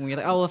 sewn in thing where you're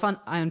like, oh, well, if I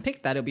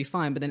unpick that, it'll be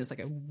fine. But then it's like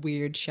a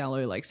weird,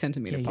 shallow, like,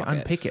 centimeter Yeah, you pocket.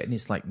 unpick it and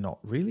it's like not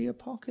really a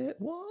pocket.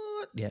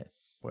 What? Yeah,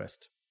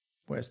 worst.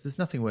 There's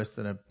nothing worse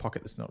than a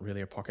pocket that's not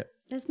really a pocket.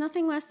 There's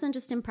nothing worse than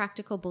just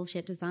impractical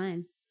bullshit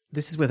design.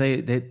 This is where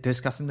they're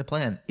discussing the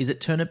plan. Is it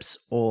turnips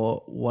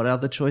or what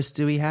other choice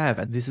do we have?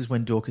 And this is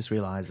when Dorcas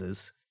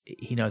realizes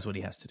he knows what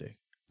he has to do.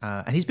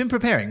 And he's been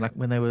preparing, like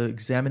when they were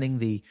examining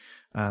the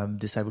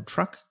disabled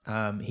truck,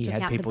 he Took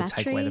had out the people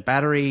take away battery. the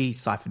battery,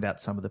 siphoned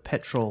out some of the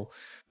petrol,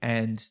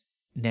 and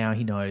now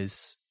he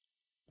knows,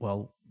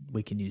 well,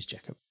 we can use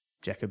Jacob.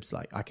 Jacob's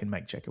like, I can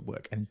make Jacob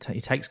work. And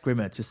he takes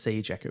Grimmer to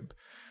see Jacob.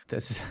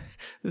 There's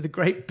a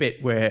great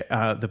bit where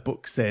the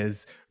book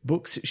says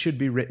books should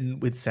be written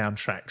with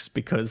soundtracks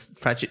because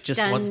Pratchett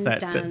just wants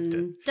that.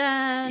 Dun.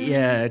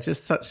 Yeah,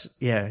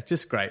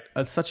 just great.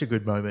 It's such a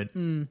good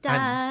moment.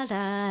 Da,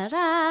 da,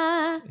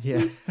 da.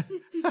 Yeah.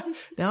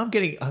 Now I'm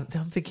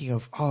thinking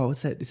of,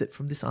 what's that? Is it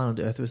from This Island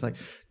Earth? It was like,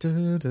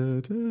 da, da, da,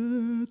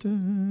 da, da,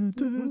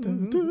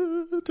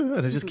 da, da,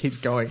 and it just keeps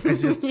going.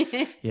 It's just,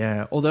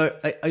 yeah. Although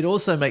it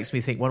also makes me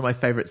think one of my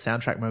favorite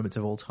soundtrack moments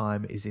of all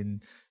time is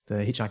in the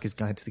Hitchhiker's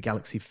Guide to the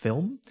Galaxy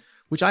film,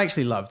 which I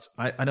actually loved.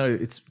 I know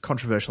it's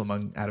controversial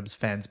among Adams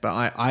fans, but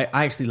I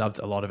actually loved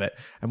a lot of it.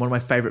 And one of my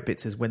favorite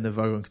bits is when the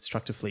Vogon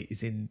Constructor fleet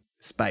is in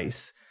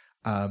space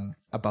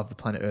above the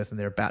planet Earth and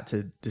they're about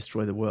to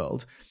destroy the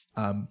world.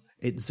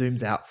 It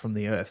zooms out from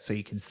the Earth so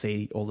you can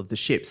see all of the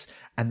ships,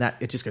 and that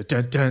it just goes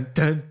dun dun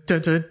dun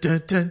dun dun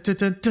dun dun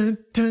dun dun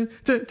dun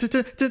dun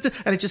dun dun dun,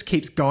 and it just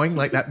keeps going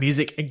like that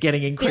music and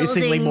getting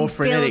increasingly more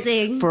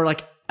frenetic for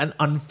like an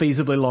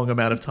unfeasibly long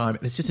amount of time.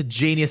 And it's just a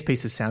genius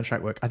piece of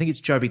soundtrack work. I think it's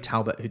Joby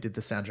Talbot who did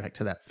the soundtrack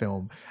to that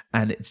film,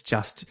 and it's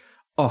just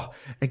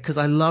because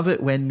I love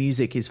it when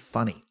music is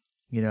funny,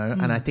 you know.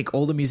 And I think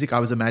all the music I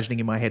was imagining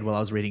in my head while I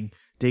was reading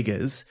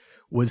Diggers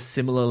was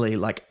similarly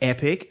like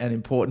epic and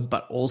important,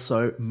 but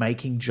also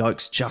making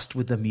jokes just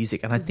with the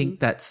music. And I think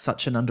that's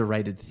such an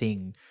underrated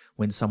thing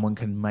when someone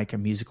can make a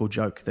musical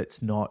joke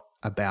that's not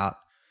about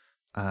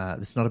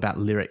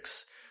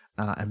lyrics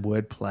and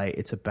wordplay.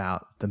 It's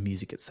about the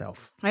music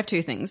itself. I have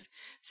two things.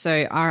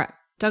 So our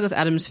Douglas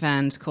Adams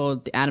fans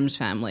called the Adams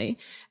Family,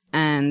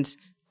 and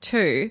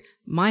two,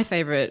 my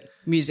favorite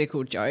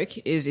musical joke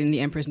is in The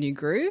Emperor's New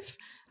Groove.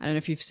 I don't know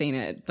if you've seen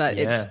it, but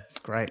it's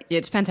great.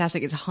 It's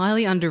fantastic. It's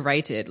highly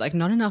underrated. Like,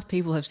 not enough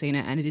people have seen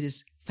it, and it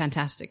is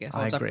fantastic. It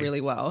holds up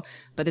really well.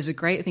 But there's a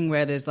great thing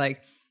where there's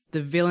like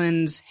the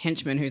villain's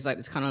henchman who's like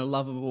this kind of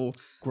lovable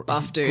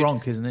buff dude.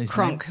 Gronk, isn't he?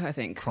 Kronk, I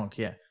think. Kronk,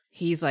 yeah.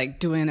 He's like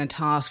doing a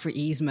task for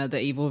Yzma,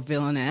 the evil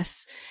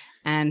villainess,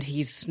 and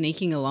he's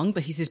sneaking along,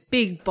 but he's this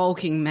big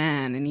bulking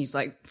man, and he's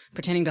like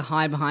pretending to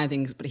hide behind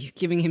things, but he's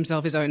giving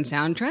himself his own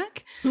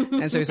soundtrack.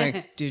 And so he's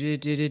like, do, do,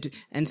 do, do, do,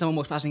 and someone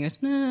walks past and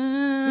goes,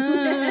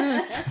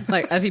 nah,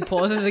 like as he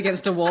pauses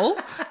against a wall,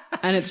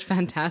 and it's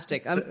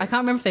fantastic. I can't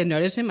remember if they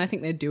notice him. I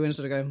think they do and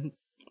sort of go,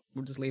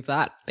 we'll just leave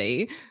that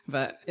be,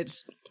 but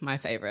it's my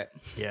favorite.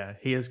 Yeah,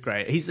 he is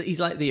great. He's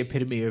like the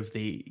epitome of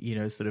the, you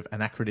know, sort of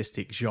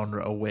anachronistic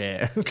genre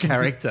aware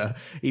character,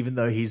 even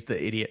though he's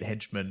the idiot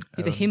henchman.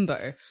 He's a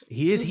himbo.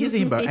 He is a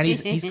himbo, and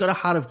he's got a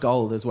heart of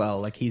gold as well.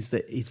 Like he's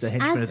the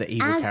henchman of the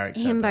evil character.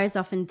 As himbos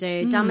often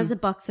do. Dumb as a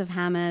box of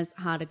hammers,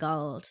 heart of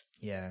gold.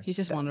 Yeah. He's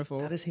just wonderful.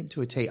 That is him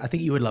to a T. I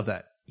think you would love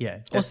that. Yeah,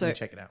 definitely also,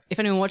 check it out. If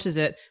anyone watches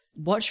it,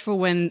 watch for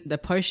when the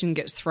potion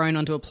gets thrown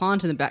onto a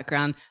plant in the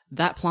background,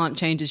 that plant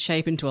changes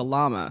shape into a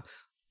llama.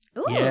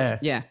 Ooh.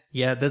 Yeah.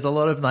 Yeah, there's a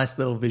lot of nice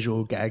little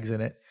visual gags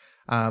in it.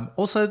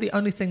 Also, the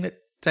only thing that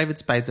David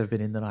Spades have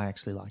been in that I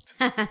actually liked.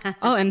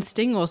 Oh, and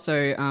Sting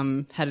also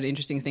had an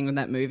interesting thing with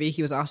that movie.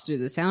 He was asked to do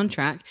the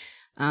soundtrack,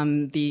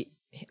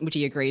 which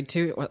he agreed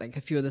to, or like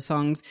a few of the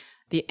songs.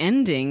 The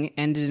ending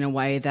ended in a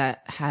way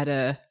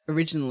that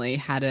originally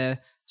had a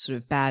sort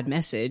of bad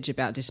message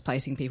about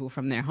displacing people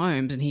from their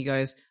homes, and he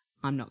goes,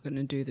 I'm not going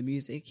to do the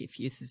music if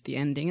this is the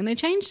ending, and they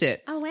changed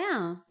it. Oh,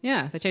 wow.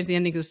 Yeah, they changed the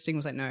ending because Sting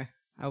was like, no,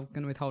 I'm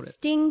going to withhold it.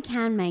 Sting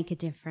can make a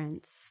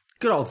difference.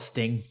 Good old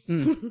Sting.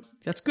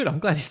 That's good. I'm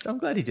glad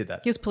he did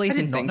that. He was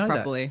policing things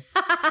properly.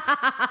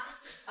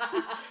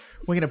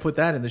 We're going to put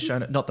that in the show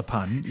notes. Not the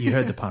pun. You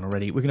heard the pun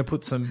already. We're going to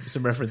put some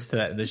reference to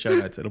that in the show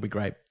notes. It'll be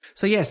great.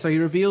 So he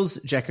reveals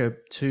Jacob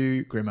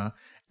to Grimmer,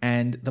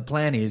 and the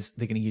plan is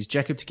they're going to use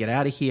Jacob to get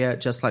out of here,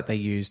 just like they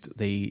used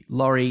the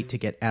lorry to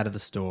get out of the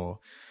store.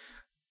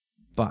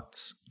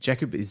 But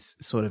Jacob is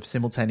sort of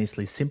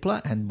simultaneously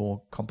simpler and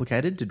more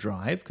complicated to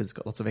drive because it's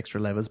got lots of extra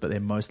levers, but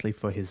they're mostly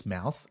for his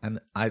mouth. And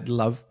I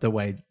love the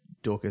way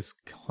Dorcas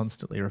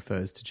constantly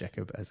refers to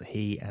Jacob as a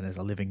he and as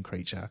a living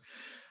creature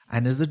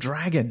and as a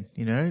dragon,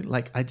 you know?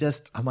 Like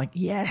I'm like,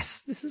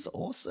 yes, this is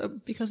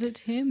awesome. Because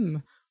it's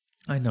him.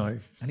 I know.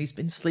 And he's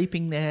been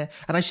sleeping there.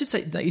 And I should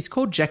say that he's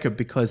called Jacob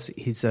because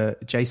he's a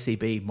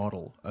JCB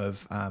model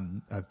of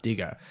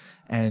Digger.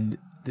 And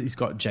he's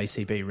got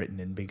JCB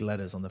written in big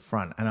letters on the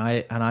front. And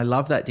I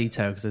love that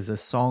detail because there's a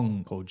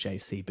song called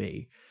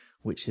JCB,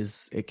 which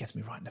it gets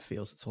me right in the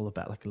feels. It's all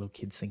about like a little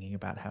kid singing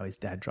about how his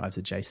dad drives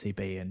a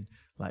JCB and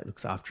like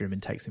looks after him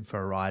and takes him for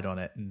a ride on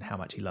it and how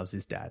much he loves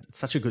his dad. It's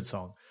such a good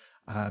song.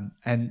 So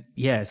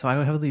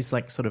I have these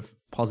like sort of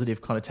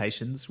positive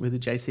connotations with the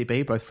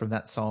JCB, both from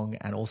that song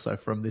and also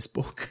from this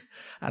book.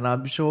 And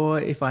I'm sure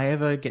if I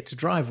ever get to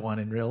drive one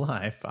in real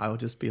life, I'll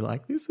just be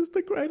like, this is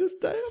the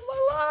greatest day of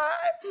my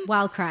life.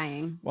 While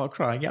crying.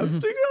 Yeah.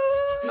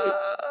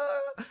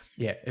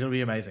 Yeah, it'll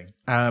be amazing.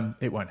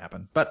 It won't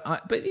happen. But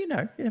you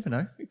know, you never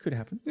know. It could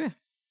happen. Yeah.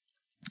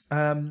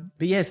 But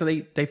yeah, so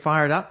they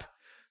fire it up.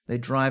 They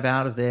drive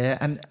out of there,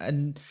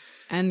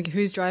 And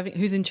who's driving?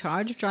 Who's in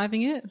charge of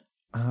driving it?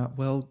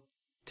 well,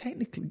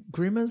 technically,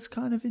 Grimmer's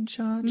kind of in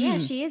charge. Yeah,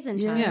 she is in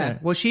charge. Yeah.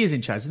 Well, she is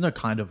in charge. There's no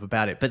kind of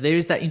about it. But there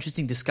is that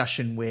interesting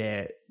discussion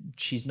where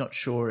she's not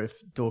sure if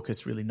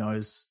Dorcas really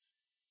knows.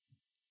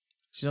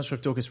 She's not sure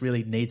if Dorcas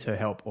really needs her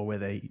help or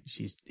whether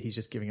he's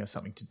just giving her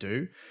something to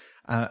do.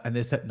 And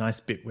there's that nice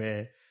bit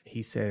where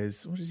he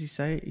says, what does he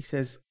say? He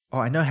says, oh,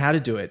 I know how to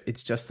do it.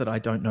 It's just that I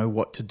don't know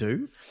what to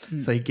do.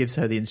 So he gives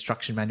her the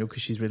instruction manual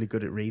because she's really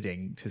good at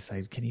reading to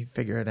say, can you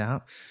figure it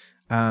out?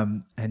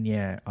 And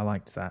yeah, I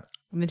liked that.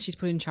 And then she's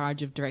put in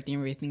charge of directing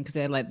everything because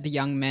they're like the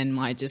young men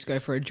might just go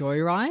for a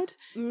joyride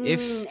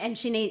And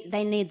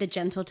they need the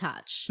gentle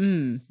touch.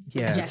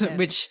 Yeah.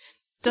 which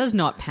does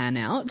not pan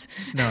out.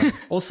 No.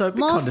 Also a bit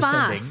More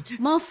condescending. fast.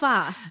 More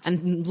fast.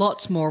 And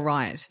lots more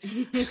right.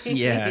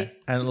 Yeah,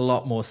 and a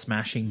lot more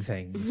smashing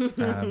things.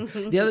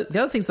 The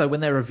other things though,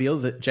 when they reveal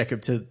that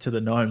Jacob to the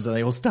gnomes and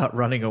they all start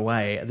running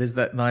away, there's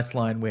that nice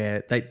line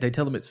where they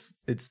tell them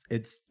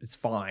it's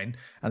fine,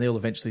 and they all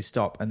eventually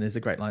stop. And there's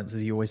a great line that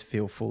says, "You always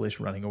feel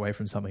foolish running away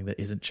from something that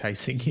isn't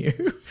chasing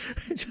you,"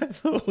 which I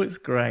thought was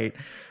great.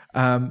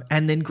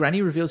 And then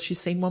Granny reveals she's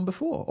seen one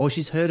before, or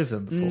she's heard of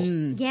them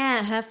before.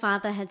 Yeah, her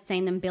father had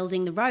seen them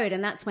building the road,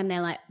 and that's when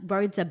they're like,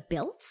 roads are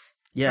built.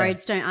 Yeah.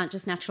 Roads aren't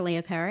just naturally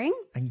occurring.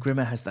 And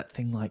Grimmer has that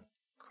thing like,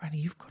 Granny,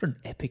 you've got an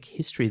epic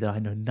history that I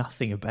know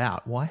nothing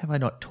about. Why have I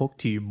not talked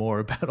to you more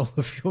about all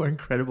of your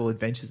incredible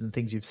adventures and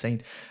things you've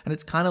seen? And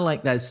it's kind of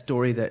like that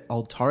story that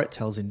old Torret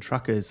tells in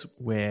Truckers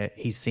where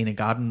he's seen a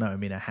garden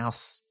gnome in a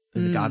house,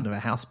 in the garden of a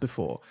house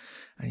before.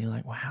 And you're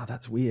like, wow,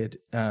 that's weird.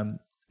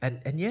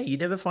 And yeah, you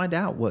never find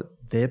out what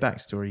their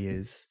backstory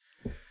is.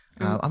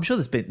 I'm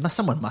sure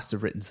someone must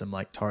have written some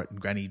like Torret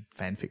and Granny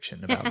fan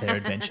fiction about their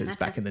adventures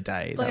back in the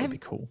day. That would be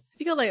cool. Have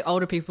you got like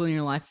older people in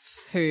your life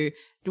who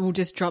will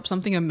just drop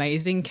something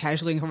amazing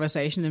casually in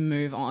conversation and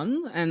move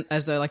on, and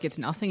as though like it's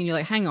nothing, and you're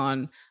like, hang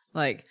on,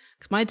 like,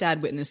 because my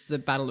dad witnessed the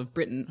Battle of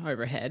Britain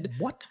overhead.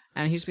 What?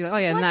 And he'd just be like, oh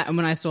yeah, and that, and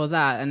when I saw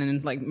that, and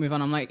then like move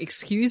on, I'm like,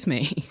 excuse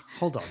me.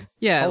 Hold on.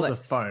 Yeah, Hold like,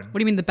 the phone. What do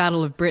you mean the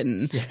Battle of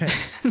Britain? Yeah.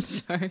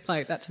 So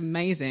like that's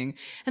amazing,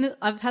 and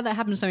I've had that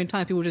happen so many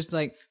times. People just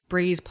like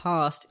breeze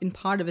past in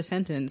part of a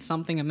sentence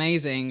something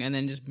amazing, and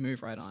then just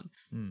move right on.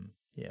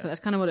 Yeah. So that's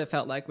kind of what it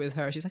felt like with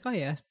her. She's like, oh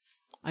yeah,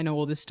 I know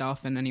all this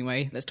stuff, and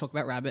anyway, let's talk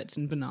about rabbits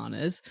and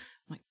bananas.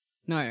 I'm like,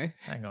 no,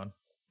 Hang on.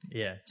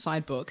 Yeah.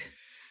 side book.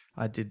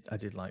 I did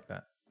like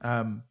that.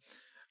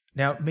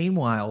 Now,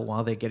 meanwhile,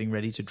 while they're getting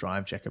ready to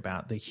drive Jack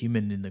about, the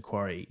human in the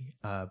quarry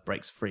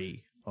breaks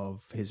free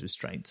of his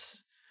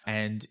restraints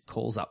and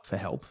calls up for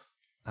help.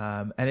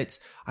 And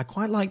I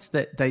quite liked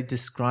that they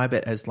describe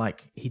it as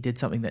like he did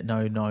something that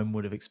no gnome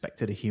would have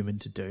expected a human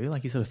to do.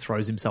 Like he sort of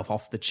throws himself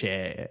off the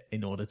chair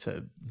in order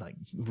to like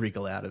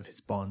wriggle out of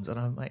his bonds. And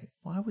I'm like,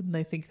 why wouldn't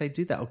they think they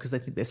do that? Or because they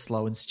think they're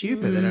slow and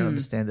stupid. They don't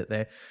understand that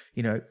they're,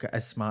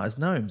 as smart as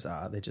gnomes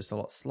are. They're just a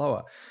lot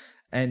slower.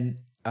 And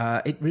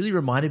it really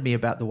reminded me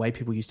about the way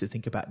people used to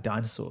think about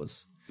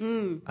dinosaurs.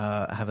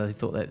 How they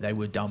thought that they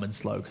were dumb and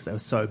slow because they were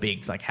so big.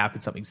 It's like, how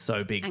could something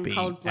so big And be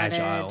cold-blooded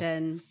agile?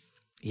 and...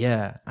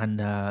 Yeah, and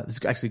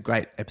there's actually a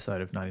great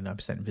episode of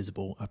 99%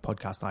 Invisible, a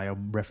podcast I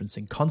am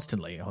referencing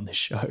constantly on this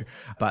show.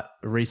 But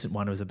a recent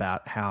one was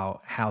about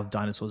how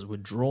dinosaurs were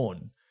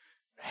drawn,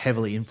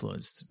 heavily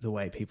influenced the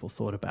way people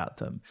thought about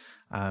them.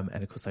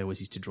 And of course, they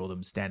always used to draw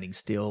them standing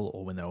still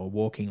or when they were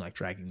walking, like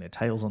dragging their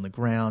tails on the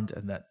ground.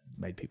 And that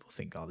made people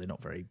think, oh, they're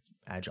not very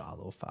agile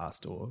or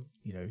fast or,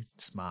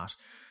 smart.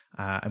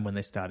 And when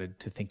they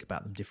started to think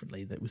about them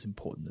differently, that was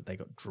important that they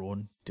got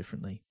drawn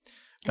differently.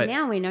 And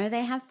now we know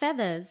they have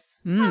feathers.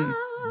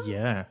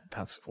 Yeah,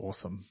 that's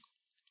awesome.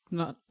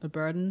 Not a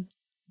burden.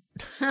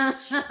 And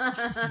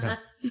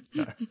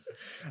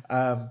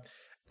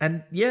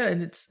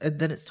then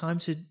it's time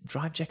to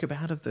drive Jacob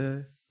out of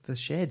the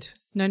shed.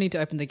 No need to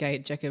open the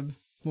gate. Jacob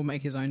will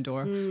make his own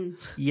door.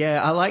 Yeah,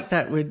 I like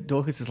that when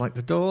Dorcas is like,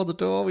 the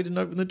door, we didn't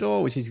open the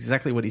door, which is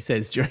exactly what he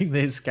says during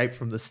the escape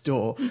from the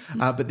store.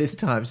 But this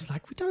time she's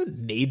like, we don't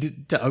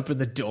need to open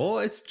the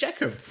door. It's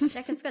Jacob.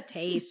 Jacob's got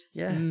teeth.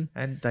 Yeah,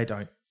 and they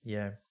don't.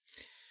 Yeah.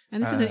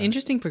 And this is an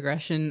interesting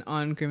progression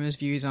on Grimmer's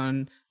views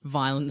on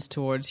violence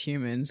towards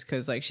humans,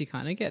 because like she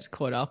kind of gets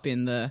caught up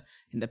in the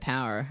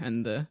power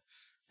and the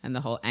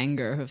whole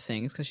anger of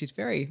things, because she's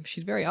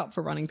very up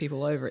for running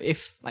people over.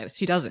 If like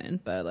she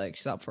doesn't, but like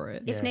she's up for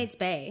it. If needs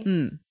be.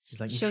 She's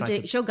like,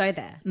 She'll go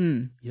there.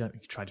 you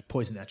tried to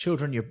poison our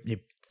children. You're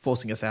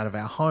forcing us out of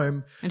our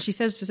home. And she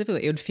says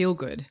specifically, it would feel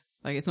good.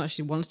 Like it's not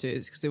she wants to,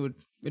 it's because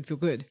it'd feel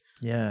good.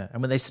 Yeah,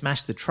 and when they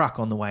smash the truck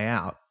on the way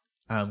out,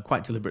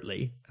 quite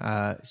deliberately,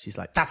 she's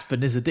like, that's for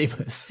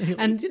Nicodemus.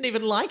 And didn't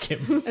even like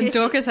him. And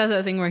Dorcas has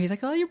that thing where he's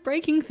like, oh, you're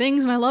breaking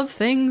things and I love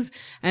things.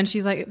 And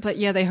she's like, but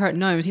yeah, they hurt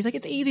gnomes. He's like,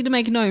 it's easy to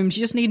make gnomes.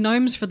 You just need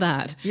gnomes for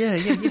that. Yeah,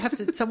 you have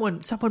to,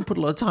 someone put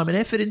a lot of time and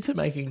effort into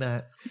making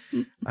that,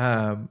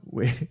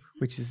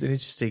 which is an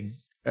interesting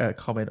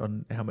comment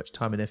on how much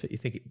time and effort you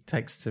think it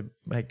takes to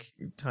make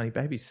tiny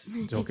babies,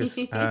 Dorcas.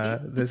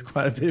 There's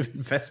quite a bit of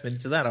investment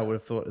into that, I would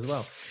have thought as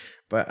well.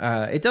 But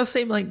it does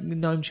seem like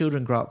gnome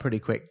children grow up pretty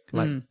quick.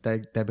 Like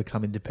they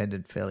become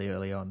independent fairly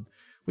early on,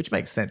 which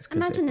makes sense.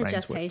 Imagine the brains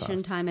work gestation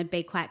fast. time would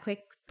be quite quick,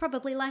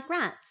 probably like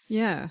rats.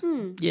 Yeah.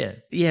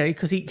 Yeah,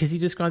 because he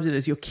describes it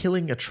as you're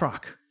killing a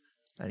truck,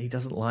 and he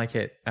doesn't like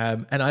it.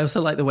 And I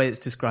also like the way it's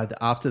described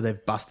that after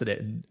they've busted it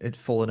and it's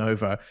fallen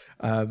over,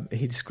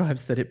 he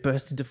describes that it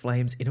burst into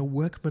flames in a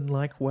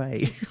workmanlike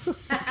way,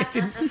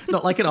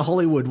 not like in a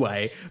Hollywood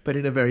way, but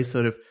in a very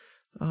sort of,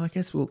 I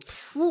guess Well,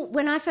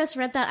 when I first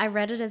read that, I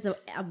read it as a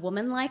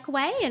woman-like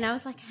way, and I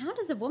was like, how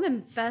does a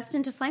woman burst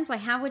into flames? Like,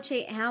 how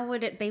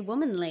would it be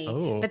womanly?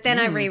 But then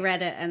I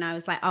reread it, and I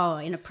was like, oh,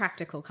 in a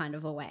practical kind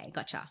of a way.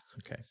 Gotcha.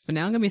 Okay. But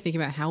now I'm going to be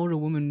thinking about how would a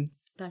woman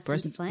Burst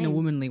burst into in a flames.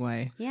 womanly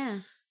way. Yeah.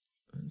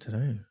 I don't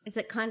know. Is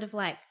it kind of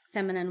like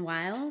feminine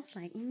wiles?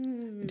 Like,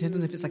 It depends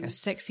on if it's like a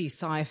sexy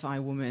sci-fi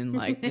woman,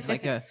 like with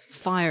like a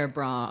fire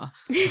bra.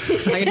 Like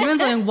it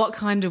depends on what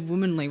kind of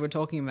womanly we're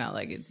talking about.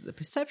 Like it's the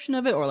perception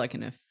of it, or like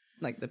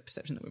like the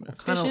perception that we're more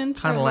efficient.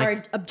 Kind of more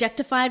like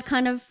objectified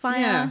kind of fire.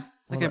 Yeah,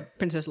 like a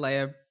Princess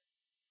Leia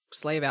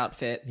slave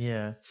outfit.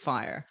 yeah.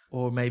 Fire.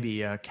 Or maybe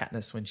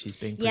Katniss when she's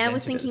being Yeah, I presented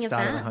was at thinking the of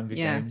start of that. the Hunger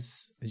Yeah.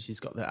 Games, and she's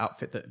got the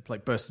outfit that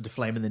like bursts into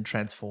flame and then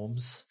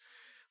transforms,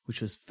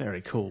 which was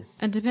very cool.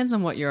 And it depends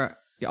on what your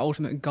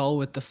ultimate goal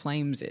with the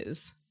flames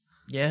is.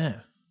 Yeah,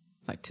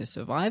 Like to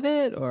survive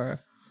it or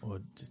or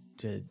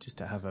just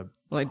to have a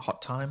Like-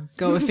 hot time.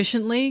 go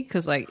efficiently?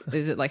 Because like,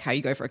 is it like how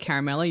you go for a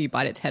caramella? You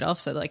bite its head off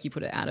so like you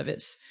put it out of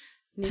its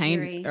pain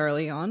Misery.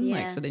 early on, Yeah.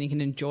 like so then you can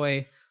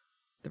enjoy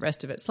the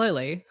rest of it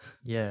slowly.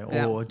 Yeah,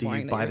 Without or do you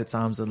worrying that bite you're- its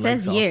arms and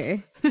legs Says off?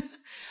 you.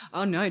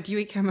 Oh no, do you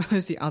eat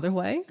caramellos the other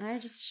way? I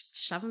just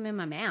shove them in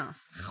my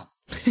mouth.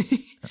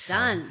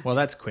 Done. Well,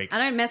 that's quick. I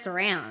don't mess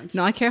around.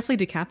 No, I carefully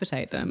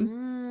decapitate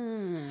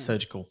them.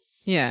 Surgical.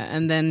 Yeah,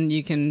 and then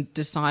you can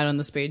decide on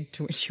the speed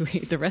to which you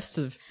eat the rest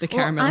of the Well,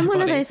 caramel. I'm one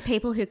of body. those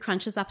people who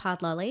crunches up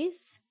hard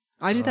lollies.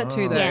 I do that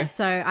too, though. Yeah,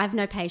 so I have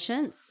no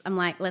patience. I'm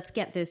like, let's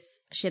get this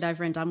shit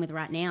over and done with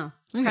right now.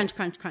 Crunch,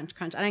 crunch, crunch,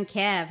 crunch. I don't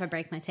care if I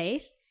break my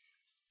teeth.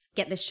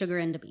 Get this sugar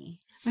into me.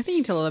 I think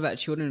you can tell a lot about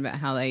children about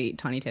how they eat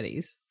tiny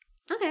teddies.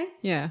 Okay.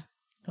 Yeah,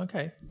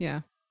 Okay.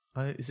 yeah.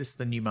 Is this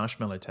the new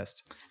marshmallow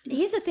test?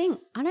 Here's the thing.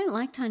 I don't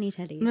like tiny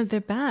teddies. No, they're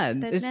bad.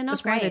 They're not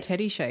that's why they're great.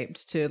 teddy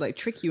shaped to like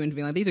trick you into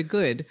being like these are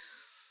good.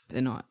 But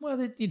they're not.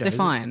 Well, They're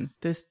fine.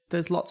 There's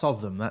lots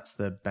of them. That's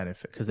the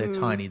benefit because they're Mm.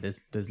 tiny.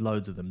 There's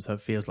loads of them, so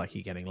it feels like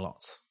you're getting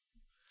lots,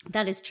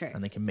 That is true.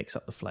 and they can mix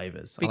up the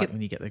flavors. I Because- like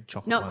when you get the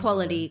chocolate. Not ones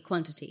quality,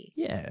 quantity.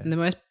 on there. Yeah, And the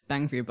most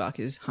bang for your buck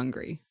is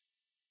hungry.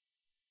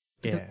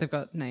 yeah. They've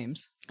got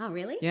names. Oh,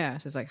 really? Yeah,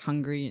 so it's like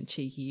hungry and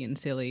cheeky and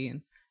silly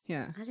and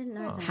yeah. I didn't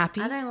know that.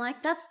 Happy? I don't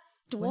like that's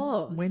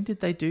dwarves. When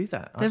did they do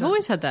that? They've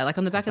always had that. Like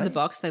on the back of the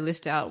box, they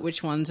list out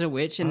which ones are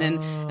which, and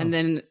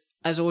then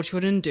as all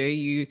children do,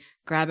 you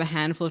grab a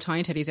handful of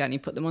tiny teddies out and you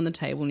put them on the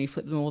table and you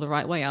flip them all the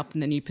right way up,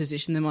 and then you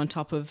position them on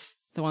top of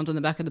the ones on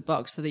the back of the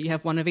box so that you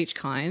have one of each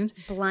kind.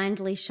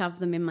 blindly shove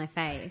them in my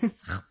face.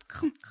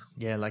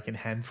 Yeah, like in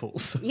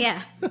handfuls.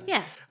 yeah.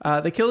 Yeah.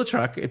 They kill the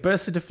truck. It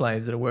bursts into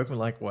flames in a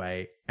workmanlike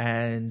way,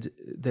 and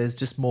there's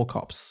just more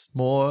cops,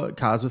 more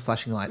cars with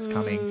flashing lights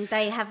coming.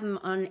 They have them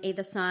on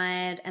either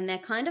side and they're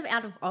kind of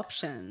out of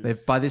options.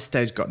 They've by this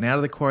stage gotten out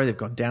of the quarry. They've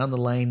gone down the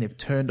lane. They've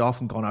turned off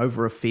and gone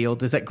over a field.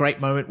 There's that great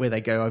moment where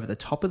they go over the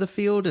top of the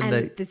field,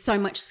 and there's so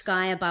much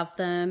sky above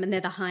them and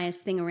they're the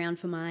highest thing around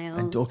for miles.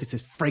 And Dorcas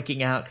is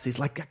freaking out because he's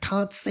like, I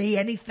can't see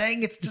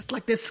anything. It's just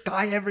like there's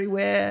sky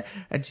everywhere.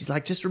 And she's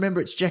like, just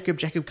remember it's Jacob.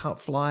 Jacob can't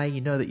fly.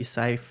 You know that you're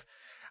safe.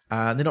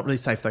 They're not really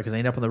safe though because they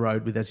end up on the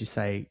road with, as you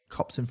say,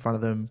 cops in front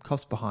of them,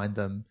 cops behind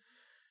them.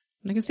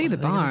 And I can see the are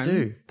they gonna barn,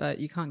 do? but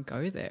you can't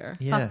go there.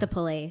 Yeah. Fuck the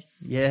police.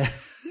 Yeah.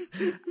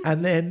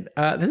 And then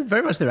there's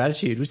very much their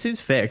attitude, which seems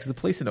fair because the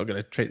police are not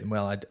going to treat them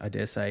well, I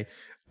dare say.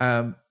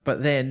 But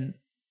then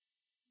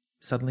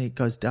suddenly it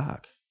goes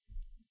dark.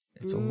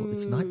 It's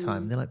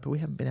nighttime. And they're like, but we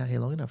haven't been out here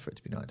long enough for it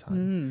to be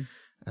nighttime.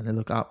 And they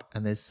look up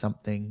and there's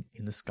something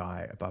in the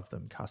sky above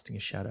them casting a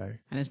shadow.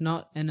 And it's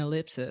not an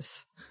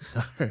ellipsis.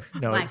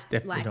 No, Like, it's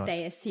definitely like not.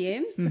 they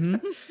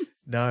assume.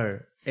 No,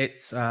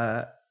 it's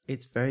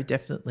very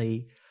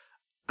definitely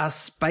a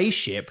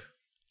spaceship.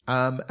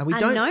 And we A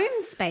don't gnome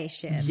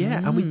spaceship. Yeah,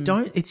 and we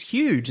don't. It's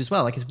huge as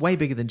well. Like it's way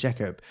bigger than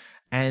Jacob,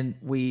 and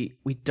we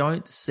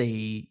don't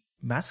see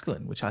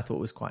masculine, which I thought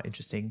was quite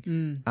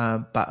interesting.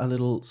 But a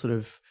little sort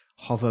of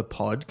hover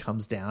pod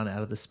comes down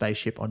out of the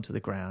spaceship onto the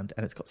ground,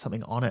 and it's got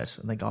something on it.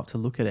 And they go up to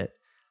look at it,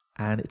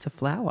 and it's a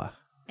flower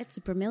It's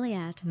a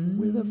bromeliad.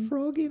 with a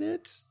frog in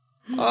it.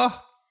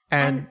 Oh,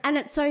 and And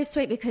it's so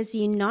sweet because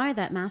you know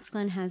that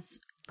masculine has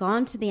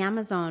gone to the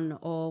Amazon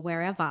or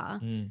wherever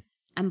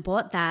and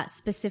bought that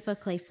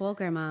specifically for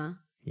Grandma,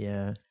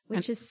 yeah,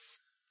 which is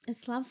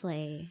it's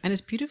lovely. And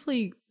it's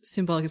beautifully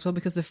symbolic as well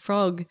because the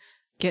frog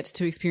gets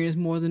to experience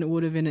more than it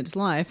would have in its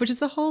life, which is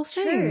the whole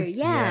thing. True,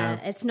 yeah.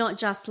 It's not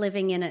just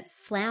living in its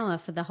flower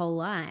for the whole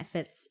life.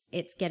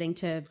 It's getting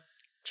to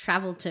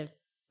travel to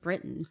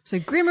Britain. So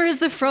Grimmer is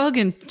the frog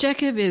and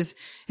Jacob is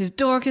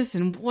Dorcas,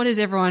 and what is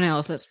everyone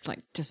else? Let's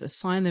just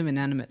assign them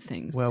inanimate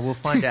things. Well, we'll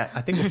find out.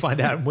 I think we'll find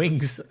out in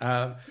Wings.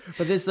 But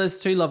there's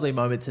those two lovely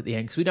moments at the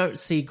end because we don't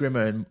see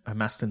Grimmer and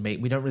Masklin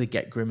meet. We don't really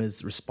get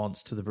Grimmer's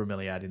response to the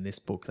Bromeliad in this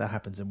book. That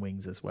happens in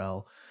Wings as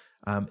well.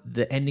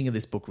 The ending of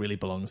this book really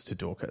belongs to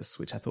Dorcas,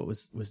 which I thought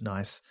was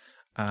nice.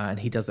 And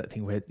he does that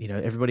thing where,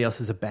 everybody else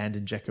has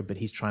abandoned Jacob, but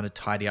he's trying to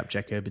tidy up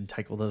Jacob and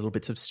take all the little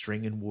bits of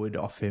string and wood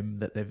off him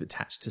that they've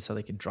attached to so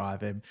they can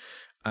drive him.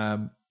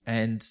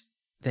 And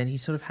then he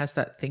sort of has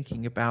that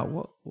thinking about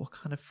what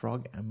kind of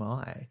frog am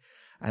I?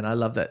 And I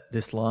love that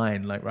this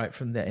line, like right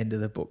from the end of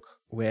the book,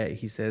 where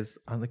he says,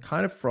 I'm the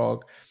kind of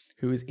frog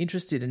who is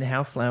interested in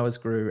how flowers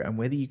grew and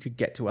whether you could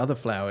get to other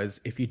flowers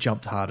if you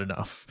jumped hard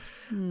enough.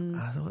 And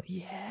I thought,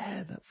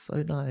 yeah, that's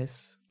so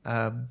nice.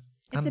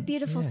 It's a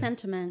beautiful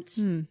sentiment.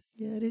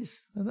 Yeah, it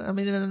is. I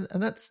mean,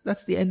 and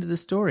that's the end of the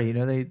story.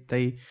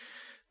 They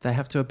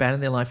have to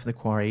abandon their life in the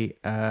quarry,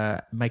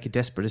 make a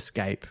desperate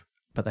escape,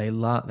 but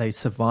they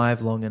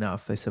survive long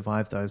enough. They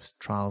survive those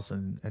trials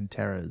and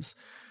terrors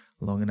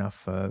long enough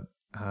for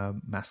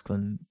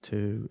Masklin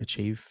to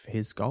achieve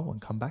his goal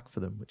and come back for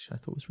them, which I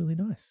thought was really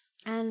nice.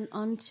 And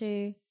on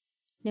to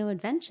new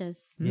adventures.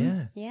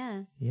 Yeah.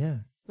 Yeah.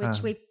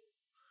 Which we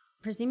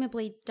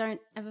presumably don't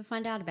ever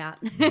find out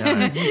about. No.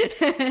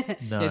 Yeah,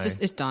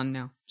 it's done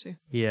now. So.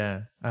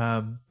 Yeah.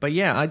 But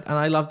yeah,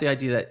 I love the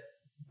idea that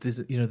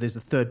there's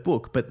a third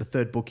book, but the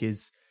third book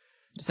is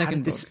Second how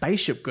did this book.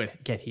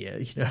 spaceship get here?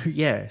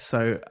 Yeah.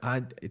 So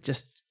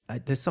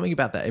there's something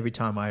about that every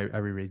time I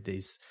reread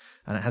these,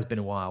 and it has been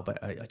a while,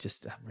 but I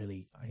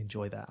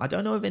enjoy that. I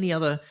don't know of any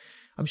other.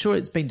 I'm sure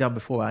it's been done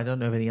before. I don't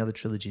know of any other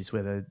trilogies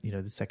where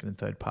the second and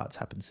third parts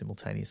happen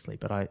simultaneously,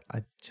 but I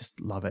just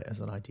love it as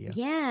an idea.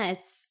 Yeah,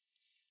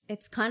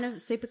 it's kind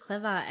of super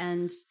clever,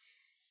 and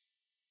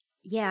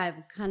yeah, I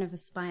kind of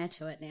aspire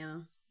to it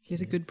now. He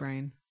has a good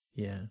brain.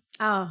 Yeah.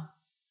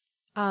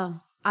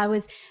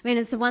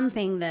 It's the one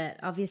thing that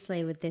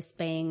obviously with this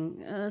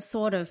being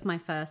sort of my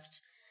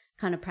first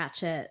kind of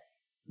Pratchett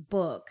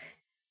book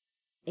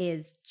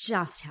is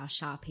just how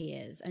sharp he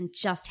is and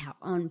just how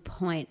on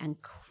point and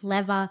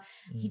clever.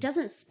 He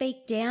doesn't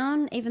speak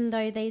down, even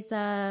though these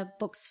are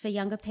books for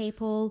younger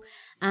people.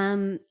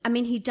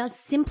 He does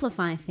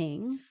simplify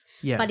things,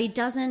 but he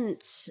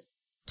doesn't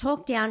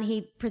talk down.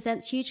 He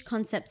presents huge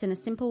concepts in a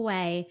simple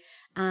way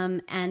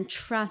and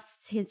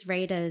trusts his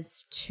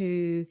readers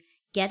to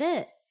get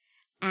it.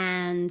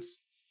 And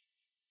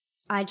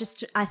I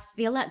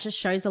feel that just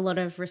shows a lot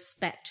of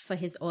respect for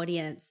his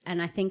audience.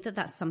 And I think that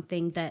that's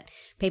something that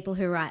people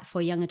who write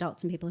for young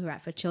adults and people who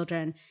write for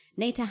children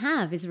need to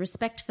have, is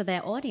respect for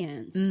their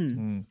audience.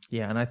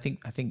 Yeah, and I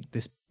think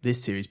this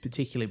series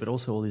particularly, but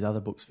also all these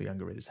other books for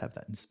younger readers have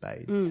that in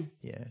spades.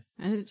 Yeah.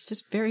 And it's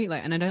just very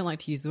and I don't like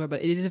to use the word,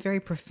 but it is a very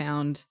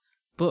profound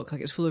book.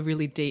 Like, it's full of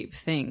really deep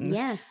things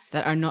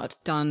that are not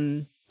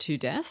done to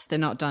death. They're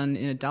not done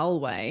in a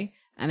dull way,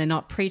 and they're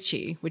not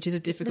preachy, which is a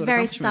difficult They're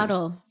very accomplishment.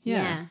 subtle.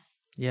 Yeah.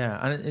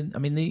 Yeah, and I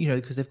mean,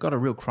 because they've got a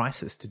real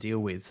crisis to deal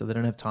with, so they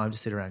don't have time to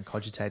sit around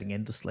cogitating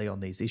endlessly on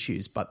these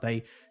issues, but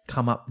they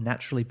come up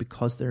naturally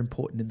because they're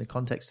important in the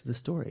context of the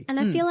story. And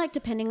I feel like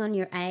depending on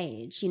your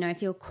age,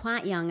 if you're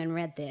quite young and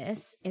read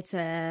this, it's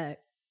a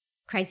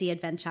crazy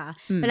adventure.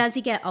 But as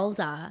you get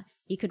older,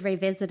 you could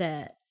revisit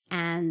it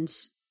and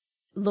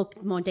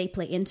look more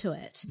deeply into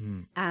it,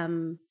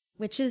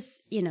 which is,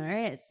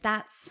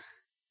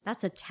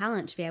 that's a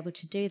talent to be able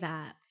to do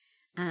that.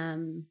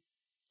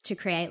 To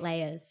create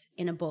layers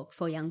in a book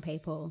for young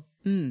people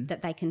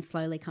that they can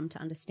slowly come to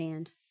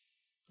understand.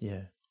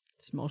 Yeah.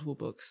 It's multiple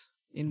books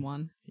in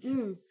one.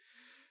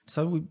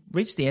 So we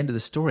reached the end of the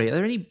story. Are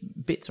there any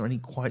bits or any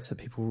quotes that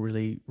people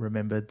really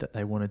remembered that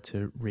they wanted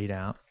to read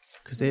out?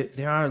 Because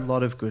there are a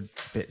lot of good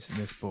bits in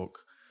this book.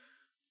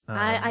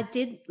 I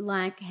did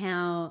like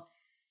how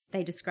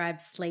they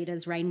described Sleet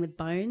as rain with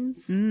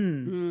bones.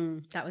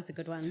 That was a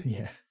good one.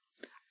 Yeah.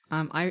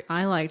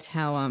 I liked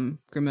how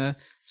Grimmer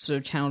sort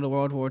of channeled a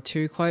World War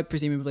II quote,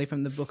 presumably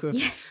from the book of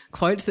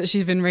quotes that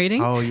she's been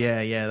reading. Oh,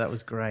 yeah, that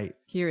was great.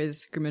 Here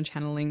is Grimmer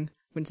channeling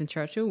Winston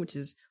Churchill, which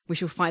is, "We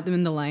shall fight them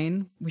in the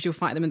lane, we shall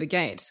fight them in the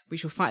gate, we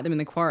shall fight them in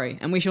the quarry,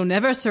 and we shall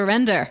never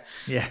surrender."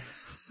 Yeah,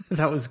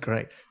 that was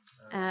great.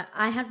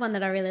 I had one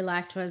that I really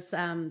liked was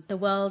the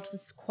world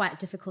was quite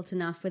difficult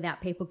enough without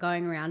people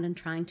going around and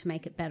trying to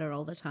make it better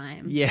all the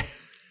time. Yeah.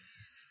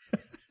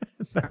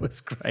 That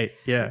was great.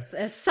 Yeah.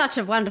 It's such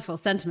a wonderful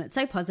sentiment,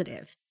 so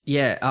positive.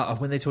 Yeah.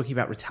 When they're talking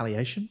about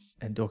retaliation,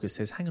 and Dorcas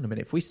says, "Hang on a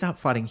minute, if we start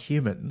fighting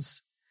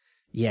humans,"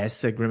 yes,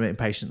 said Grimmer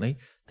impatiently,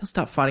 "they'll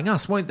start fighting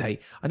us, won't they?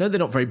 I know they're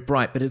not very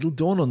bright, but it'll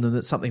dawn on them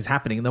that something's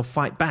happening and they'll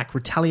fight back.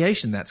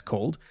 Retaliation, that's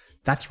called."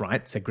 "That's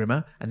right," said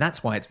Grimmer, "and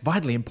that's why it's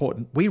vitally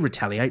important we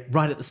retaliate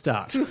right at the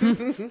start."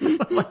 I'm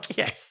like,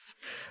 yes.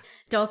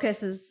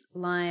 Dorcas's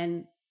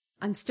line,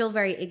 "I'm still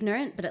very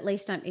ignorant, but at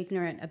least I'm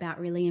ignorant about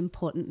really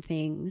important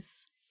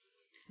things."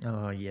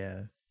 Oh,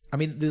 yeah. I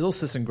mean, there's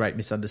also some great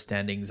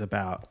misunderstandings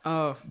about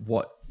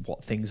what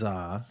things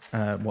are,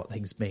 what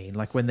things mean.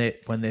 Like when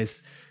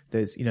there's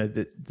there's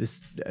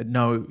this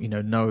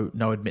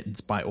no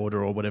admittance by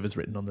order or whatever's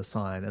written on the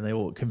sign, and they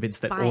all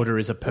convinced that By order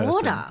is a person.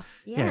 order,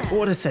 yeah.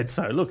 Order said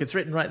so. Look, it's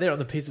written right there on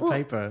the piece of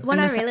paper. What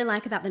I really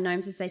like about the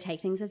gnomes is they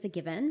take things as a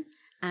given.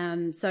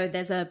 So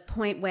there's a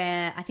point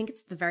where I think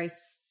it's the very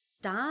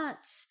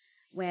start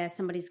where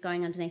somebody's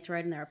going underneath the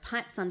road and there are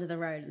pipes under the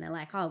road and they're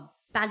like, oh,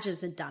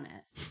 badgers had done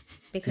it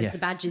because the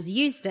badgers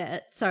used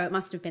it, so it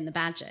must have been the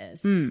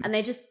badgers. And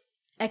they just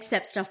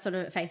accept stuff sort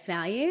of at face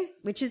value,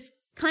 which is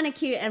kind of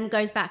cute and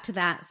goes back to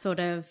that sort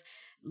of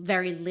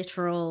very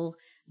literal,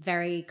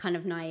 very kind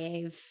of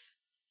naive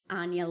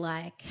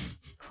Anya-like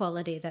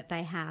quality that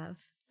they have.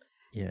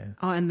 Yeah.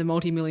 Oh, and the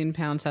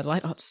multi-million-pound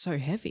satellite. Oh, it's so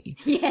heavy.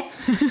 Yeah.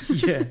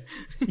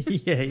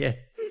 yeah.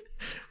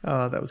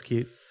 Oh, that was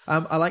cute.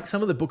 I like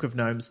some of the Book of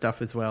Gnomes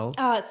stuff as well.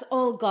 Oh, it's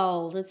all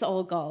gold. It's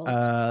all gold.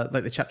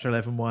 Like the chapter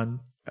 11 one.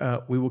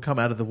 We will come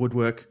out of the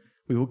woodwork.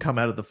 We will come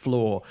out of the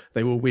floor.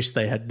 They will wish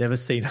they had never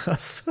seen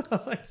us. I'm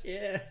like,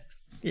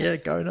 yeah,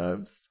 go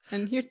gnomes.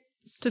 And here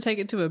to take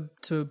it to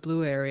a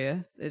blue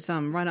area, it's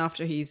right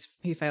after he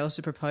fails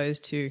to propose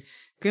to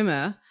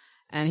Grimmer,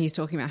 and he's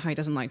talking about how he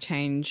doesn't like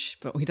change,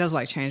 but he does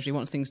like change. But he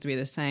wants things to be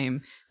the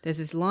same. There's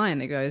this line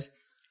that goes,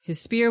 "His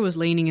spear was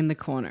leaning in the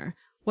corner.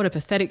 What a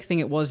pathetic thing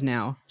it was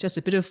now. Just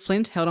a bit of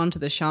flint held onto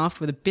the shaft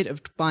with a bit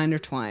of binder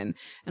twine."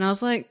 And I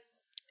was like,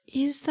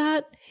 is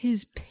that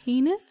his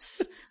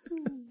penis?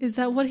 Is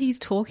that what he's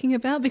talking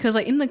about? Because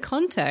like in the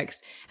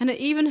context, and it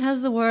even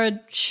has the word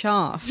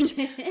shaft.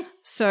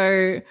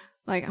 So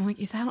like, I'm like,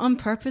 is that on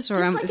purpose or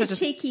Just like is a that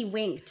just cheeky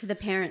wink to the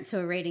parents who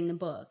are reading the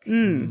book.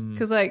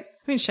 because like,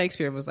 I mean,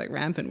 Shakespeare was like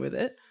rampant with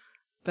it,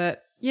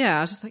 but yeah,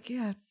 I was just like,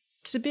 yeah,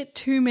 it's a bit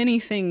too many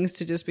things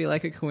to just be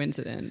like a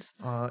coincidence.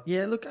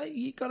 Yeah, look,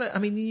 you gotta. I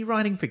mean, you're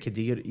writing for kids.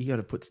 You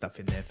gotta put stuff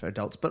in there for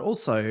adults. But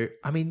also,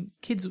 I mean,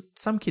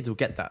 some kids will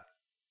get that,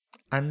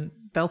 and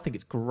they'll think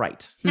it's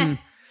great.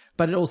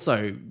 But it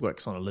also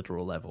works on a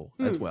literal level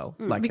as well,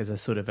 like as a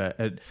sort of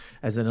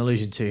as an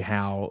allusion to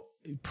how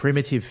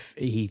primitive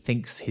he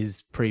thinks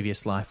his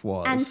previous life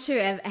was, And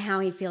to how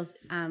he feels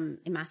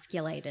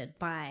emasculated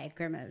by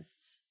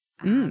Grimmer's.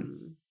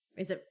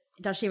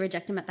 Does she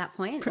reject him at that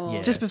point? Or?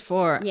 Yeah. Just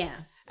before. Yeah.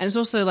 And it's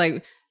also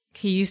like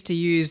he used to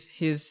use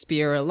his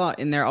spear a lot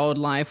in their old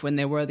life when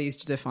there were these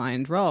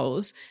defined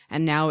roles.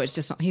 And now it's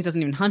just, he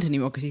doesn't even hunt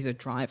anymore because he's a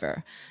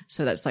driver.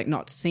 So that's like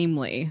not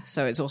seemly.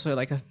 So it's also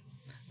like a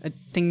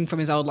thing from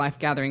his old life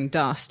gathering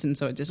dust. And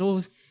so it's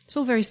all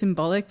very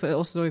symbolic, but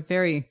also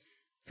very,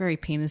 very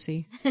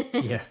penisy.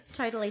 yeah.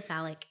 Totally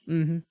phallic.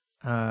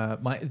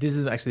 This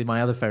is actually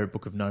my other favorite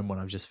Book of Gnome one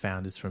I've just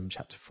found is from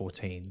chapter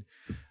 14.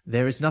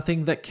 "There is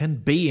nothing that can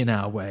be in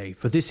our way,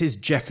 for this is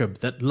Jacob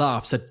that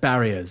laughs at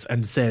barriers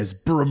and says,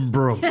 brum,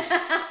 brum."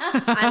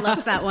 I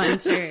love that one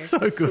too.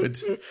 So good.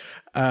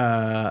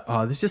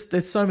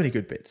 There's so many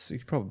good bits. We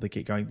could probably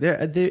keep going there.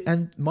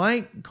 And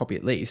my copy,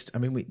 at least, I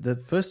mean, the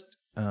first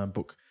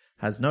book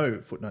has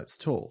no footnotes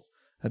at all.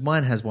 And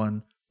mine has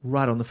one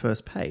right on the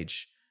first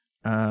page,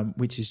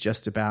 which is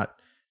just about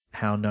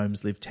how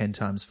gnomes live 10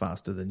 times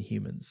faster than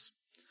humans.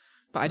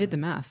 But I did the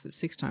math. It's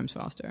 6 times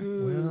faster.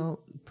 Well,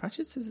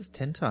 Pratchett says it's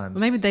 10 times.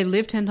 Well, maybe they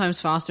live 10 times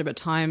faster, but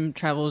time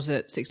travels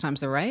at 6 times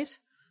the rate.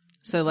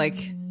 So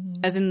like,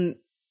 as in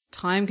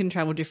time can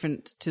travel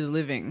different to the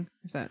living,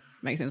 if that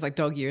makes sense, like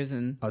dog years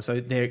and... Oh,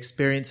 so their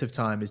experience of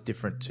time is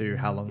different to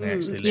how long they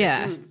actually live.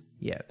 Yeah.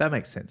 Yeah, that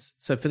makes sense.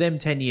 So for them,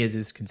 10 years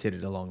is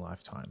considered a long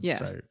lifetime. Yeah.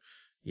 So,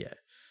 yeah.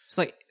 It's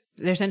like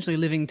they're essentially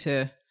living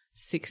to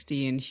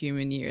 60 in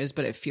human years,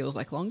 but it feels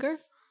like longer.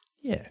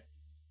 Yeah.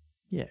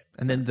 Yeah.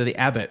 And then the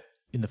abbot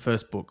in the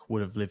first book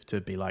would have lived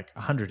to be like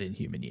 100 in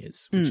human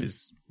years, which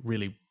is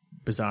really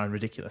bizarre and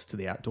ridiculous to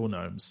the outdoor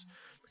gnomes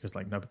because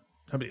like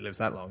nobody lives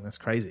that long. That's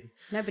crazy.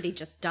 Nobody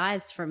just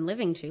dies from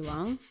living too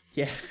long.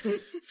 Yeah.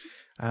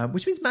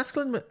 Which means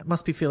Masculine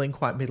must be feeling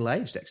quite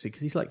middle-aged actually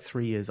because he's like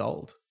 3 years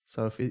old.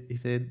 So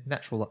if their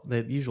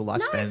usual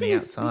lifespan He's in the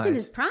outside. in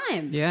his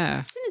prime.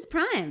 Yeah. He's in his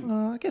prime.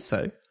 I guess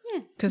so. Yeah.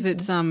 Because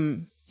it's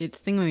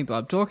Thingammy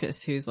Bob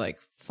Dorcas, who's like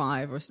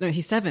 5 or... No,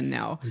 he's 7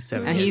 now. He's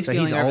 7. And yeah. he's So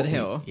feeling over old. the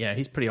hill.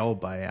 He's pretty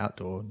old by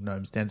outdoor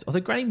gnome standards. Although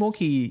Granny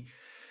Morky,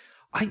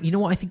 you know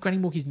what? I think Granny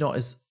Morky's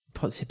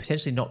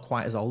potentially not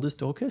quite as old as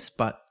Dorcas,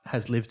 but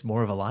has lived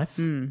more of a life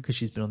because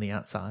she's been on the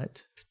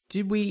outside.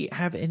 Did we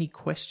have any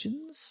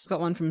questions? Got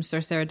one from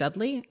Sir Sarah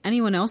Dudley.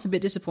 Anyone else a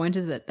bit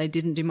disappointed that they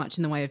didn't do much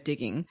in the way of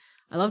digging?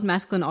 I loved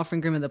Masculine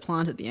offering Grimmer the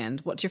plant at the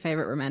end. What's your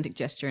favourite romantic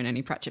gesture in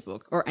any Pratchett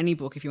book? Or any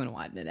book if you want to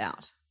widen it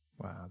out.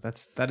 Wow,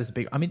 that is a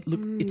big... I mean, look,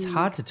 it's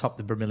hard to top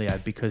the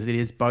Bromeliad because it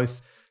is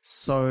both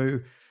so,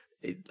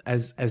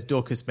 as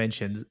Dorcas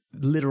mentions,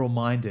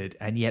 literal-minded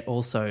and yet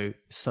also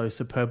so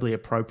superbly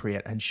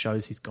appropriate and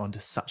shows he's gone to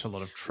such a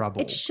lot of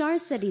trouble. It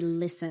shows that he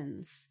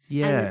listens.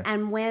 Yeah.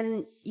 And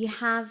when you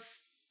have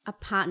a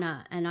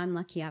partner, and I'm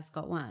lucky I've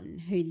got one,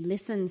 who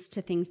listens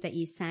to things that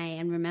you say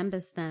and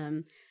remembers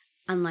them,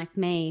 unlike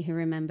me, who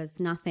remembers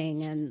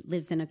nothing and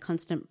lives in a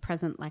constant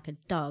present like a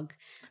dog,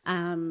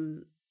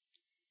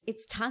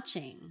 it's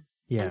touching.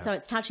 Yeah. And so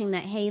it's touching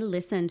that he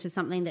listened to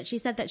something that she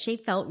said that she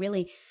felt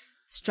really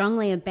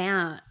strongly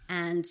about,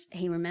 and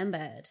he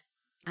remembered.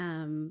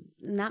 And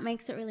that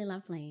makes it really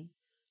lovely.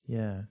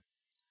 Yeah.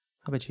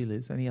 How about you,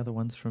 Liz? Any other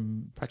ones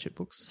from Pratchett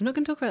books? I'm not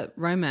going to talk about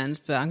romance,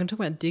 but I'm going to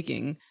talk about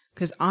digging,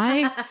 because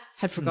I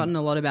had forgotten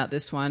a lot about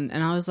this one,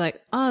 and I was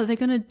like, oh, they're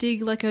going to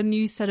dig like a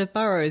new set of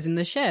burrows in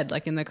the shed,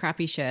 like in the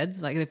crappy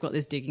shed. Like they've got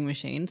this digging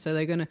machine, so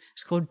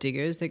it's called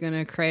diggers. They're going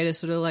to create a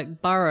sort of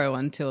like burrow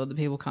until the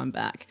people come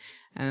back,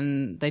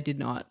 and they did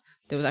not.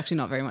 There was actually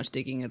not very much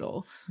digging at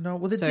all. No,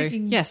 well, the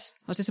digging... Yes,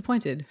 I was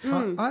disappointed.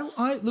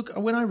 I look,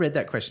 when I read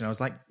that question, I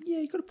was like, yeah,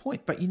 you got a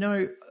point. But,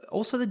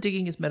 also the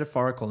digging is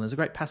metaphorical. And there's a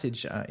great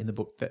passage in the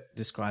book that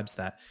describes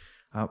that.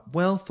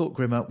 Well, thought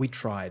Grimmer, we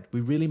tried.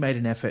 We really made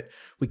an effort.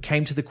 We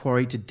came to the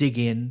quarry to dig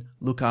in,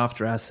 look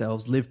after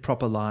ourselves, live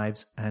proper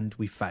lives, and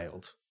we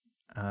failed.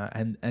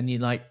 And you're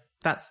like,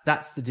 that's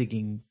the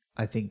digging,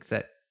 I think,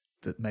 that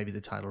maybe the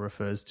title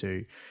refers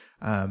to,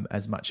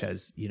 as much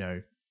as,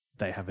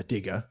 they have a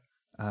digger.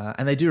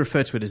 And they do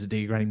refer to it as a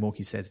digger. Granny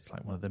Morky says it's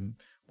like one of them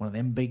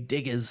big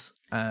diggers.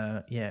 Yeah.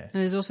 And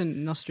there's also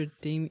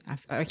Nostradamus.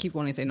 I keep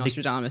wanting to say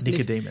Nostradamus.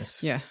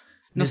 Nicodemus. Yeah.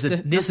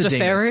 Nicodemus.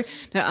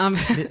 No,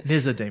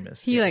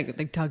 Nicodemus. He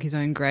like dug his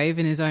own grave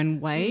in his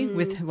own way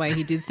with the way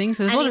he did things.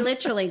 So And he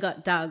literally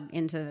got dug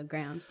into the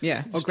ground.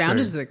 Yeah. Or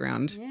grounded to the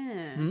ground.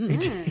 Yeah.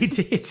 He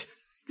did.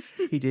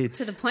 He did.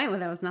 To the point where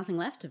there was nothing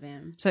left of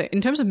him. So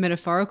in terms of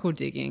metaphorical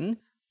digging,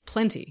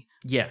 plenty.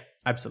 Yeah,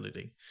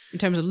 absolutely. In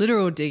terms of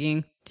literal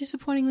digging,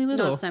 disappointingly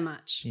little. Not so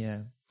much.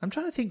 Yeah. I'm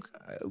trying to think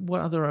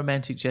what other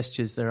romantic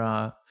gestures there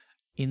are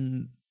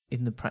in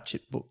the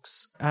Pratchett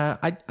books.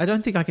 I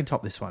don't think I can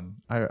top this one.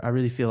 I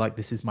really feel like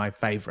this is my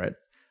favourite.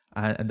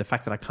 And the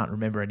fact that I can't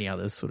remember any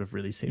others sort of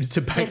really seems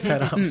to back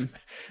that up.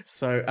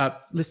 So,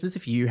 listeners,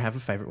 if you have a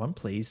favourite one,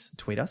 please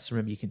tweet us.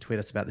 Remember, you can tweet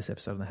us about this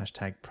episode on the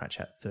hashtag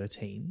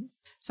Pratchat13.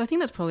 So I think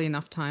that's probably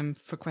enough time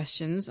for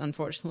questions,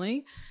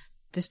 unfortunately,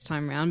 this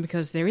time round,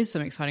 because there is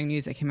some exciting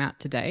news that came out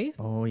today.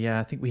 Oh, yeah,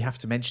 I think we have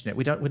to mention it.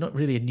 We're not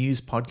really a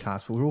news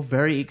podcast, but we're all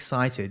very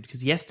excited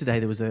because yesterday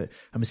there was a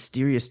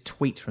mysterious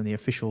tweet from the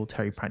official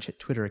Terry Pratchett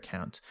Twitter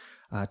account,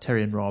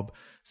 Terry and Rob,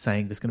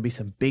 saying there's going to be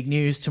some big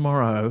news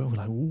tomorrow. We're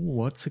like, ooh,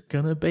 what's it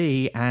going to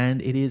be?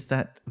 And it is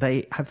that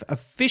they have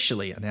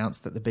officially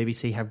announced that the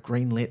BBC have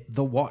greenlit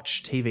The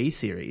Watch TV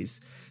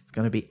series. It's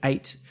going to be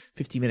 8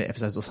 50-minute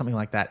episodes or something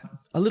like that.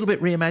 A little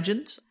bit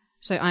reimagined.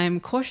 So I am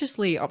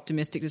cautiously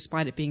optimistic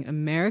despite it being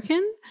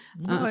American.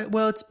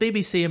 Well, it's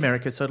BBC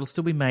America, so it'll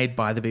still be made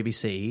by the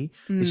BBC.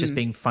 It's just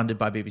being funded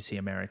by BBC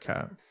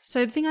America.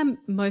 So the thing I'm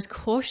most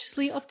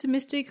cautiously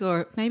optimistic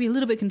or maybe a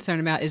little bit concerned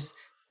about is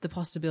the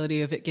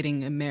possibility of it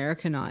getting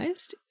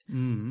Americanized.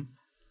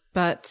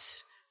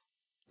 But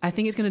I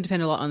think it's going to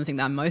depend a lot on the thing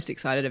that I'm most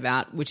excited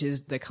about, which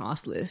is the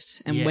cast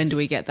list. And when do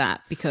we get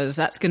that? Because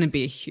that's going to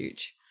be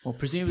huge. Well,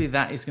 presumably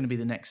that is going to be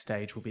the next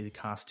stage, will be the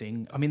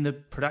casting. I mean, the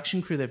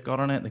production crew they've got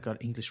on it, they've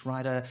got English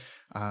writer,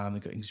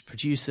 they've got English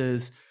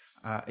producers.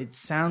 It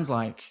sounds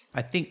like,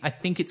 I think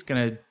it's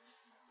going to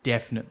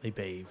definitely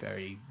be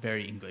very,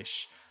 very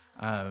English.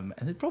 And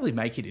they'd probably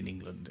make it in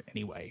England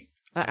anyway.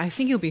 I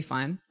think it'll be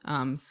fine.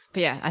 But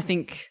yeah, I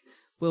think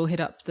we'll hit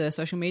up the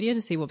social media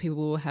to see what people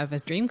will have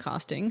as dream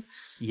casting.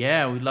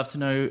 Yeah, we'd love to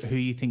know who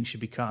you think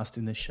should be cast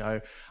in this show.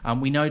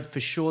 We know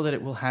for sure that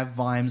it will have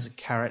Vimes,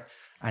 Carrot,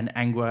 and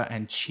Angua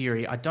and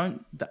Cheery. I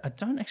don't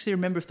actually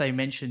remember if they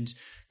mentioned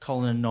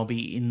Colin and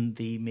Nobby in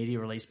the media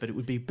release, but it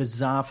would be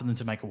bizarre for them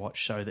to make a watch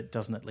show that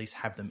doesn't at least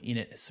have them in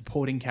it as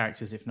supporting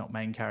characters, if not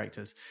main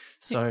characters.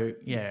 So,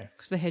 yeah.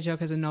 Because the hedgehog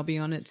has a Nobby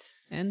on its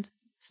end.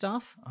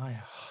 Staff? I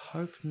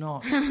hope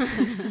not.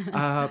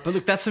 But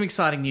look, that's some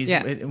exciting news,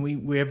 and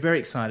we're very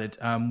excited.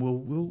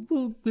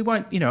 We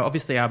won't,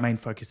 obviously our main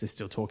focus is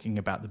still talking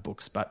about the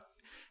books, but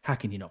how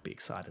can you not be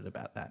excited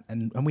about that?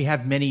 And we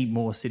have many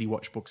more City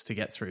Watch books to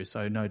get through,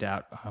 so no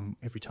doubt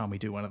every time we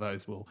do one of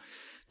those, we'll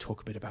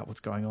talk a bit about what's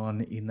going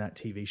on in that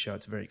TV show.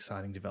 It's a very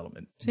exciting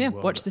development. So yeah,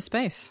 watch this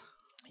space.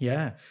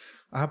 Yeah.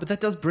 But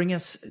that does bring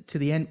us to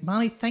the end.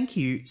 Marley, thank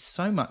you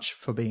so much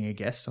for being a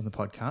guest on the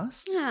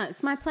podcast. Yeah,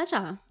 it's my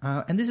pleasure.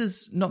 And this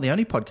is not the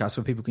only podcast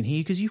where people can hear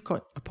you, because you've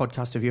got a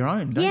podcast of your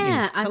own, don't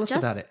you? Tell us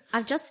about it.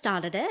 I've just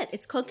started it.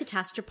 It's called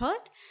Catastropod.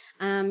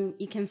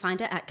 You can find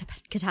it at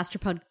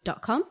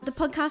catastropod.com. The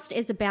podcast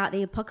is about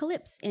the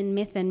apocalypse in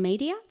myth and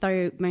media,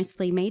 though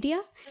mostly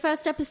media.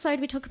 First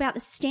episode, we talk about The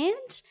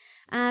Stand.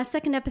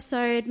 Second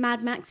episode,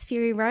 Mad Max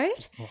Fury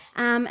Road.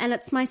 And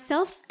it's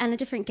myself and a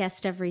different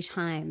guest every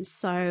time.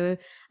 So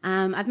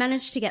I've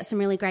managed to get some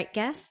really great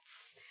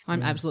guests.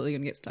 I'm absolutely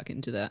going to get stuck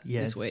into that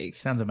this week.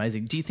 Sounds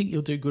amazing. Do you think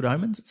you'll do Good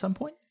Omens at some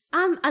point?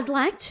 I'd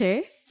like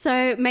to.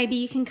 So maybe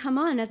you can come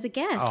on as a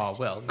guest. Oh,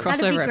 well. Crossover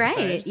That'd be great.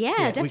 episode.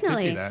 Yeah, definitely.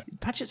 We could do that.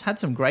 Pratchett's had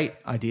some great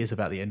ideas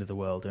about the end of the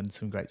world and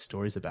some great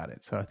stories about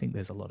it. So I think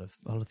there's a lot of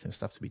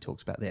stuff to be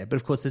talked about there. But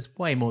of course, there's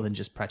way more than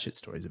just Pratchett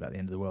stories about the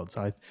end of the world.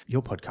 So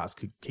your podcast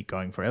could keep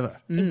going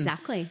forever.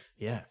 Exactly.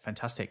 Yeah,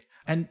 fantastic.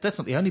 And that's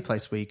not the only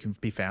place where you can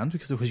be found,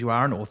 because of course you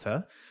are an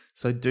author.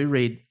 So do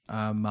read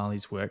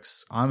Marley's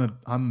works. I'm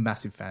a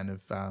massive fan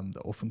of the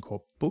Orphan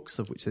Corp books,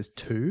 of which there's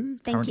 2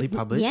 currently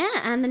published. Yeah,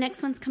 and the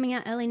next one's coming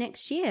out early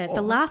next year.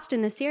 The last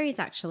in the series,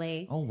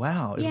 actually. Oh,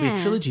 wow. It'll be a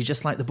trilogy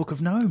just like the Book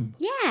of Gnome.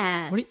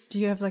 Yeah. Do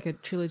you have like a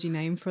trilogy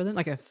name for them?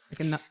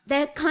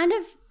 They're kind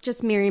of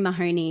just Miri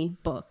Mahoney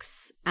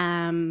books.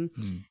 At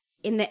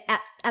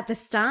the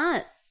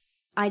start,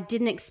 I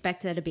didn't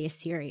expect there to be a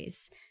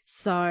series.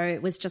 So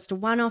it was just a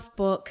one-off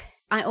book.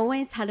 I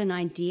always had an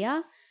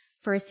idea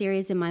for a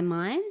series in my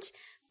mind,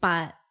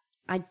 but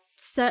I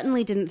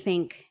certainly didn't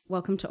think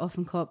Welcome to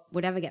Orphan Corp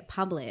would ever get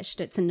published.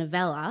 It's a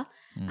novella,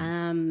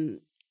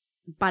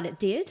 but it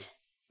did.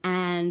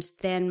 And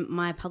then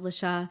my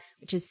publisher,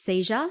 which is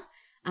Seizure,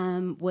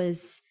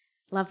 was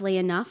lovely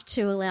enough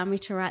to allow me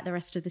to write the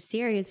rest of the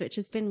series, which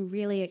has been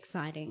really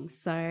exciting.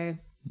 So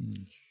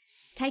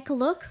take a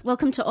look.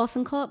 Welcome to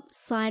Orphan Corp,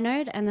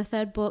 Synode, and the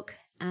third book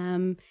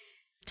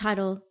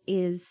title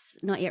is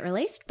not yet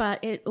released,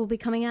 but it will be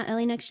coming out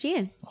early next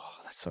year. Oh,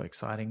 that's so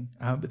exciting.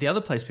 But the other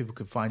place people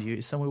can find you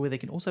is somewhere where they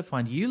can also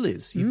find you,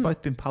 Liz. You've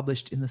both been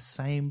published in the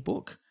same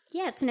book.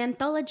 Yeah, it's an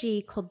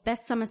anthology called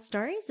Best Summer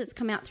Stories. It's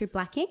come out through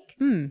Black Ink.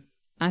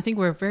 I think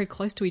we're very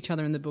close to each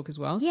other in the book as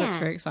well, so that's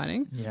very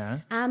exciting. Yeah.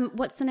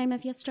 What's the name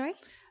of your story?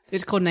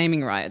 It's called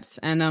Naming Rights,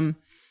 and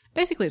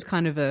basically it's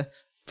kind of a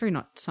very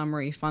not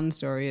summary, fun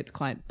story. It's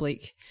quite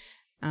bleak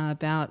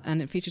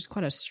and it features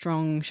quite a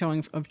strong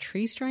showing of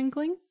tree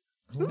strangling.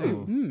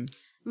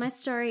 My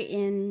story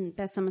in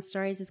Best Summer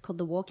Stories is called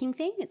The Walking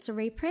Thing. It's a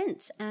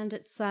reprint, and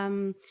it's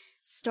a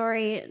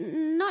story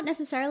not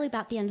necessarily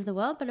about the end of the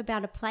world, but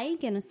about a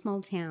plague in a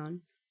small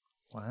town.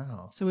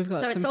 Wow. So we've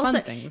got some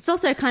fun things. It's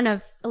also kind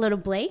of a little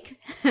bleak.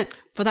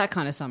 For that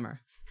kind of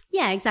summer.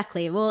 Yeah,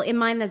 exactly. Well, in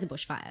mine there's a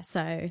bushfire,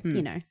 so,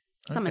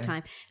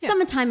 summertime. Yeah.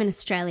 Summertime in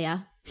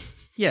Australia.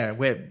 Yeah,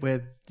 where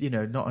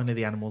not only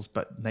the animals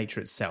but nature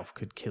itself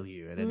could kill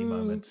you at any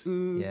moment.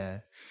 Yeah.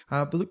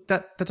 But look,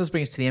 that does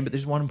bring us to the end, but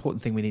there's one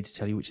important thing we need to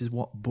tell you, which is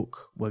what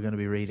book we're going to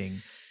be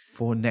reading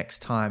for next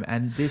time.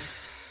 And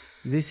this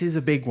is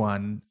a big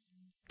one.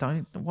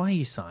 Why are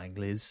you sighing,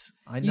 Liz?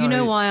 I know. You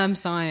know why I'm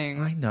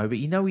sighing. I know, but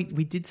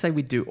we did say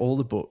we'd do all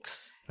the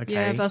books. Okay.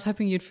 Yeah, but I was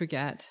hoping you'd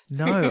forget.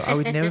 No, I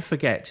would never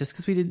forget. Just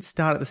because we didn't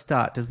start at the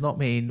start does not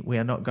mean we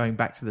are not going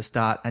back to the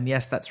start. And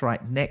yes, that's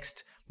right.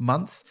 Next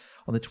month,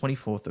 on the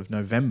 24th of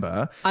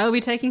November. I will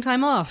be taking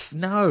time off.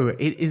 No,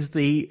 it is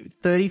the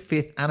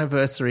 35th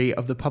anniversary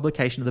of the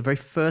publication of the very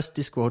first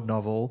Discworld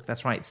novel.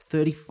 That's right, it's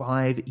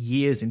 35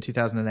 years in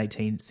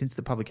 2018 since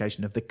the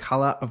publication of The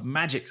Colour of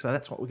Magic. So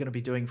that's what we're going to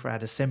be doing for our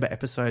December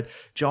episode.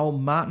 Joel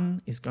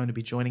Martin is going to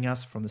be joining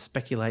us from the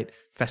Speculate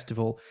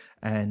Festival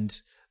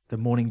and the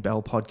Morning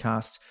Bell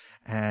podcast.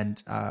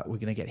 And we're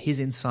going to get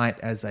his insight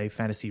as a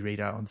fantasy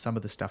reader on some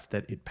of the stuff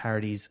that it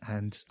parodies.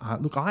 And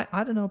look, I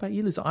don't know about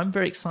you, Liz. I'm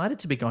very excited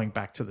to be going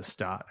back to the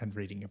start and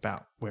reading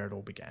about where it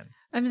all began.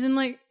 I was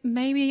in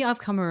maybe I've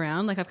come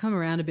around. I've come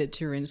around a bit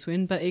to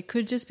Rincewind, but it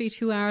could just be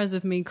 2 hours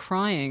of me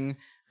crying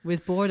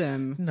with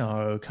boredom.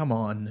 No, come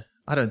on.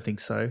 I don't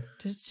think so.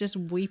 Just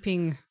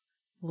weeping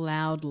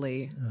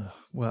loudly.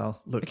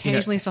 Well, look.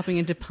 Occasionally stopping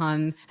into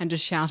pun and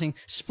just shouting,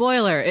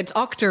 "Spoiler, it's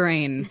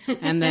Octarine,"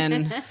 and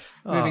then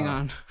moving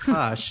on.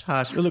 Harsh.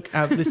 Well, look,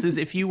 listeners,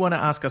 if you want to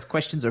ask us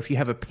questions or if you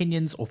have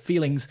opinions or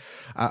feelings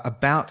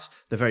about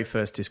the very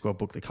first Discworld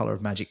book, The Colour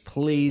of Magic,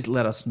 please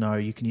let us know.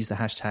 You can use the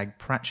hashtag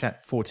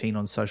PratChat14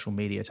 on social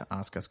media to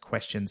ask us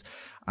questions.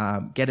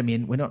 Get them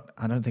in.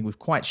 I don't think we've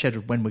quite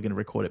scheduled when we're going to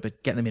record it,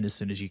 but get them in as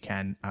soon as you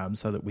can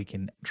so that we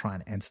can try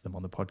and answer them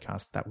on the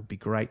podcast. That would be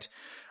great.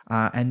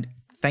 And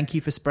thank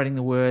you for spreading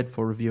the word,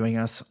 for reviewing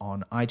us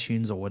on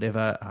iTunes or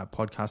whatever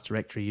podcast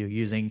directory you're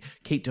using.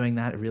 Keep doing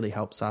that. It really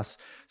helps us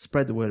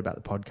spread the word about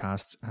the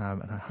podcast.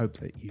 And I hope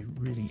that you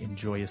really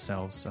enjoy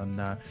yourselves. And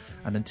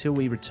until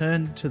we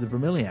return to the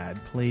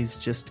Bromeliad, please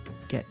just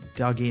get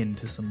dug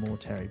into some more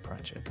Terry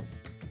Pratchett.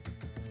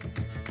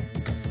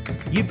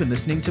 You've been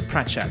listening to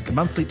Pratchat, the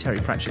monthly Terry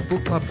Pratchett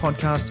Book Club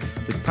podcast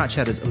with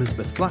Pratchatters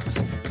Elizabeth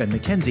Flux, Ben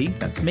McKenzie,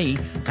 that's me,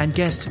 and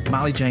guest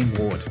Marley Jane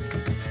Ward.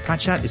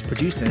 Pratchat is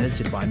produced and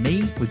edited by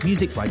me, with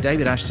music by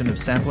David Ashton of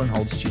Sample and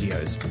Hold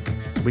Studios.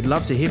 We'd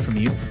love to hear from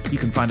you. You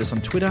can find us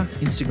on Twitter,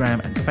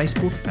 Instagram and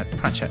Facebook at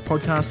Pratchat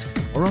Podcast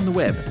or on the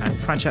web at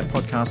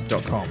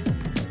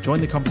pratchatpodcast.com.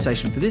 Join the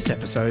conversation for this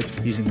episode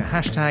using the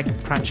hashtag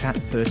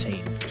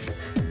Pratchat13.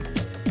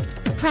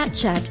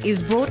 Pratchat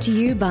is brought to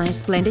you by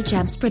Splendid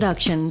Chaps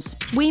Productions.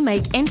 We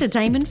make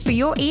entertainment for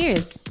your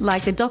ears,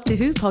 like the Doctor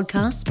Who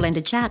podcast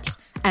Splendid Chaps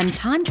and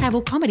time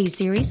travel comedy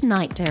series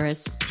Night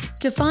Terrace.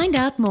 To find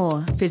out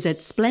more, visit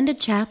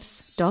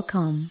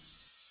splendidchaps.com.